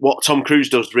what Tom Cruise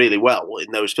does really well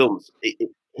in those films,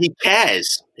 he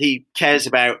cares. He cares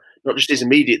about not just his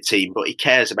immediate team, but he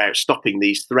cares about stopping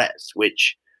these threats,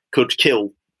 which could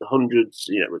kill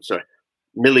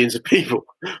millions of people,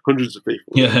 hundreds of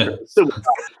people. Yeah.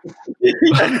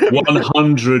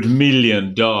 $100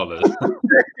 million.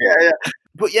 Yeah.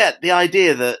 But yeah, the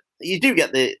idea that you do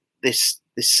get this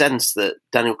sense that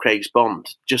Daniel Craig's Bond,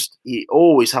 just he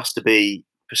always has to be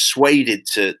persuaded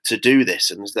to do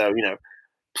this, and as though, you know,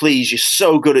 please, you're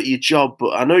so good at your job,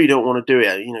 but I know you don't want to do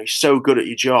it. You know, you're so good at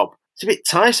your job. It's a bit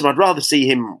tiresome. I'd rather see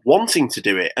him wanting to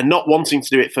do it and not wanting to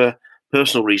do it for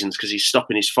personal reasons because he's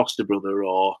stopping his foster brother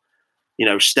or, you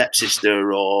know,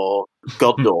 stepsister or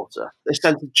goddaughter. A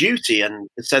sense of duty and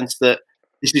a sense that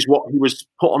this is what he was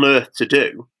put on earth to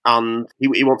do, and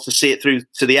he wants to see it through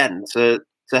to the end to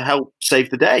help save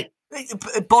the day.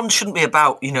 Bond shouldn't be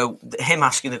about, you know, him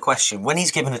asking the question. When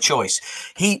he's given a choice,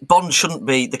 Bond shouldn't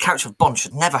be, the character of Bond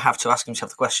should never have to ask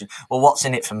himself the question, well, what's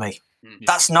in it for me? Mm-hmm.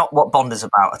 That's not what Bond is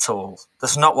about at all.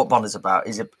 That's not what Bond is about.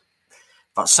 He's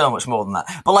about so much more than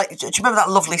that. But, like, do you remember that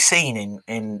lovely scene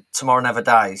in Tomorrow Never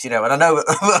Dies? You know, and I know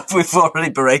we've already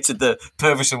berated the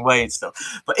Purvis and Wade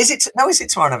stuff, but is it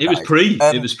Tomorrow Never Dies?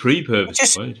 It was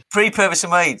pre-Purvis and Wade. Pre-Purvis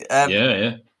and Wade.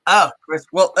 Yeah. Oh,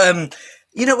 well,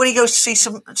 you know, when he goes to see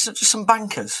some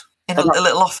bankers in a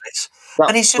little office,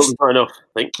 and he's just not enough.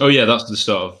 I think. Oh yeah, that's the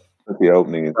start of the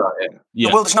opening. Yeah.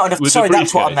 The world is not enough. Sorry,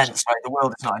 that's what I meant. Sorry, the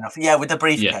world is not enough. Yeah, with the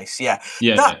briefcase. Yeah.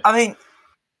 I mean,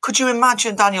 could you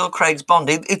imagine Daniel Craig's Bond?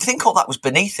 He'd think all that was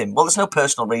beneath him. Well, there's no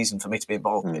personal reason for me to be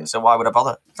involved in it, so why would I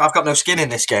bother? I've got no skin in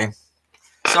this game.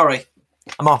 Sorry,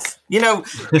 I'm off. You know,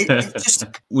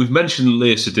 we've mentioned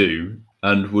Léa Seydoux.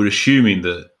 And we're assuming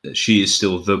that she is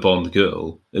still the Bond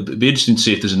girl. It'd be interesting to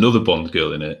see if there's another Bond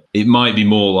girl in it. It might be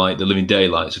more like The Living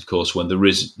Daylights, of course, when there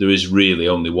is really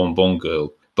only one Bond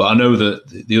girl. But I know that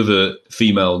the other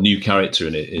female new character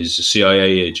in it is a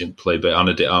CIA agent played by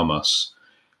Ana de Armas.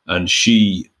 And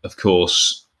she, of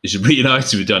course, is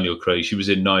reunited with Daniel Craig. She was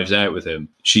in Knives Out with him.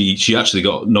 She actually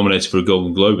got nominated for a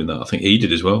Golden Globe in that. I think he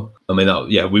did as well. I mean,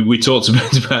 we talked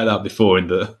about that before in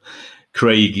the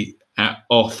Craig...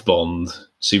 off Bond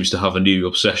seems to have a new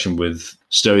obsession with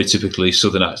stereotypically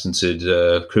southern accented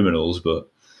criminals,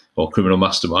 or criminal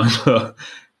mastermind. But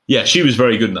yeah, she was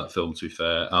very good in that film, to be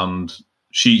fair, and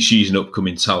she's an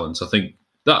upcoming talent. I think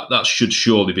that should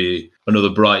surely be another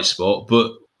bright spot.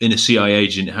 But in a CIA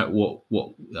agent, I don't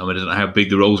know how big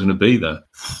the role's going to be there.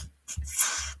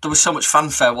 There was so much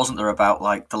fanfare, wasn't there, about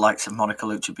like the likes of Monica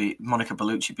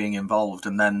Bellucci being involved,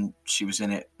 and then she was in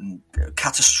it and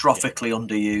catastrophically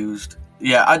underused.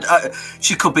 Yeah,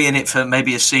 she could be in it for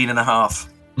maybe a scene and a half.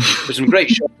 There's some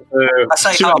great shots of her. I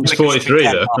say half, 43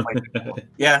 though.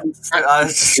 Yeah,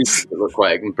 it looked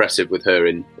quite impressive with her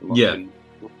in.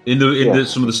 In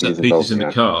some of the set pieces in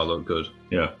the car look good.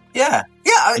 Yeah. Yeah.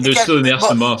 And they're still in the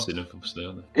Aston Martin, obviously,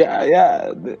 aren't they?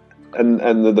 Yeah.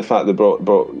 And the fact they brought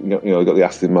got the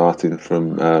Aston Martin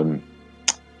from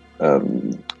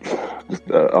on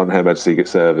Her Majesty's Secret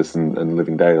Service and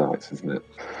Living Daylights, isn't it?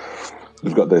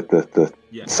 They've got the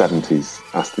 70s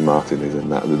Aston Martin is in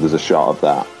that. There's a shot of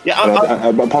that. Yeah,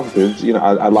 I'm positive.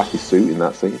 I like his suit in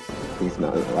that scene. He's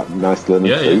a nice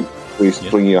linen suit. He's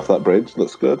springing off that bridge.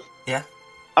 Looks good. Yeah.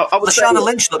 Lashana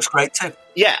Lynch looks great too.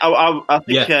 Yeah, I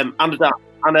think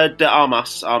Ana de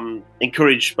Armas. I'm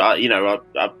encouraged, but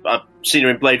I've seen her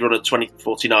in Blade Runner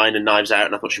 2049 and Knives Out,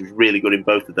 and I thought she was really good in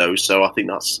both of those. So I think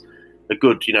that's a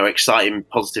good, exciting,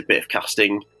 positive bit of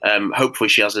casting. Hopefully,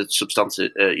 she has a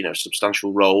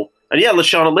substantial role. And yeah,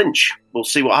 Lashana Lynch. We'll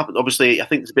see what happens. Obviously, I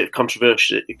think there's a bit of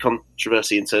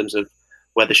controversy in terms of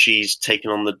whether she's taken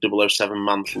on the 007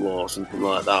 mantle or something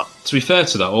like that. To be fair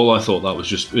to that, all I thought that was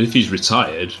just, if he's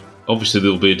retired, obviously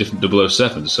there'll be a different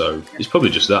 007, so it's probably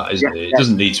just that, isn't it? It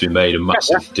doesn't need to be made a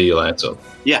massive deal out of.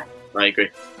 Yeah, I agree.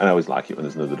 I always like it when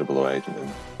there's another 0 agent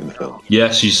in the film.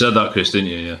 Yes, you said that, Chris, didn't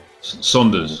you? Yeah.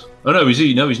 Saunders. Oh, no, is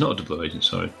he? No, he's not a 0 agent,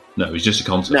 sorry. No, he's just a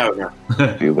contact. No.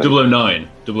 009.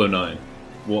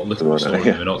 What little story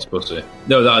we're not supposed to.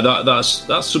 No,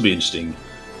 that should be interesting.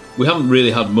 We haven't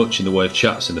really had much in the way of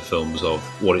chats in the films of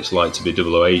what it's like to be a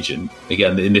 00 agent.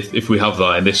 Again, if we have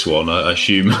that in this one, I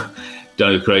assume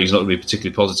Daniel Craig's not going to be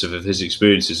particularly positive of his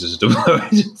experiences as a 00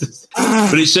 agent.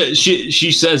 But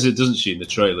she says it, doesn't she, in the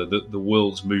trailer, that the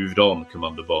world's moved on,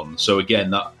 Commander Bond. So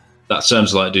again, that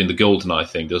sounds like doing the GoldenEye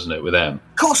thing, doesn't it, with M?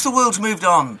 Of course the world's moved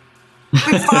on. It's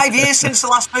been 5 years since the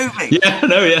last movie.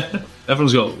 Yeah.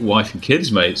 Everyone's got wife and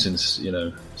kids, mate, since you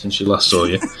last saw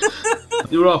you.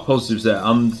 There are positives there,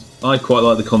 and I quite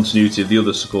like the continuity of the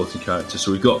other supporting characters.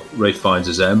 So we've got Ralph Fiennes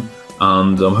as M,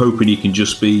 and I'm hoping he can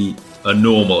just be a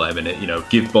normal M in it,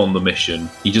 give Bond the mission.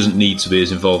 He doesn't need to be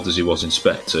as involved as he was in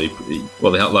Spectre.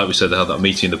 Like we said, they had that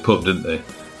meeting in the pub, didn't they?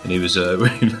 And he was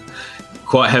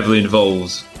quite heavily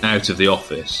involved out of the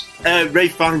office.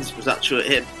 Ralph Fiennes was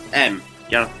actually M,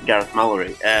 Gareth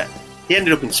Mallory. He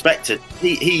ended up in Spectre.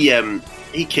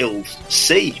 He killed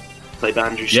C, played by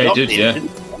Andrew Scott. Yeah, he did, yeah.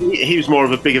 He was more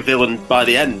of a bigger villain by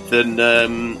the end than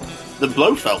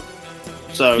Blofeld.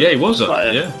 So yeah, he was.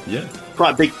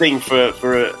 Quite a big thing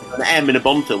for an M in a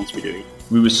Bond film to be doing.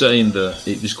 We were saying that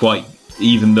it was quite,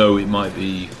 even though it might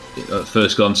be at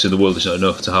first glance in the world is not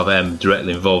enough to have M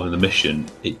directly involved in the mission,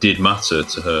 it did matter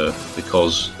to her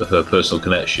because of her personal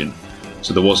connection.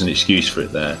 So there was an excuse for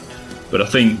it there. But I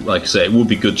think, like I say, it would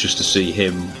be good just to see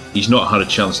him. He's not had a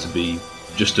chance to be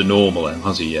just a normal M,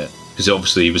 has he yet? Because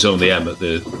obviously he was only M at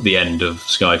the end of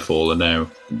Skyfall, and now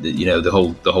the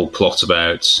whole plot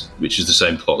about, which is the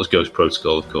same plot as Ghost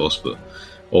Protocol, of course, but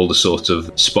all the sort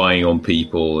of spying on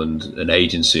people and an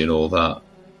agency and all that,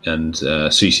 and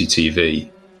CCTV.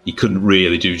 He couldn't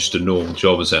really do just a normal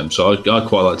job as M, so I'd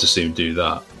quite like to see him do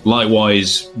that.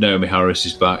 Likewise, Naomi Harris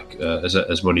is back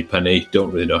as Moneypenny.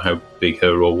 Don't really know how big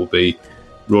her role will be.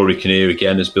 Rory Kinnear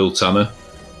again as Bill Tanner.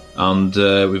 And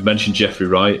we've mentioned Jeffrey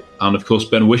Wright, and of course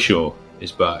Ben Whishaw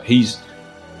is back.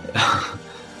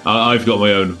 I've got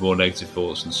my own more negative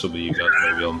thoughts than some of you guys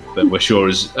maybe on Ben Whishaw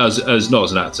as not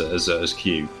as an actor, as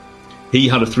Q. He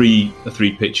had a three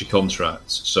picture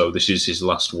contract, so this is his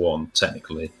last one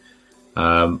technically,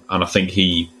 and I think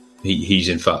he's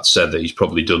in fact said that he's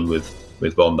probably done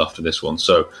with Bond after this one.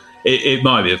 So it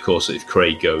might be, of course, that if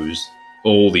Craig goes,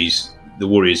 the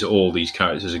worry is that all these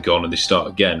characters are gone and they start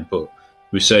again, but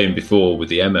we were saying before with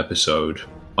the M episode,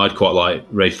 I'd quite like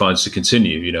Ralph Fiennes to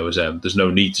continue, as M. There's no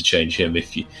need to change him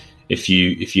if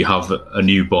you have a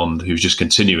new Bond who's just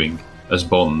continuing as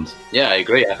Bond. Yeah, I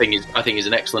agree. I think he's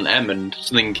an excellent M, and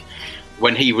something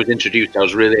when he was introduced, I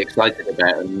was really excited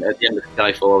about. And at the end of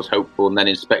Skyfall, I was hopeful, and then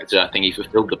in Spectre, I think he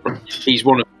fulfilled he's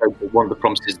one of the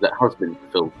promises that has been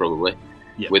fulfilled, probably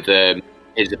with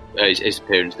his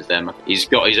appearance as M. He's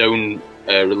got his own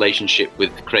relationship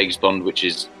with Craig's Bond, which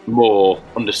is more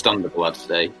understandable, I'd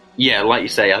say. Yeah, like you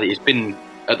say, I think it's been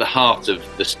at the heart of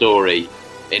the story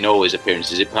in all his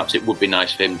appearances. Perhaps it would be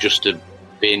nice for him just to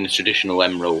be in the traditional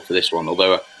M role for this one,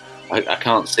 although I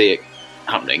can't see it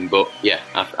happening. But yeah,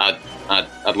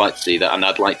 I'd like to see that, and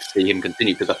I'd like to see him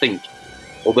continue, because I think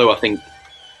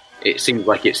it seems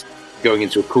like it's going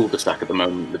into a cul-de-sac at the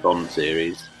moment, the Bond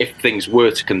series. If things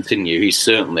were to continue, he's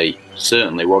certainly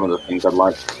one of the things I'd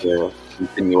like to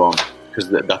continue on.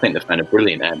 because I think they're kind of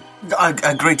brilliant. I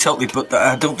agree totally, but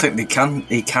I don't think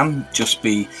he can just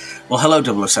be, well, hello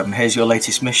 007, here's your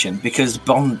latest mission, because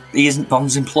he isn't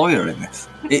Bond's employer in this.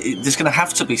 There's going to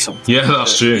have to be something. Yeah,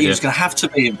 that's true. He's going to have to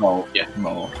be involved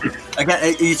more. Again,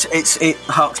 it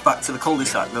harks back to the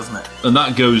cul-de-sac, doesn't it? And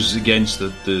that goes against the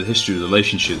history of the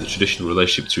relationship, the traditional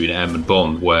relationship between M and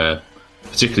Bond, where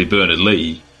particularly Bernard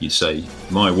Lee, you'd say,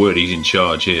 my word, he's in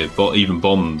charge here. But even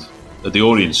Bond, the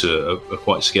audience are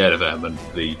quite scared of M, and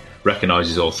he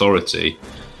recognises authority.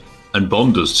 And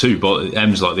Bond does too, but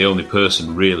M's like the only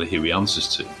person really who he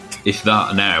answers to. If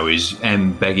that now is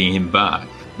M begging him back,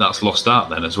 that's lost out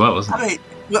then as well, isn't it? I mean,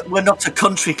 we're not a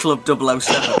country club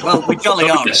 007. Well, we jolly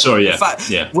are. Sorry, yeah. In fact,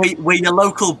 we're your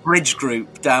local bridge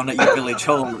group down at your village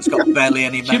hall that's got barely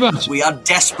any members. We are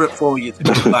desperate for you to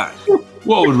come back.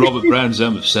 What would Robert Brown's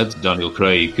M have said to Daniel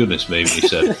Craig? Goodness me, when he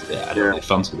said, I don't really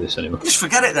fancy this anymore. Just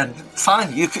forget it then.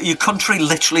 Fine. Your country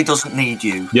literally doesn't need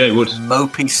you. Yeah, it would.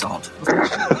 Mopey sod.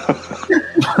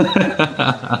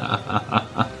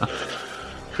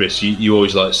 Chris, you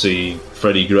always like to see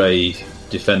Freddie Gray,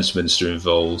 Defence Minister,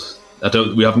 involved.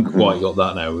 We haven't quite got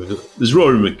that now. There's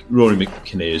Rory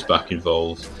McKinney is back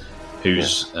involved,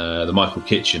 who's the Michael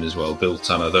Kitchen as well, Bill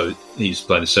Tanner, though he's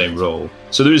playing the same role.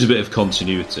 So there is a bit of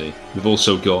continuity. We've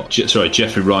also got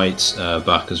Jeffrey Wright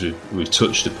back, as we've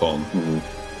touched upon.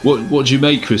 What do you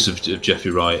make, Chris, of Jeffrey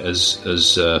Wright as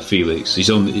Felix?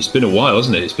 It's been a while,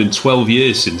 hasn't it? It's been 12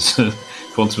 years since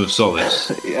Quantum of Solace.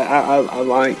 Yeah, I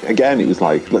like. Again, it was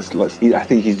like let's. I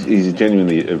think he's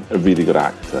genuinely a really good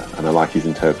actor, and I like his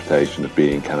interpretation of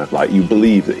being kind of like, you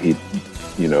believe that he'd,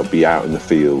 be out in the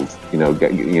field,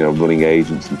 running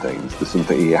agents and things. There's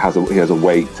something, he has a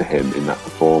weight to him in that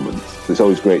performance. So it's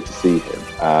always great to see him.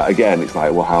 Again, it's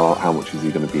like, well, how much is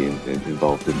he going to be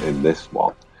involved in this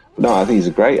one? But no, I think he's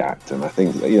a great actor, and I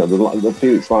think the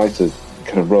Felix Leiter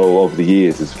kind of role over the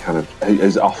years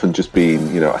has often just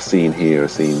been, a scene here, a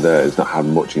scene there. It's not had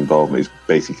much involvement. It's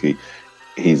basically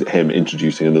him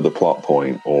introducing another plot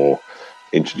point or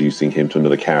introducing him to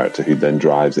another character who then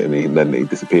drives it, and then he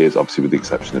disappears, obviously with the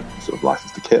exception of sort of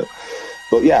License to Kill.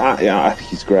 But I think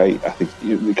he's great. I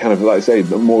think kind of, like I say,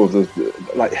 more of the,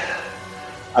 like,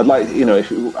 I'd like,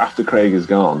 if after Craig is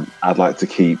gone, I'd like to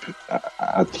keep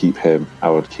him. I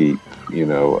would keep,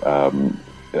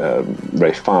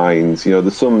 Ralph Fiennes.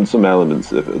 There's some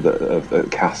elements of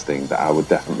casting that I would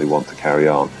definitely want to carry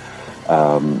on,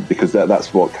 because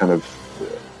that's what kind of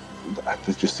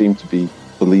just seemed to be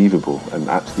believable, and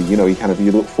actually, you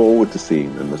look forward to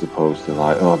seeing them, as opposed to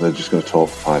like, oh, they're just going to talk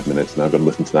for 5 minutes and I've got to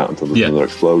listen to that until there's another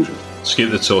explosion.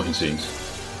 Skip the talking scenes.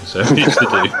 So we used to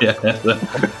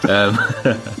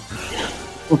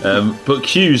do, but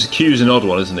Q's an odd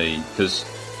one, isn't he? Because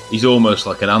he's almost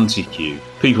like an anti-Q.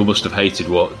 People must have hated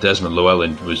what Desmond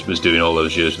Llewellyn was doing all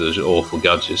those years with those awful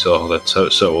gadgets. Oh, they're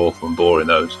so awful and boring,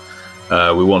 those.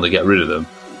 We want to get rid of them.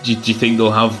 Do you think they'll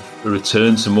have a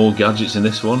return to more gadgets in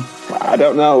this one? I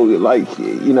don't know.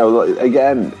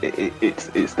 Again,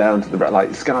 it's down to the, like,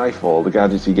 Skyfall. The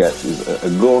gadgets he gets is a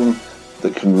gun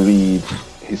that can read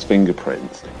his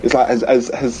fingerprints. It's like,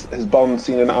 has Bond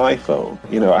seen an iPhone?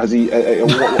 Has he? It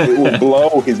will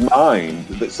blow his mind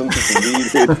that something can read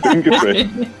his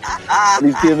fingerprint. And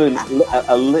he's given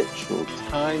a literal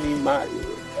tiny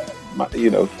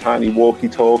tiny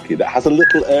walkie-talkie that has a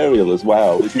little aerial as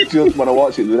well, which is just, when I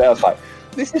watch it today, I was like,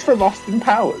 this is from Austin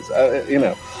Powers,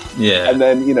 Yeah. And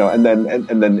then, and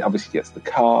then obviously gets the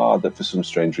car that for some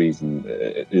strange reason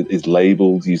is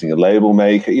labelled using a label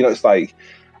maker. It's like,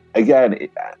 again,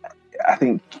 I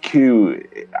think Q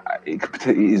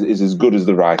is as good as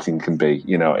the writing can be.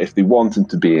 If they want him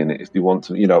to be in it, if they want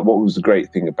to, what was the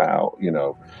great thing about,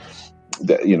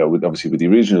 obviously with the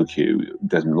original Q,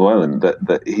 Desmond Llewellyn,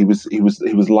 that he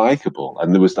was likable,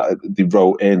 and there was that they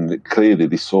wrote in that clearly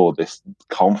they saw this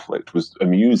conflict was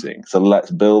amusing, so let's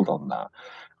build on that.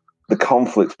 The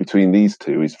conflict between these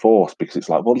two is forced because it's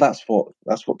like, well, that's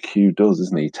what Q does,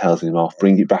 isn't he? He tells him off,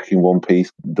 bring it back in one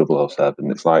piece,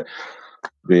 007. It's like,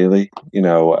 really,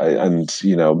 and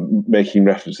making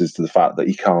references to the fact that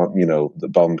he can't,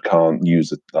 that Bond can't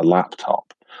use a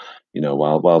laptop.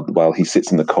 While he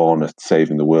sits in the corner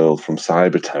saving the world from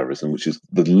cyber terrorism, which is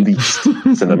the least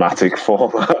cinematic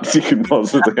format you can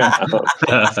possibly have.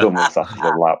 Someone sat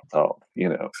at a laptop,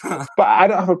 But I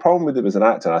don't have a problem with him as an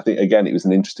actor. I think, again, it was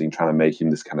an interesting trying to make him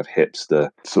this kind of hipster,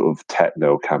 sort of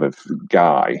techno kind of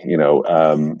guy,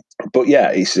 But yeah,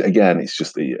 it's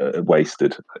just a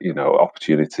wasted,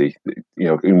 opportunity.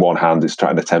 In one hand, it's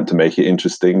trying to attempt to make it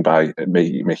interesting by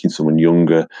making someone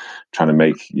younger, trying to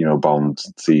make, Bond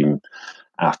seem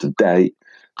out of date.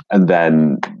 And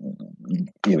then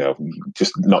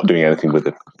just not doing anything with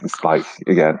it. It's like,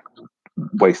 again,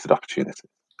 wasted opportunity.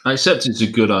 I accept it's a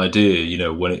good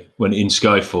idea, when in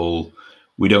Skyfall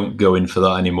we don't go in for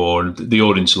that anymore, and the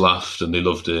audience laughed and they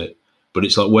loved it. But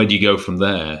it's like, where do you go from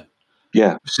there?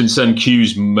 Yeah. Since then,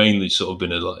 Q's mainly sort of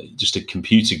been just a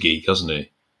computer geek, hasn't he?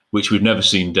 Which we've never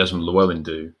seen Desmond Llewellyn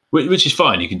do, which is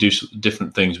fine. You can do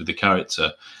different things with the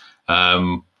character.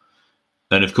 And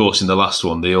of course, in the last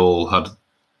one, they all had,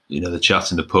 the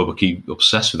chat in the pub. I keep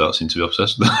obsessed with that. Seem to be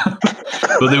obsessed with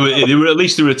that. But they were at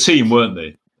least they were a team, weren't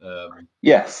they?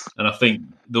 Yes. And I think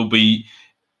there'll be,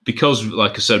 because,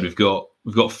 like I said, we've got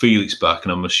Felix back,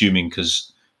 and I'm assuming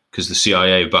because the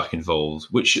CIA are back involved,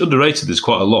 which underrated. There's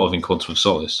quite a lot of in Quantum of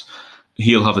Solace.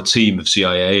 He'll have a team of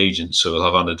CIA agents, so he'll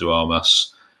have Ana de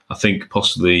Armas. I think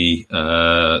possibly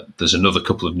there's another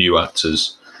couple of new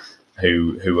actors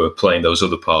who are playing those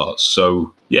other parts.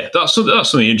 So yeah, that's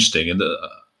something interesting. And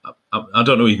I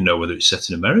don't even know whether it's set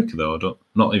in America, though. I'm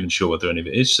not even sure whether any of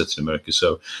it is set in America.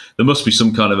 So there must be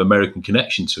some kind of American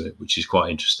connection to it, which is quite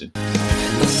interesting.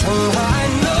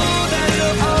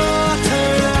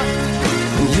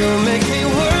 You make me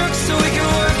work so we can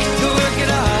work to work it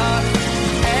out.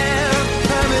 And I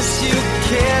promise you,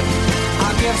 kid,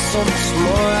 I'll give so much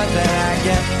more than I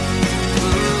get.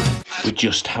 We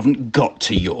just haven't got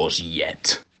to yours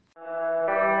yet.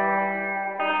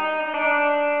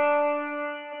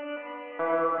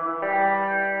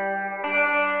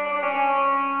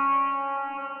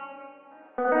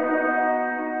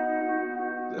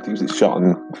 I think it's shot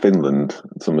in Finland,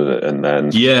 some of it, and then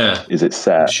is it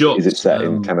set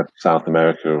in kind of South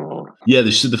America or? Yeah,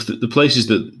 the places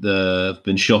that have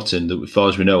been shot in, that as far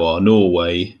as we know, are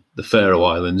Norway, the Faroe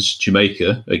Islands,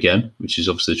 Jamaica again, which is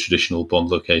obviously a traditional Bond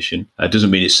location. Doesn't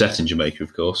mean it's set in Jamaica,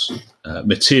 of course.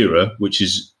 Madeira, which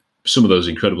is some of those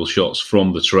incredible shots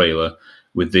from the trailer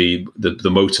with the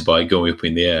motorbike going up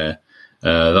in the air.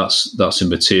 That's in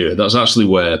Madeira. That's actually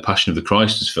where Passion of the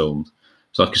Christ is filmed.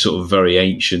 It's like a sort of very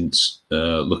ancient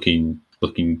looking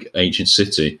ancient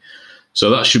city. So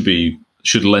that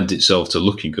should lend itself to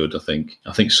looking good, I think.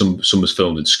 I think some was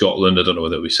filmed in Scotland. I don't know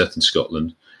whether it'll be set in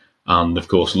Scotland. And of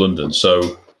course London.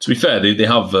 So to be fair,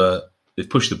 they've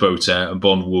pushed the boat out, and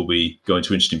Bond will be going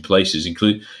to interesting places,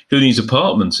 including his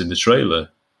apartments in the trailer,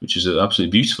 which is an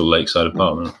absolutely beautiful lakeside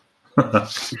apartment. I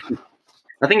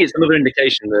think it's another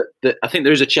indication that I think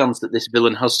there is a chance that this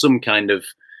villain has some kind of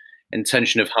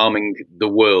intention of harming the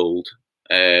world.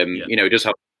 He does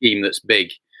have a scheme that's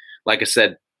big. Like I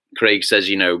said, Craig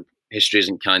says, history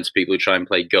isn't kind to people who try and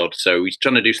play God. So he's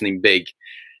trying to do something big,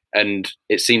 and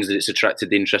it seems that it's attracted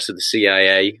the interest of the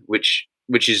CIA, which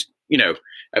is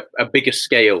a bigger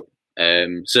scale,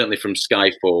 certainly from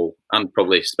Skyfall and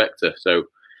probably Spectre. So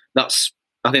I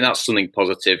think that's something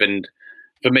positive. And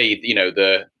for me,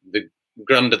 the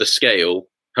grander the scale,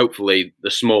 hopefully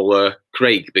the smaller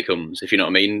Craig becomes, if you know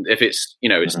what I mean. If it's,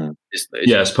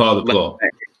 it's part of the plot.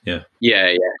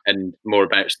 Yeah, and more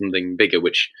about something bigger.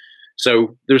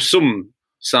 So there's some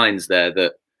signs there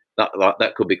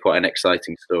that could be quite an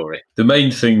exciting story. The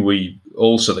main thing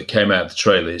that came out of the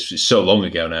trailer is, it's so long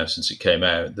ago now since it came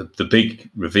out. The big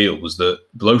reveal was that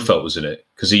Blofeld was in it,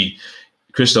 because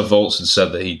Christoph Waltz had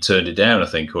said that he turned it down, I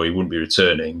think, or he wouldn't be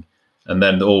returning. And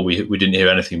then we didn't hear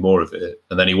anything more of it.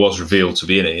 And then he was revealed to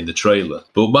be in it in the trailer.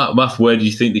 But Matt, where do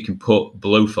you think they can put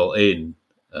Blofeld in?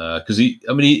 Because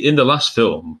in the last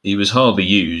film, he was hardly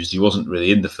used. He wasn't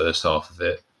really in the first half of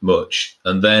it much.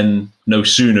 And then no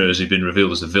sooner has he been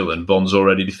revealed as a villain, Bond's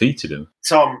already defeated him.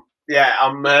 Tom, yeah,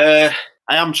 I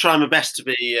am trying my best to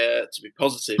be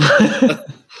positive.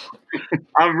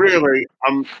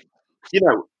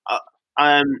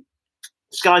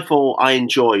 Skyfall I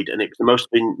enjoyed, and it was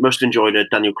the most enjoyed a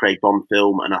Daniel Craig Bond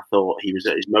film, and I thought he was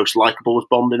at his most likeable as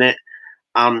Bond in it,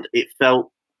 and it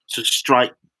felt to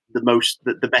strike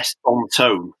the best Bond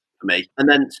tone for me. And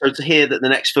then so to hear that the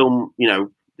next film,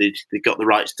 they got the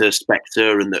rights to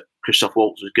Spectre, and that Christoph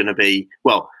Waltz was going to be,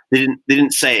 well, they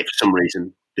didn't say it for some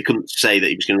reason. They couldn't say that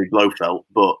he was going to be Blofeld,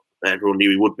 but everyone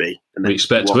knew he would be. And we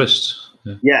expect twists.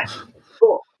 Yeah.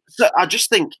 But so I just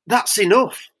think that's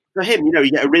enough for him. You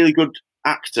get a really good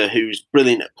actor who's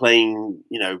brilliant at playing,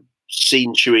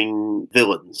 scene-chewing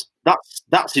villains.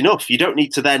 That's enough. You don't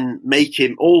need to then make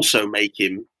him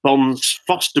Bond's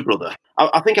foster brother.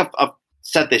 I think I've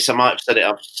said this. I might have said it.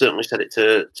 I've certainly said it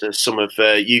to some of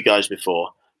you guys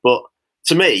before. But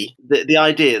to me, the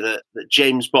idea that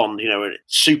James Bond, a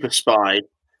super spy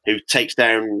who takes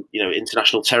down,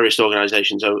 international terrorist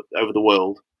organizations over the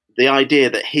world, the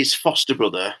idea that his foster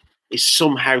brother is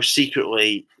somehow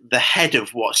secretly the head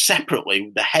of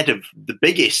the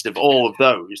biggest of all of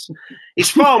those, is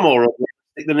far more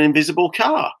realistic than an invisible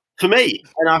car. for me,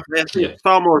 and I think it's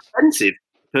far more offensive.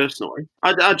 Personally,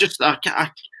 I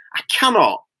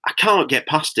can't get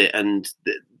past it, and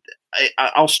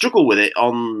I'll struggle with it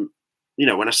on,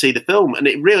 when I see the film, and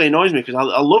it really annoys me because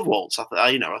I love Waltz.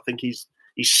 I think he's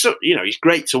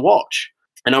great to watch,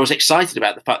 and I was excited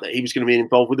about the fact that he was going to be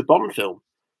involved with the Bond film.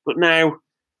 But now,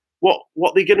 what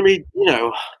they're going to be,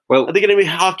 are they going to be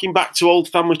harking back to old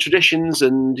family traditions,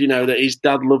 and that his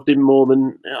dad loved him more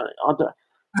than I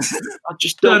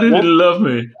just don't. Dad didn't love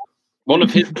me. One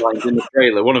of his lines in the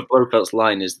trailer, one of Blofeld's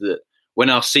line is that when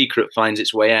our secret finds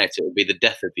its way out, it will be the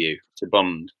death of you to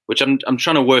Bond, which I'm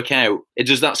trying to work out.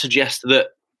 Does that suggest that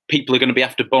people are going to be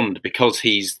after Bond because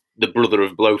he's the brother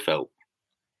of Blofeld?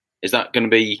 Is that going to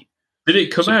be... Did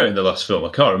it come out in the last film? I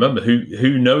can't remember.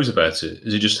 Who knows about it?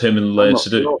 Is it just him and Lea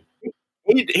Seydoux? Sure.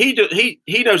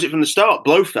 He knows it from the start,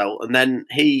 Blofeld, and then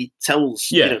he tells,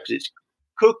 because it's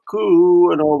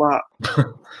cuckoo and all that.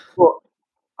 But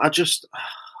I just...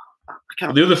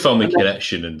 The other family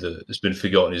connection and that's been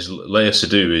forgotten is Lea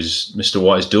Seydoux is Mr.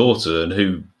 White's daughter, and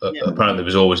who apparently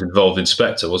was always involved in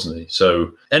Spectre, wasn't he?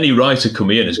 So any writer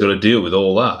coming in has got to deal with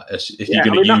all that if you're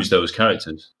going to use those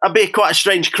characters. That'd be quite a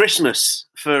strange Christmas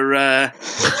for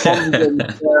Bond and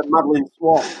Madeleine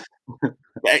Swan.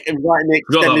 I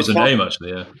forgot that was a name,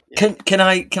 actually. Yeah. Can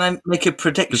I make a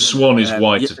prediction? The Swan is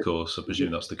white, of course. I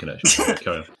presume that's the connection.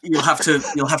 Carry on. You'll have to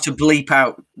bleep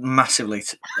out massively,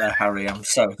 Harry. I'm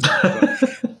so sorry.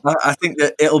 I think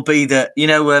that it'll be that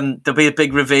there'll be a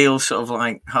big reveal, sort of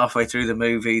like halfway through the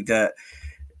movie that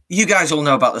you guys all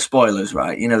know about the spoilers,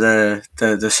 right?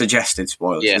 The suggested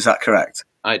spoilers. Yeah. Is that correct?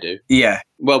 I do. Yeah.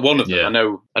 Well, one of them. I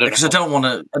know. Because I don't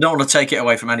want to take it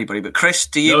away from anybody. But Chris,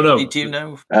 do you know? To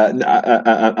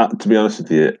be honest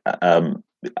with you,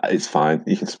 it's fine.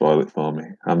 You can spoil it for me.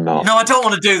 I'm not. No, I don't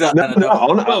want to do that.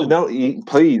 No,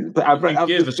 please. I've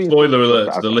give a spoiler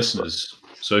alert to the listeners.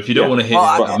 So if you don't want to hit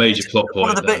a major plot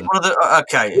point, okay.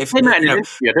 If I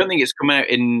don't think it's come out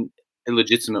in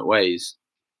illegitimate ways.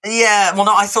 Yeah, well,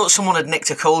 no, I thought someone had nicked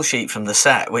a call sheet from the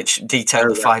set, which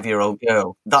detailed the 5-year-old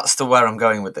girl. That's where I'm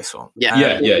going with this one. Yeah.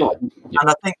 And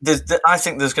I think there's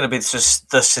going to be just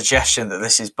the suggestion that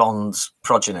this is Bond's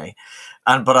progeny,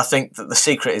 but I think that the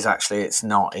secret is actually it's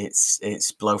not.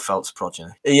 It's Blofeld's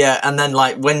progeny. Yeah, and then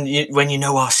like when you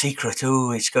know our secret,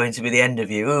 it's going to be the end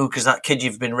of you. Because that kid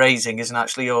you've been raising isn't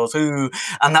actually yours. And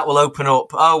that will open up.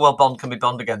 Bond can be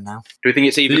Bond again now. Do we think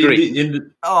it's Eva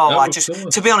Green?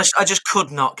 To be honest, I just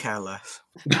could not care less.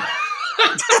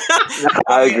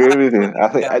 I agree with you. I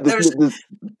think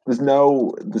there's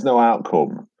no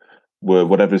outcome where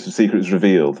whatever the secret is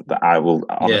revealed that I will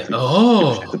honestly give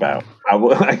a shit about. I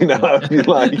will,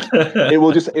 it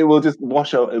will just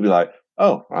wash out. It'll be like,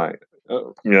 oh right,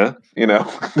 there's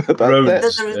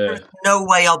no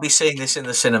way I'll be seeing this in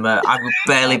the cinema. I will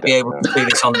barely be able to see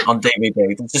this on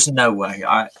DVD. There's just no way.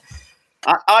 I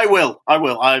will.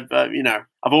 I've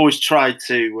always tried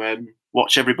to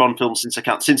watch every Bond film since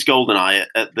GoldenEye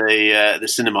at the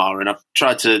cinema, and I've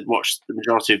tried to watch the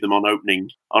majority of them on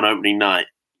opening night.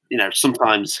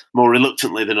 Sometimes more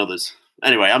reluctantly than others.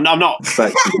 Anyway, I'm not.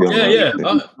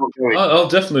 I'll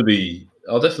definitely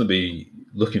be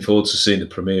looking forward to seeing the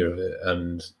premiere of it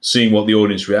and seeing what the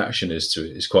audience reaction is to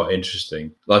it. Is quite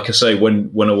interesting. Like I say,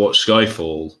 when I watched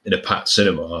Skyfall in a packed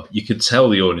cinema, you could tell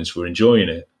the audience were enjoying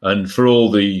it, and for all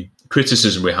the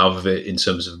criticism we have of it in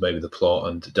terms of maybe the plot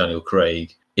and Daniel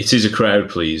Craig, it is a crowd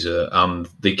pleaser, and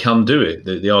they can do it.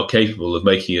 They are capable of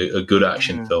making a good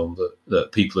action film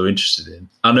that people are interested in.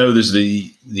 I know there's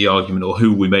the argument, or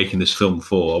who are we making this film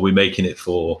for? Are we making it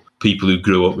for people who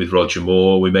grew up with Roger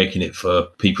Moore? Are we making it for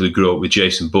people who grew up with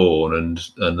Jason Bourne and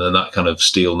that kind of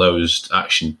steel-nosed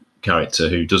action character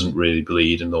who doesn't really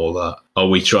bleed and all that? Are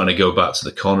we trying to go back to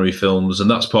the Connery films?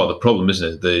 And that's part of the problem,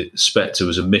 isn't it? The Spectre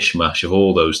was a mishmash of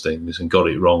all those things and got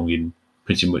it wrong in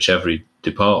pretty much every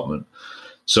department.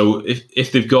 So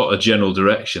if they've got a general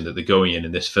direction that they're going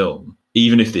in this film,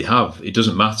 even if they have, it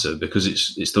doesn't matter because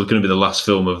it's still going to be the last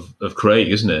film of Craig,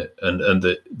 isn't it? And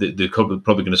they're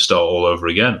probably going to start all over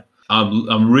again.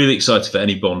 I'm really excited for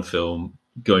any Bond film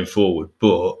going forward,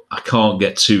 but I can't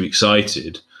get too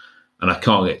excited and I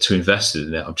can't get too invested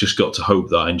in it. I've just got to hope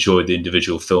that I enjoy the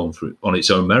individual film on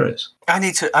its own merits. I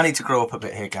need to grow up a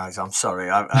bit here, guys. I'm sorry.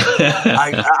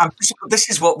 This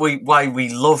is why we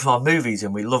love our movies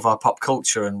and we love our pop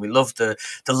culture and we love the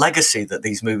legacy that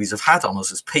these movies have had on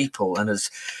us as people and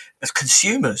as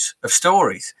consumers of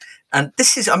stories. And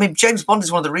James Bond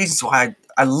is one of the reasons why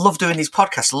I love doing these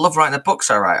podcasts. I love writing the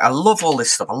books I write. I love all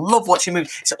this stuff. I love watching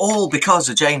movies. It's all because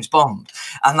of James Bond.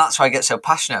 And that's why I get so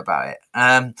passionate about it.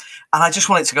 And I just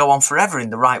want it to go on forever in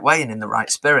the right way and in the right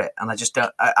spirit. And I just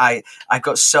don't, I've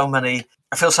got so many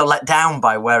let down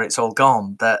by where it's all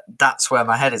gone that's where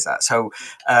my head is at. So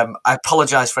I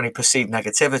apologise for any perceived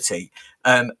negativity.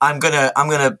 I'm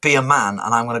gonna be a man,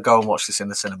 and I'm gonna go and watch this in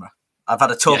the cinema. I've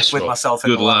had a talk with myself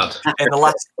in the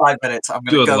last 5 minutes. I'm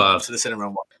going to go to the cinema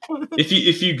and watch.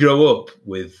 If you grow up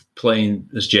with playing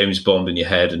as James Bond in your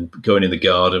head and going in the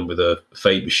garden with a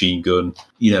fake machine gun,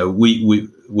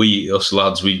 we us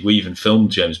lads, we even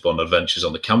filmed James Bond adventures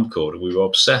on the camcorder. We were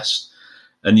obsessed.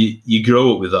 And you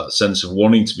grow up with that sense of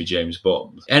wanting to be James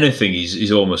Bond. Anything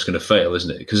is almost going to fail,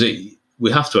 isn't it? Because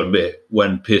we have to admit,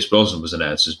 when Pierce Brosnan was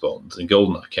announced as Bond and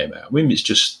GoldenEye came out, I mean,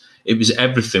 it was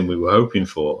everything we were hoping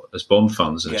for as Bond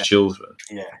fans and as children.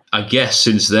 Yeah. I guess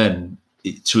since then,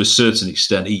 to a certain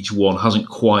extent, each one hasn't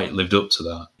quite lived up to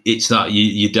that. It's that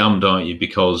you're damned, aren't you?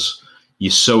 Because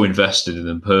you're so invested in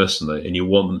them personally and you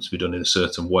want them to be done in a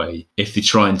certain way. If they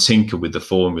try and tinker with the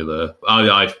formula,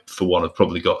 I for one, have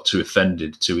probably got too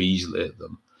offended too easily at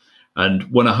them. And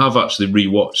when I have actually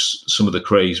rewatched some of the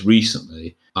Craigs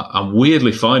recently, I'm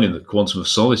weirdly finding that Quantum of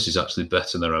Solace is actually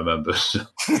better than I remembered.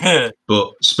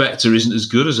 But Spectre isn't as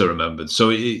good as I remembered. So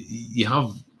you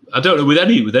have, I don't know, with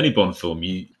any Bond film,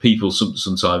 people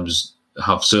sometimes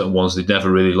have certain ones they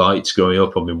never really liked growing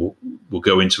up. I mean, we'll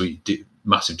go into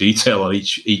massive detail on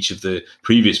each of the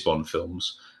previous Bond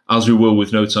films, as we will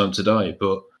with No Time to Die.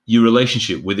 But your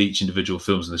relationship with each individual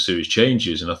films in the series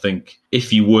changes. And I think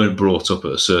if you weren't brought up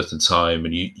at a certain time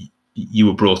and you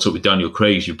were brought up with Daniel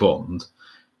Craig as your Bond,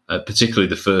 particularly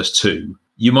the first two,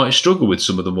 you might struggle with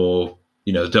some of the more,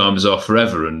 Diamonds Are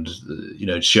Forever and,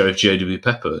 Sheriff J.W.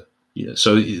 Pepper.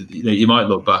 So you might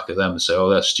look back at them and say, oh,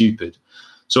 that's stupid.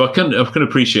 So I can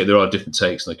appreciate there are different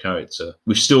takes on the character.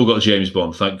 We've still got James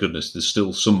Bond, thank goodness. There's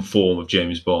still some form of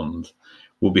James Bond.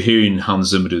 We'll be hearing Hans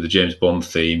Zimmer do the James Bond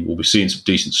theme. We'll be seeing some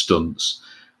decent stunts.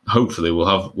 Hopefully we'll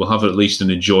have at least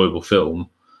an enjoyable film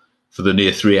for the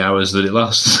near 3 hours that it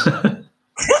lasts.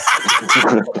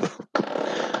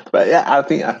 But yeah, I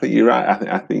think you're right.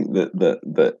 I think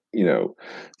that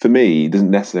for me, it doesn't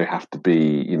necessarily have to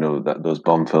be that those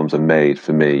Bond films are made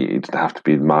for me. It doesn't have to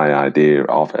be my idea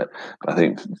of it. But I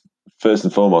think first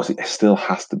and foremost, it still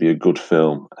has to be a good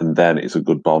film, and then it's a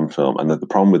good Bond film. And the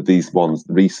problem with these ones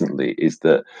recently is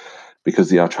that because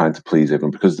they are trying to please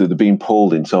everyone, because they're being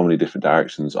pulled in so many different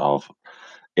directions of.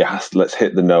 Let's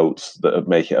hit the notes that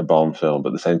make it a Bond film, but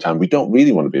at the same time, we don't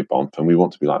really want to be a Bond film. We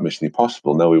want to be like Mission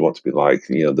Impossible. No, we want to be like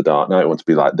The Dark Knight. We want to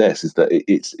be like this. Is that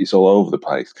it's all over the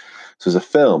place. So as a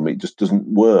film, it just doesn't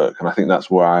work, and I think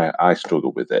that's where I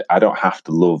struggle with it. I don't have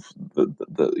to love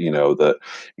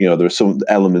there are some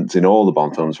elements in all the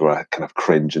Bond films where I kind of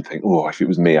cringe and think, oh, if it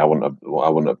was me, I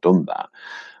wouldn't have done that.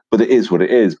 But it is what it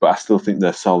is. But I still think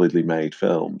they're solidly made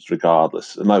films,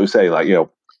 regardless. And like we say,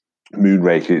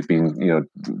 Moonraker is being,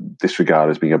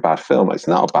 disregarded as being a bad film. It's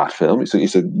not a bad film.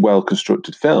 It's a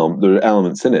well-constructed film. There are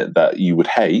elements in it that you would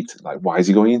hate, like why is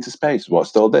he going into space?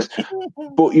 What's all this?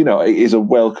 But it is a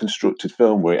well-constructed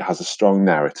film where it has a strong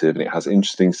narrative and it has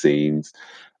interesting scenes,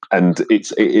 and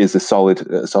it is a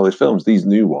solid films. These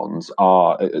new ones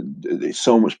are it's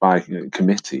so much by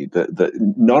committee that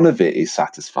none of it is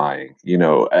satisfying,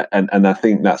 and I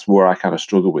think that's where I kind of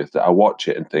struggle with that. I watch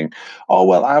it and think, oh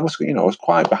well, I was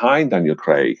quite behind Daniel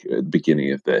Craig at the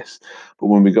beginning of this, but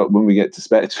when we get to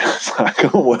Spectre, I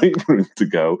can't wait for him to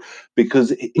go,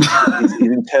 because his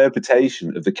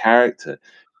interpretation of the character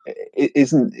it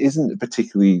isn't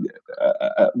particularly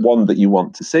one that you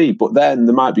want to see. But then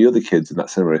there might be other kids in that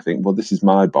cinema who think, well, this is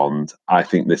my Bond. I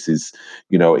think this is,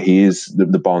 he is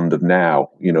the Bond of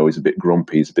now. He's a bit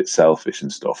grumpy, he's a bit selfish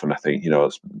and stuff. And I think,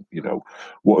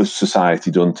 what has society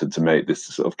done to make this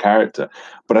sort of character?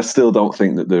 But I still don't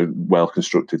think that they're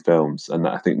well-constructed films. And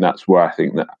I think that's where I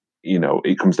think that,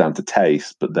 it comes down to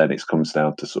taste, but then it comes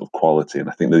down to sort of quality. And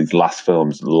I think these last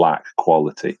films lack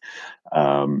quality.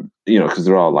 Because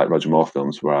there are like Roger Moore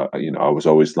films where I was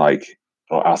always like,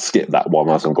 I'll skip that one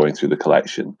as I'm going through the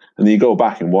collection, and then you go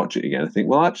back and watch it again and think,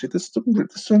 well, actually, there's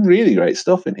some really great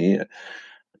stuff in here.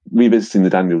 Revisiting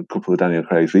the couple of Daniel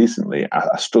Craig's recently,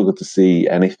 I struggled to see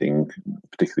anything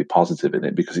particularly positive in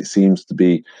it, because it seems to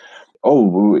be,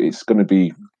 it's going to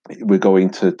be, we're going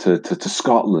to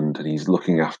Scotland and he's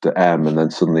looking after M, and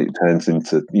then suddenly it turns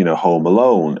into Home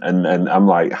Alone, and I'm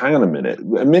like, hang on a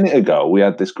minute ago we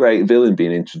had this great villain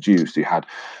being introduced who had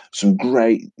some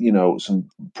great some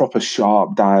proper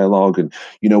sharp dialogue, and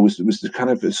was the kind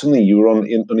of, suddenly you were on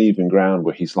uneven ground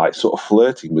where he's like sort of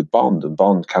flirting with Bond, and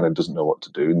Bond kind of doesn't know what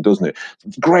to do, and doesn't it?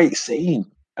 Great scene,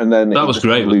 and then that was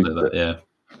great, wasn't it? Yeah,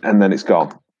 and then it's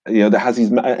gone. There has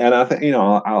his, and I think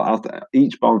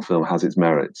each Bond film has its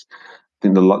merits. I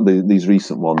think these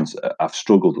recent ones I've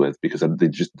struggled with, because they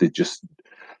just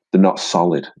they're not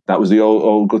solid. That was the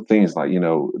old good thing. Is like,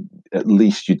 at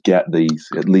least you'd get these.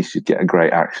 At least you'd get a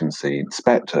great action scene.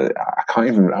 Spectre,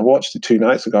 I watched it 2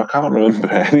 nights ago. I can't remember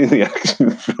any of the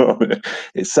action from it.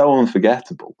 It's so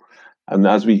unforgettable. And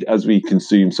as we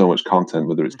consume so much content,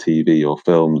 whether it's TV or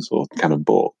films or kind of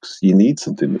books, you need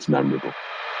something that's memorable.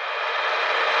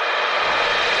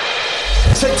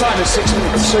 Take time is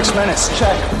 6 minutes.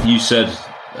 Check. You said,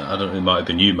 I don't know, it might have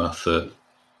been you, Matt, that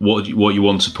what you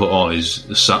want to put on is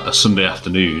a Sunday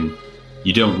afternoon.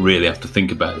 You don't really have to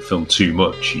think about the film too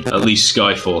much. At least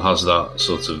Skyfall has that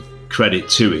sort of credit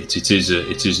to it. It is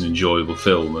an enjoyable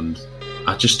film, and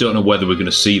I just don't know whether we're going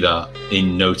to see that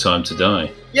in No Time to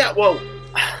Die. Yeah, well,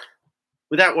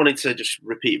 without wanting to just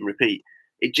repeat,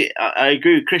 I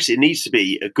agree with Chris. It needs to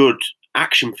be a good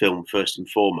action film first and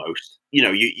foremost.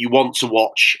 You want to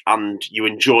watch and you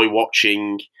enjoy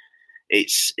watching.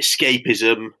 It's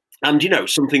escapism and,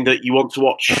 something that you want to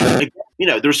watch.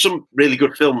 There are some really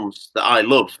good films that I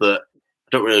love that I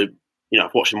don't really,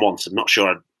 I've watched them once. I'm not sure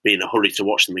I'd be in a hurry to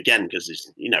watch them again because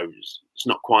it's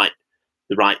not quite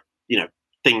the right,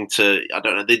 thing to, I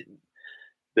don't know.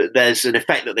 There's an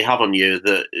effect that they have on you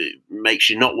that makes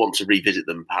you not want to revisit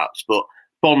them perhaps, but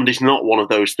Bond is not one of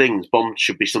those things. Bond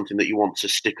should be something that you want to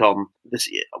stick on,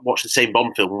 watch the same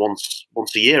Bond film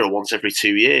once a year or once every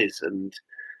 2 years. And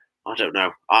I don't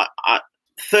know. I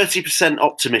 30%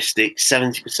 optimistic,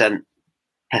 70%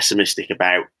 pessimistic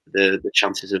about the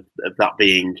chances of that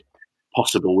being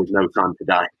possible with No Time to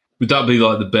Die. Would that be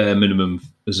like the bare minimum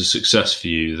as a success for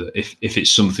you? That if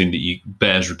it's something that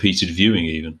bears repeated viewing,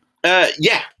 even?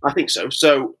 Yeah, I think so.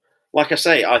 So, like I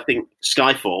say, I think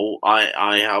Skyfall.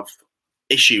 I have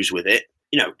issues with it.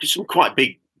 Some quite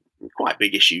big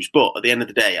issues. But at the end of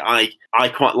the day, I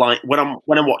quite like when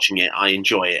I'm watching it. I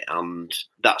enjoy it, and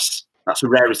that's a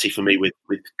rarity for me with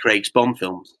Craig's Bond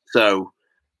films. So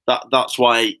that's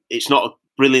why it's not a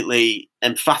brilliantly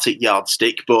emphatic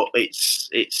yardstick, but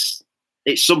it's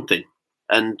something.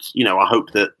 And I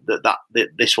hope that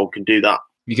this one can do that.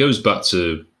 It goes back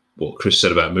to what Chris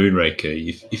said about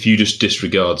Moonraker. If you just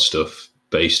disregard stuff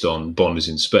based on Bond is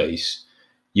in space,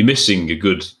 you're missing a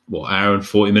good hour and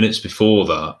 40 minutes before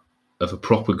that of a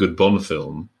proper good Bond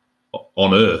film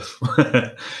on Earth.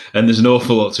 And there's an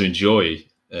awful lot to enjoy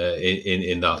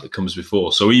in that comes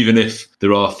before. So even if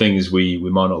there are things we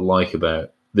might not like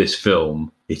about this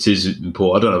film, it is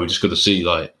important. I don't know, we just got to see,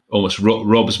 like, almost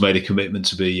Rob's made a commitment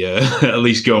to be at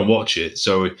least go and watch it.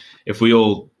 So if we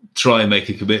all try and make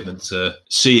a commitment to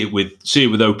see it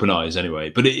with open eyes anyway.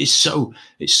 But it's so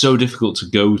difficult to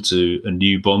go to a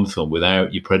new Bond film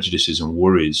without your prejudices and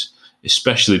worries,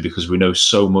 especially because we know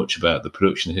so much about the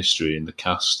production history and the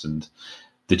cast and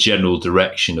the general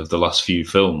direction of the last few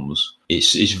films.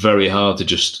 It's very hard to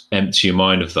just empty your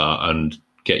mind of that and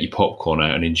get your popcorn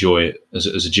out and enjoy it as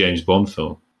a James Bond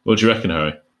film. What do you reckon,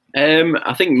 Harry?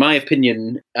 I think my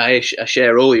opinion, I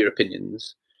share all your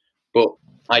opinions, but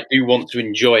I do want to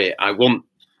enjoy it. I want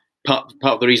part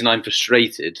of the reason I'm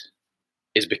frustrated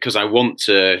is because I want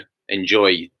to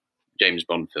enjoy James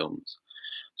Bond films.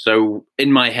 So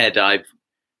in my head, I've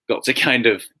got to kind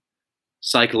of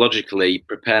psychologically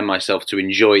prepare myself to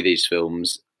enjoy these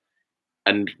films.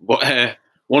 And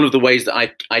one of the ways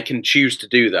that I can choose to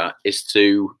do that is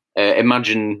to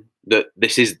imagine that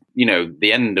this is,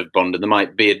 the end of Bond, and there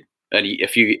might be in a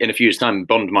few years' time,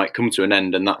 Bond might come to an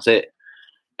end, and that's it,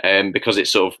 because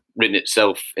it's sort of written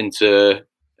itself into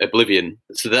oblivion.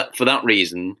 So that for that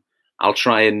reason, I'll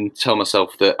try and tell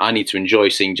myself that I need to enjoy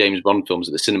seeing James Bond films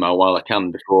at the cinema while I can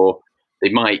before they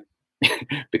might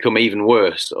become even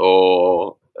worse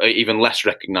or even less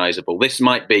recognisable. This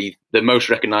might be the most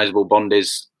recognisable Bond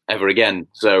is ever again.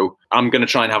 So I'm going to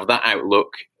try and have that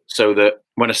outlook so that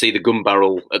when I see the gun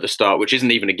barrel at the start, which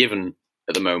isn't even a given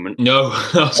at the moment. No,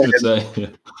 I was going to say.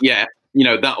 Yeah,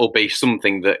 that'll be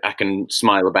something that I can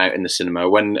smile about in the cinema.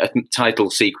 When a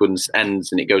title sequence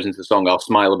ends and it goes into the song, I'll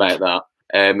smile about that.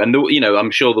 And,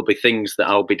 I'm sure there'll be things that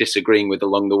I'll be disagreeing with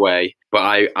along the way,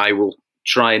 but I will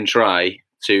try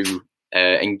to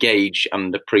engage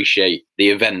and appreciate the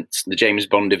events, the James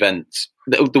Bond events.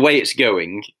 The way it's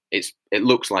going, it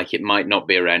looks like it might not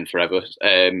be around forever.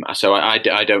 So I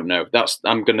don't know.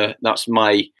 That's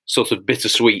my sort of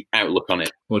bittersweet outlook on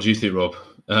it. What do you think, Rob?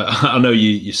 I know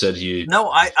you said you. No,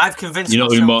 I've convinced. You're not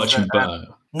myself really marching back.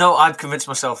 No, I've convinced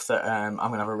myself that I'm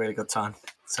going to have a really good time.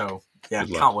 So yeah,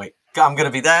 can't wait. I'm going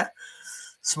to be there,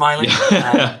 smiling.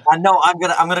 And no, I'm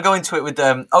going to go into it with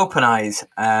open eyes,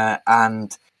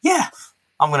 and yeah,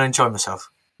 I'm going to enjoy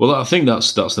myself. Well, I think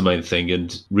that's the main thing,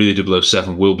 and really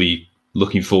 007 will be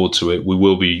looking forward to it. We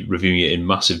will be reviewing it in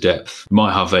massive depth.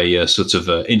 Might have a sort of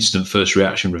instant first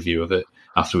reaction review of it.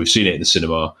 after we've seen it in the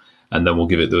cinema, and then we'll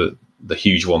give it the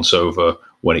huge once over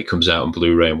when it comes out on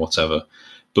Blu-ray and whatever.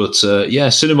 But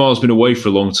cinema has been away for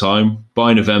a long time.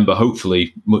 By November,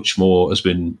 hopefully, much more has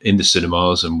been in the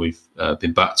cinemas, and we've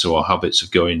been back to our habits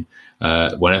of going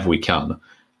whenever we can.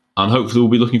 And hopefully, we'll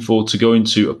be looking forward to going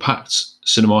to a packed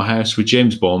cinema house with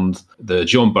James Bond, the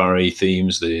John Barry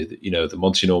themes, the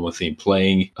Monty Norman theme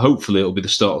playing. Hopefully, it'll be the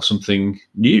start of something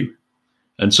new.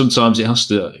 And sometimes it has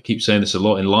to. I keep saying this a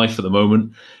lot in life at the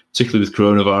moment, particularly with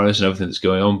coronavirus and everything that's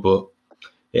going on, but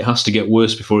it has to get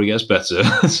worse before it gets better.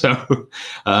 So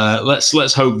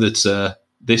let's hope that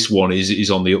this one is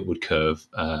on the upward curve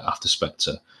after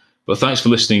Spectre. But thanks for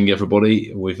listening,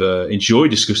 everybody. We've enjoyed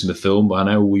discussing the film. I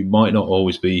know we might not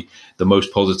always be the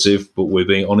most positive, but we're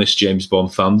being honest James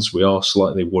Bond fans. We are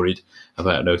slightly worried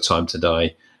about No Time to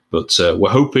Die. But we're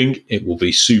hoping it will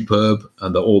be superb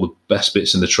and that all the best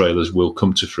bits in the trailers will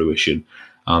come to fruition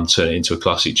and turn it into a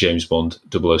classic James Bond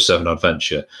 007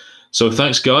 adventure. So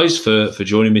thanks, guys, for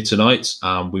joining me tonight,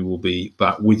 and we will be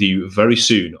back with you very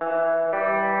soon.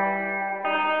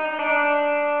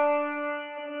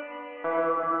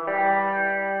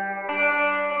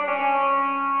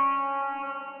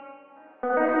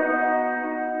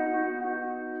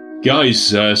 Guys,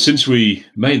 since we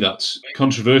made that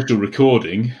controversial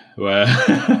recording, where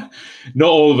not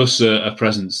all of us are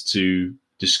present to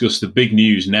discuss the big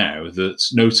news now that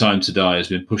No Time to Die has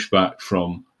been pushed back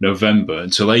from November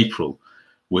until April,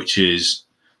 which is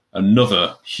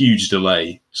another huge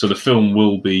delay. So the film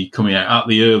will be coming out at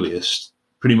the earliest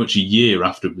pretty much a year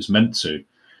after it was meant to,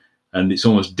 and it's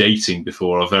almost dating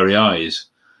before our very eyes.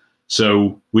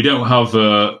 So we don't have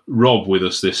Rob with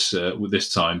us this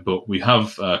time, but we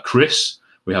have Chris,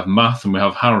 we have Matt, and we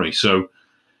have Harry. So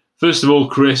first of all,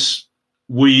 Chris,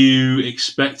 were you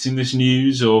expecting this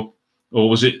news, or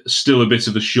was it still a bit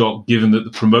of a shock given that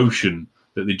the promotion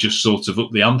that they just sort of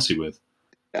upped the ante with?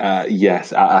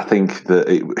 Yes, I think that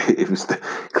it was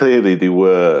clearly they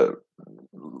were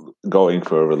going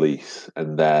for a release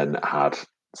and then had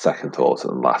second thoughts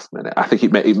at the last minute. I think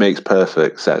it makes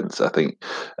perfect sense. I think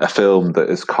a film that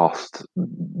has cost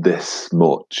this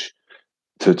much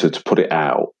to put it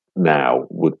out now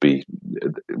would be a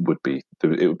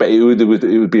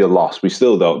loss. We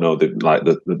still don't know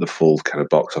the full kind of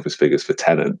box office figures for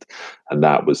Tenet, and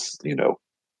that was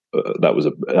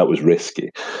that was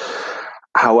risky.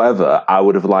 However, I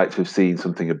would have liked to have seen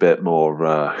something a bit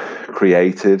more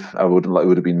creative. It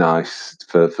would have been nice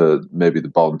for maybe the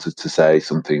Bond to say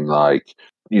something like,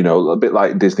 a bit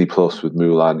like Disney Plus with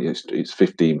Mulan. It's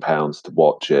 £15 to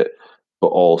watch it, but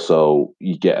also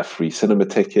you get a free cinema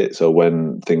ticket. So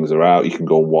when things are out, you can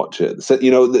go and watch it.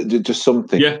 Just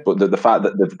something. Yeah. But the fact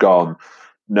that they've gone,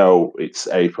 no, it's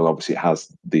April. Obviously, it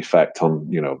has the effect on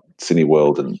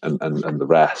Cineworld and the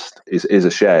rest is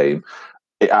a shame.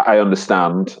 I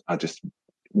understand. I don't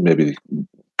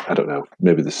know.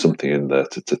 Maybe there's something in there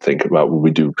to think about when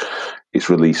we do. It's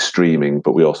release streaming,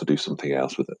 but we also do something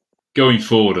else with it. Going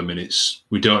forward, I mean,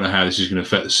 we don't know how this is going to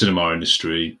affect the cinema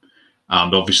industry,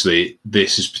 and obviously,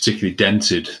 this has particularly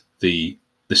dented the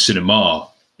cinema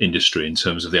industry in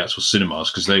terms of the actual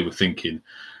cinemas, because they were thinking,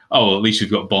 oh, well, at least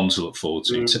we've got Bond to look forward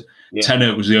to.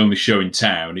 Tenet was the only show in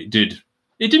town. It didn't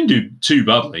do too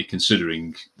badly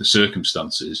considering the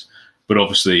circumstances. But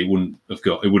obviously, it would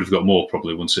have got more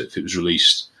probably once if it was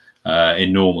released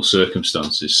in normal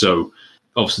circumstances. So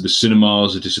obviously, the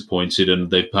cinemas are disappointed, and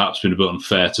they've perhaps been a bit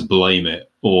unfair to blame it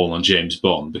all on James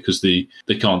Bond, because they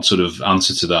can't sort of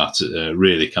answer to that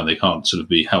really, can they? Can't sort of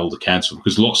be held accountable,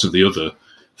 because lots of the other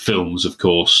films, of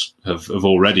course, have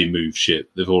already moved ship.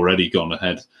 They've already gone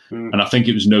ahead, and I think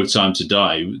it was No Time to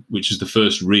Die, which is the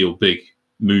first real big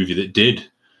movie that did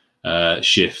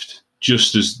shift.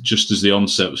 Just as the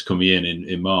onset was coming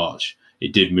in March,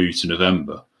 it did move to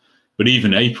November. But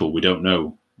even April, we don't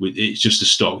know. It's just a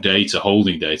stock date, a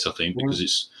holding date, I think, because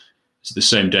it's the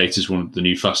same date as one of the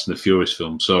new Fast and the Furious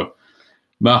films. So,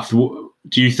 Matt,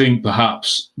 do you think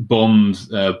perhaps Bond,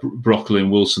 Broccoli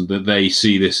and Wilson, that they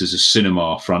see this as a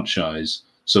cinema franchise,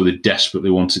 so they desperately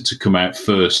want it to come out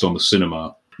first on the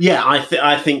cinema? Yeah,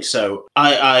 I think so.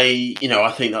 I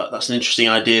think that's an interesting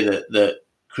idea that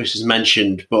Chris has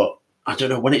mentioned, but I don't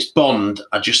know, when it's Bond,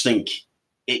 I just think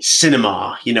it's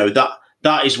cinema,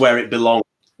 that is where it belongs.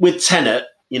 With Tenet,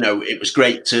 it was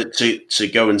great to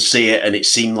go and see it, and it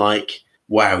seemed like,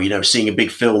 wow, seeing a big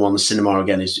film on the cinema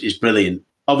again is brilliant.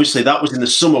 Obviously, that was in the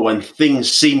summer when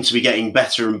things seemed to be getting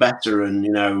better and better,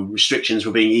 and, restrictions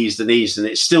were being eased, and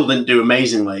it still didn't do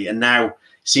amazingly, and now it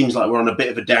seems like we're on a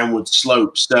bit of a downward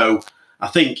slope. So I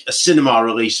think a cinema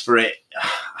release for it,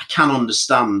 I can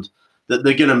understand that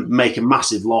they're going to make a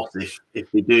massive loss if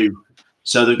they do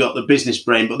So they've got the business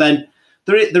brain. But then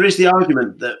there is the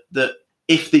argument that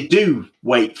if they do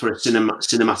wait for a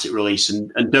cinematic release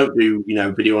and don't do,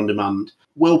 video on demand,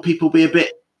 will people be a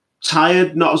bit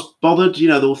tired, not as bothered?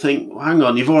 They'll think, well, hang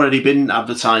on, you've already been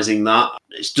advertising that.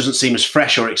 It doesn't seem as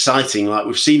fresh or exciting. Like,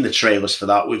 we've seen the trailers for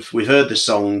that. We've heard the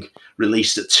song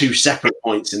released at 2 separate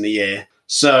points in the year.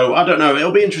 So I don't know.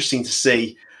 It'll be interesting to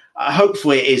see.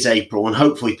 Hopefully it is April, and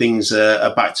hopefully things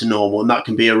are back to normal, and that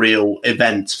can be a real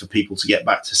event for people to get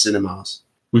back to cinemas.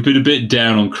 We've been a bit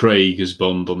down on Craig as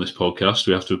Bond on this podcast.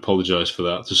 We have to apologise for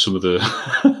that to some of the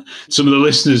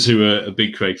listeners who are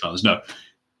big Craig fans. No,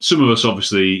 some of us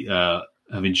obviously have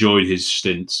enjoyed his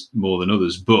stint more than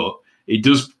others, but it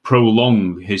does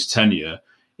prolong his tenure.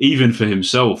 Even for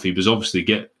himself, he was obviously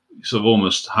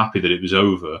almost happy that it was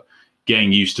over,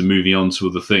 getting used to moving on to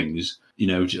other things. I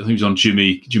think he was on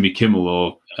Jimmy Kimmel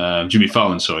or Jimmy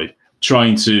Fallon,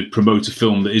 trying to promote a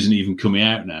film that isn't even coming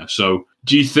out now. So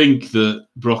do you think that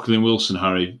Broccoli and Wilson,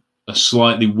 Harry, are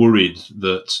slightly worried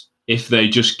that if they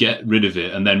just get rid of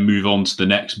it and then move on to the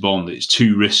next Bond, it's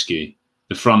too risky?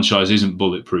 The franchise isn't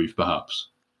bulletproof, perhaps?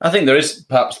 I think there is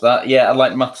perhaps that. Yeah,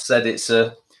 like Matt said, it's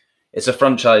a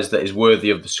franchise that is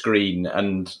worthy of the screen,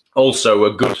 and also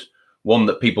a good one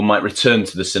that people might return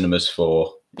to the cinemas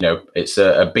for. It's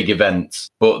a big event.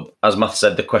 But as Matt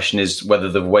said, the question is whether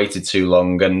they've waited too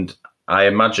long. And I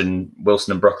imagine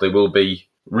Wilson and Broccoli will be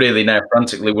really now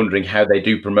frantically wondering how they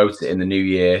do promote it in the new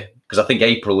year. Because I think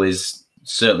April is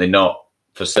certainly not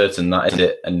for certain, that is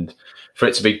it. And for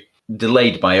it to be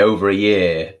delayed by over a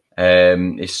year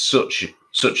is such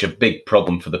a big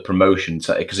problem for the promotion,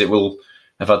 because it will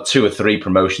have had 2 or 3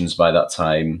 promotions by that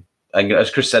time. And as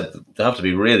Chris said, they have to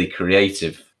be really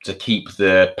creative to keep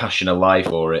the passion alive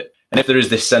for it. And if there is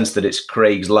this sense that it's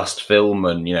Craig's last film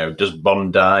and, does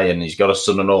Bond die and he's got a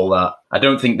son and all that, I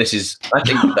don't think this is... I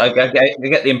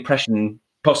get the impression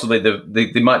possibly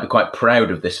they might be quite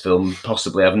proud of this film,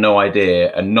 possibly have no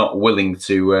idea, and not willing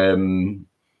to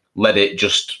let it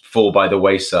just fall by the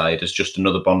wayside as just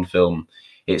another Bond film.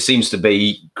 It seems to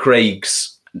be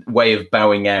Craig's way of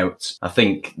bowing out. I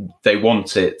think they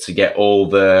want it to get all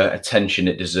the attention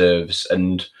it deserves,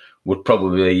 and would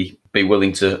probably be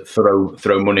willing to throw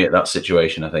money at that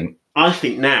situation, I think. I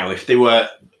think now, if they were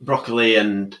Broccoli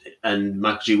and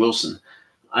Michael G. Wilson,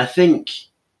 I think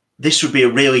this would be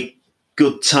a really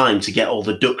good time to get all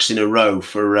the ducks in a row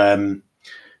for the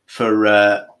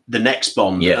next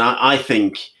Bond. Yeah. And I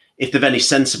think if they've any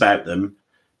sense about them,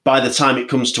 by the time it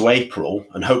comes to April,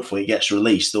 and hopefully it gets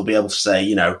released, they'll be able to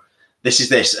say, this is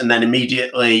this, and then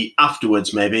immediately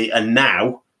afterwards maybe, and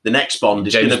now the next Bond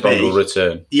is going to be... James Bond will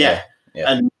return. Yeah.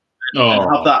 And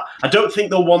have that. I don't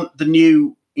think they'll want the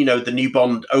new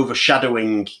Bond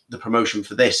overshadowing the promotion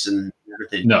for this and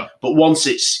everything. No. But once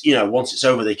it's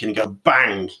over, they can go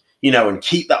bang, and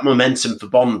keep that momentum for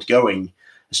Bond going,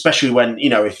 especially when,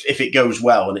 if it goes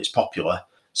well and it's popular.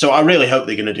 So I really hope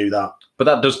they're going to do that. But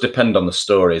that does depend on the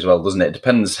story as well, doesn't it? It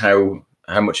depends how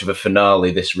much of a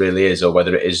finale this really is, or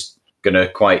whether it is going to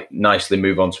quite nicely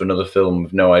move on to another film.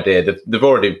 With no idea. They've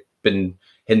already been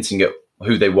hinting at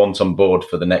who they want on board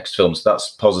for the next film, so that's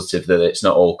positive that it's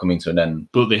not all coming to an end.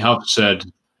 But they have said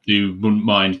they wouldn't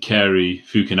mind Cary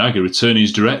Fukunaga returning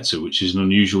as director, which is an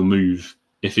unusual move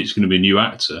if it's going to be a new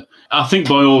actor. I think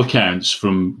by all accounts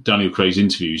from Daniel Craig's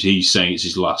interviews, he's saying it's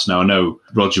his last. Now, I know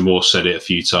Roger Moore said it a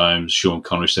few times, Sean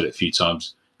Connery said it a few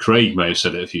times, Craig may have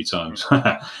said it a few times.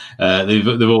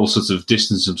 They've all sort of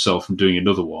distanced themselves from doing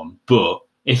another one. But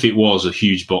if it was a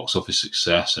huge box office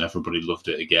success and everybody loved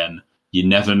it again, you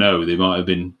never know. They might have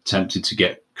been tempted to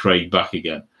get Craig back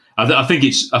again. I think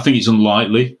it's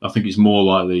unlikely. I think it's more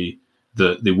likely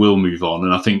that they will move on.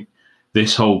 And I think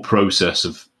this whole process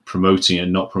of promoting it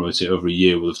and not promoting it over a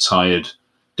year will have tired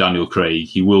Daniel Craig.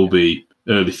 He will be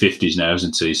early 50s now,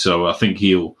 isn't he? So I think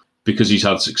because he's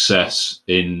had success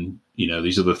in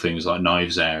these other things like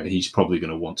Knives Out, he's probably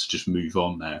going to want to just move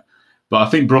on now. But I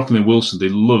think Broccoli and Wilson, they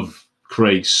love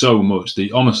Craig so much. They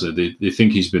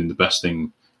think he's been the best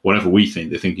thing. Whatever we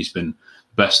think, they think he's been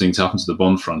the best thing to happen to the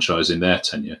Bond franchise in their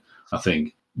tenure. I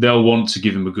think they'll want to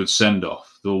give him a good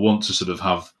send-off. They'll want to sort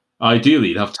of ideally,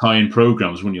 you'd have tie-in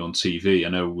programs, wouldn't you, on TV? I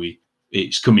know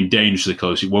it's coming dangerously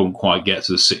close. It won't quite get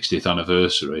to the 60th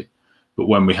anniversary. But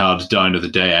when we had Die Another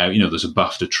Day Out, there's a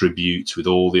BAFTA tribute with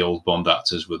all the old Bond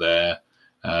actors were there.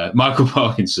 Michael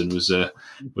Parkinson was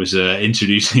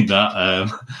introducing that. I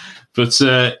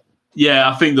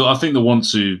think they'll want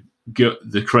to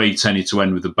get the Craig tenure to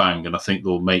end with a bang, and I think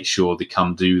they'll make sure they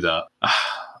can do that.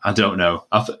 I don't know.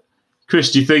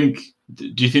 Chris, do you think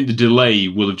the delay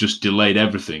will have just delayed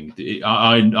everything?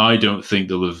 I don't think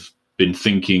they'll have been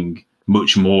thinking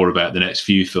much more about the next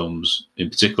few films in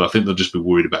particular. I think they'll just be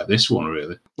worried about this one,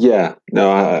 really. Yeah,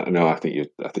 I think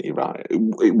you're right.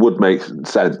 It would make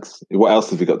sense. What else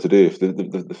have you got to do if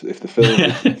the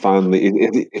film finally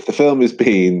if the film is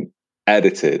being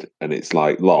edited and it's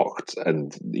like locked,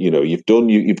 and you've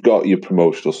got your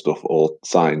promotional stuff all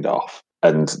signed off,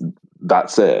 and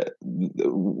that's it.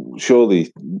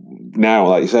 Surely now,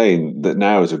 like you're saying, that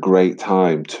now is a great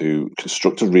time to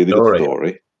construct a really good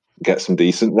story, get some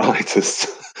decent writers,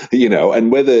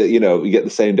 and whether you get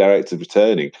the same director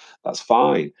returning, that's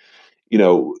fine.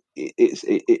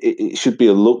 It should be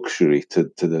a luxury to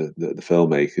the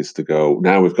filmmakers to go,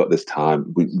 now we've got this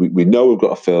time, we know we've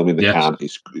got a film in the can,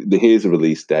 here's a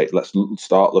release date, let's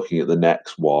start looking at the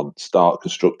next one, start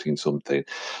constructing something,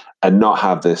 and not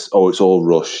have this, it's all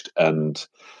rushed and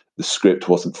the script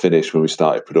wasn't finished when we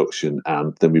started production,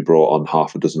 and then we brought on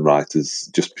half a dozen writers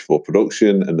just before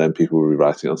production, and then people were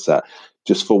rewriting on set.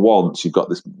 Just for once, you've got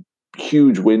this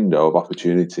huge window of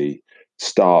opportunity.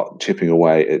 Start chipping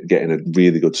away at getting a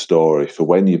really good story for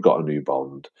when you've got a new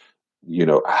Bond.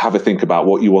 Have a think about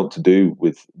what you want to do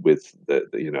with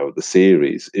the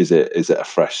series. Is it a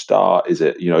fresh start? Is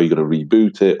it, are you going to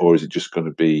reboot it, or is it just going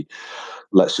to be,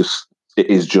 it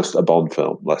is just a Bond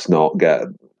film. Let's not get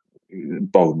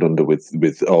bogged under with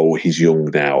he's young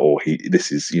now, or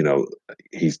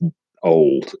he's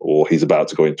old, or he's about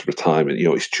to go into retirement.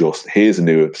 It's just, here's a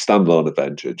new standalone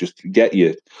adventure. Just get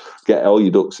all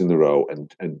your ducks in the row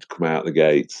and come out the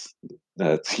gates,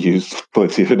 to use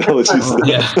plenty of analogies.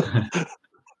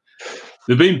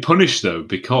 They've been punished though,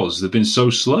 because they've been so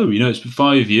slow. It's been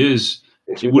 5 years.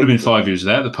 It would have been 5 years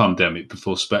without the pandemic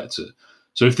before Spectre.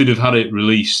 So if they'd have had it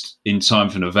released in time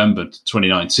for November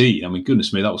 2019, I mean,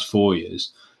 goodness me, that was 4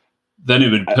 years. Then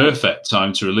it would be perfect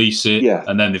time to release it. Yeah.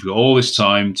 And then they've got all this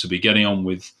time to be getting on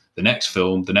with the next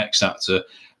film, the next actor.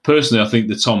 Personally, I think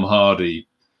the Tom Hardy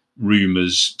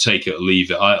rumours, take it or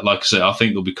leave it. Like I say, I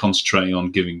think they'll be concentrating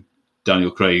on giving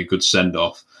Daniel Craig a good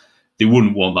send-off. They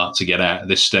wouldn't want that to get out at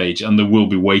this stage, and they will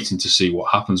be waiting to see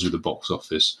what happens with the box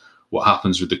office, what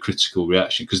happens with the critical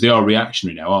reaction, because they are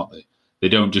reactionary now, aren't they? They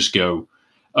don't just go,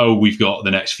 we've got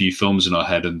the next few films in our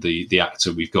head and the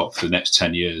actor we've got for the next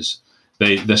 10 years.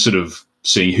 They're sort of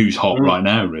seeing who's hot right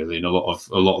now, really, in a lot of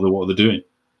what they're doing.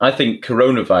 I think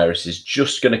coronavirus is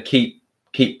just going to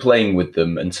keep playing with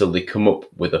them until they come up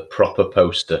with a proper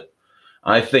poster.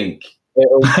 I think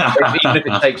even if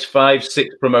it takes 5-6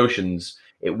 promotions,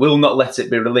 it will not let it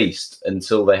be released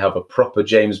until they have a proper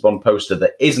James Bond poster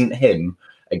that isn't him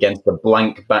against a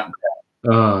blank background,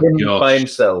 by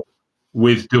himself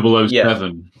with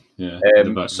 007. Yeah.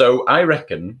 So I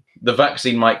reckon the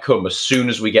vaccine might come as soon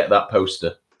as we get that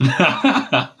poster.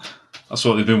 That's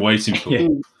what they've been waiting for. Yeah.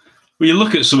 Well, you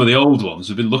look at some of the old ones.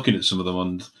 We've been looking at some of them,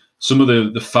 and some of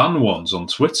the fan ones on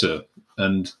Twitter,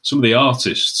 and some of the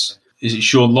artists. Is it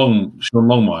Sean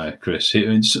Longmire, Chris? I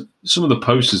mean, some of the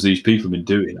posters these people have been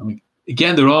doing. I mean,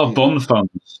 again, there are Bond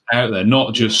fans out there,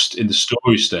 not just in the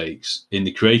story stakes, in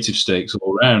the creative stakes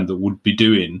all around, that would be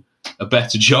doing a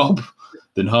better job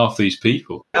than half these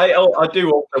people. I do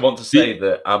also want to say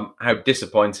that how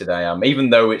disappointed I am,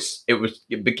 even though it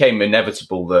became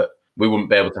inevitable that we wouldn't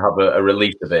be able to have a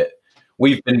release of it.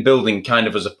 We've been building kind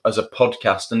of as a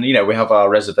podcast, and we have our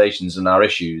reservations and our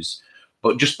issues,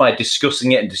 but just by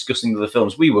discussing it and discussing the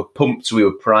films, we were pumped, we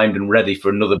were primed and ready for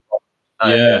another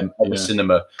the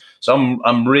cinema. So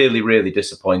I'm really, really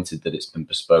disappointed that it's been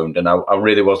postponed, and I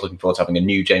really was looking forward to having a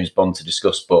new James Bond to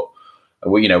discuss, but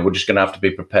we're just going to have to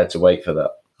be prepared to wait for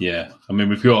that. Yeah, I mean,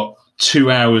 we've got 2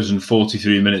 hours and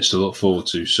 43 minutes to look forward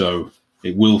to, so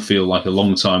it will feel like a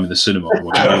long time in the cinema.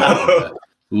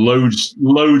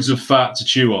 Loads of fat to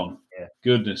chew on. Yeah.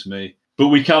 Goodness me. But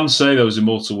we can say those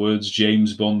immortal words,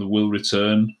 James Bond will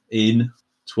return in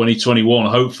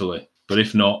 2021, hopefully. But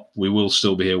if not, we will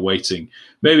still be here waiting.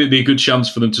 Maybe it'd be a good chance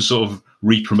for them to sort of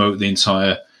re-promote the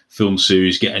entire film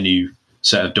series, get a new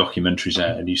set of documentaries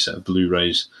out, a new set of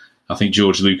Blu-rays. I think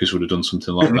George Lucas would have done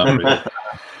something like that,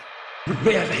 really.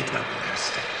 Really don't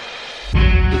understand.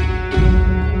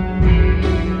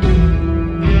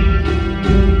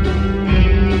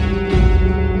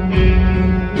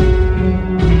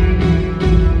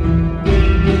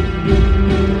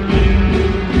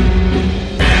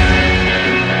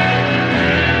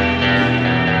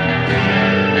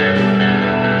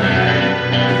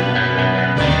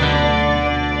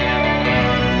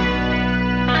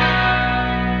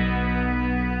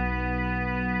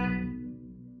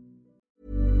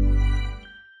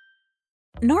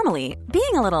 Normally,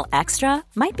 being a little extra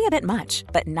might be a bit much,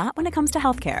 but not when it comes to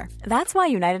healthcare. That's why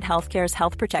United Healthcare's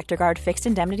Health Protector Guard fixed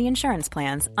indemnity insurance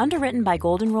plans, underwritten by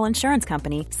Golden Rule Insurance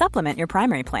Company, supplement your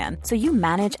primary plan so you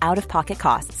manage out-of-pocket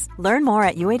costs. Learn more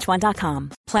at uh1.com.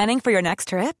 Planning for your next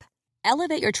trip?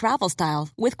 Elevate your travel style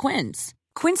with Quince.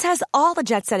 Quince has all the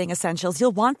jet-setting essentials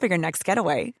you'll want for your next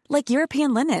getaway, like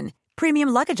European linen, premium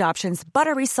luggage options,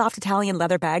 buttery soft Italian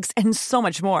leather bags, and so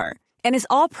much more. And is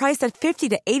all priced at 50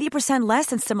 to 80% less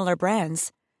than similar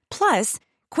brands. Plus,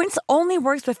 Quince only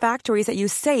works with factories that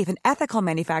use safe and ethical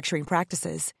manufacturing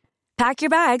practices. Pack your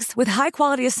bags with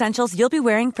high-quality essentials you'll be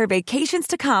wearing for vacations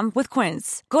to come with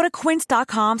Quince. Go to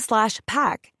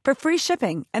quince.com/pack for free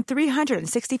shipping and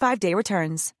 365-day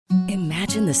returns.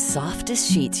 Imagine the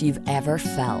softest sheets you've ever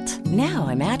felt. Now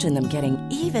imagine them getting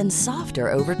even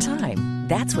softer over time.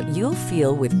 That's what you'll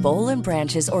feel with Boll &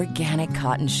 Branch's organic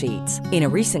cotton sheets. In a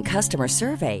recent customer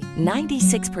survey,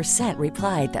 96%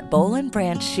 replied that Boll &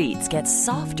 Branch sheets get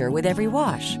softer with every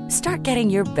wash. Start getting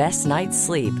your best night's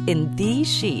sleep in these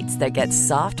sheets that get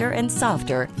softer and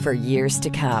softer for years to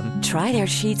come. Try their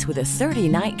sheets with a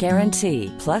 30-night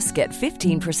guarantee. Plus, get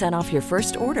 15% off your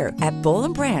first order at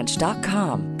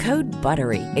bollandbranch.com. Code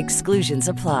BUTTERY. Exclusions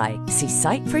apply. See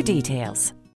site for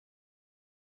details.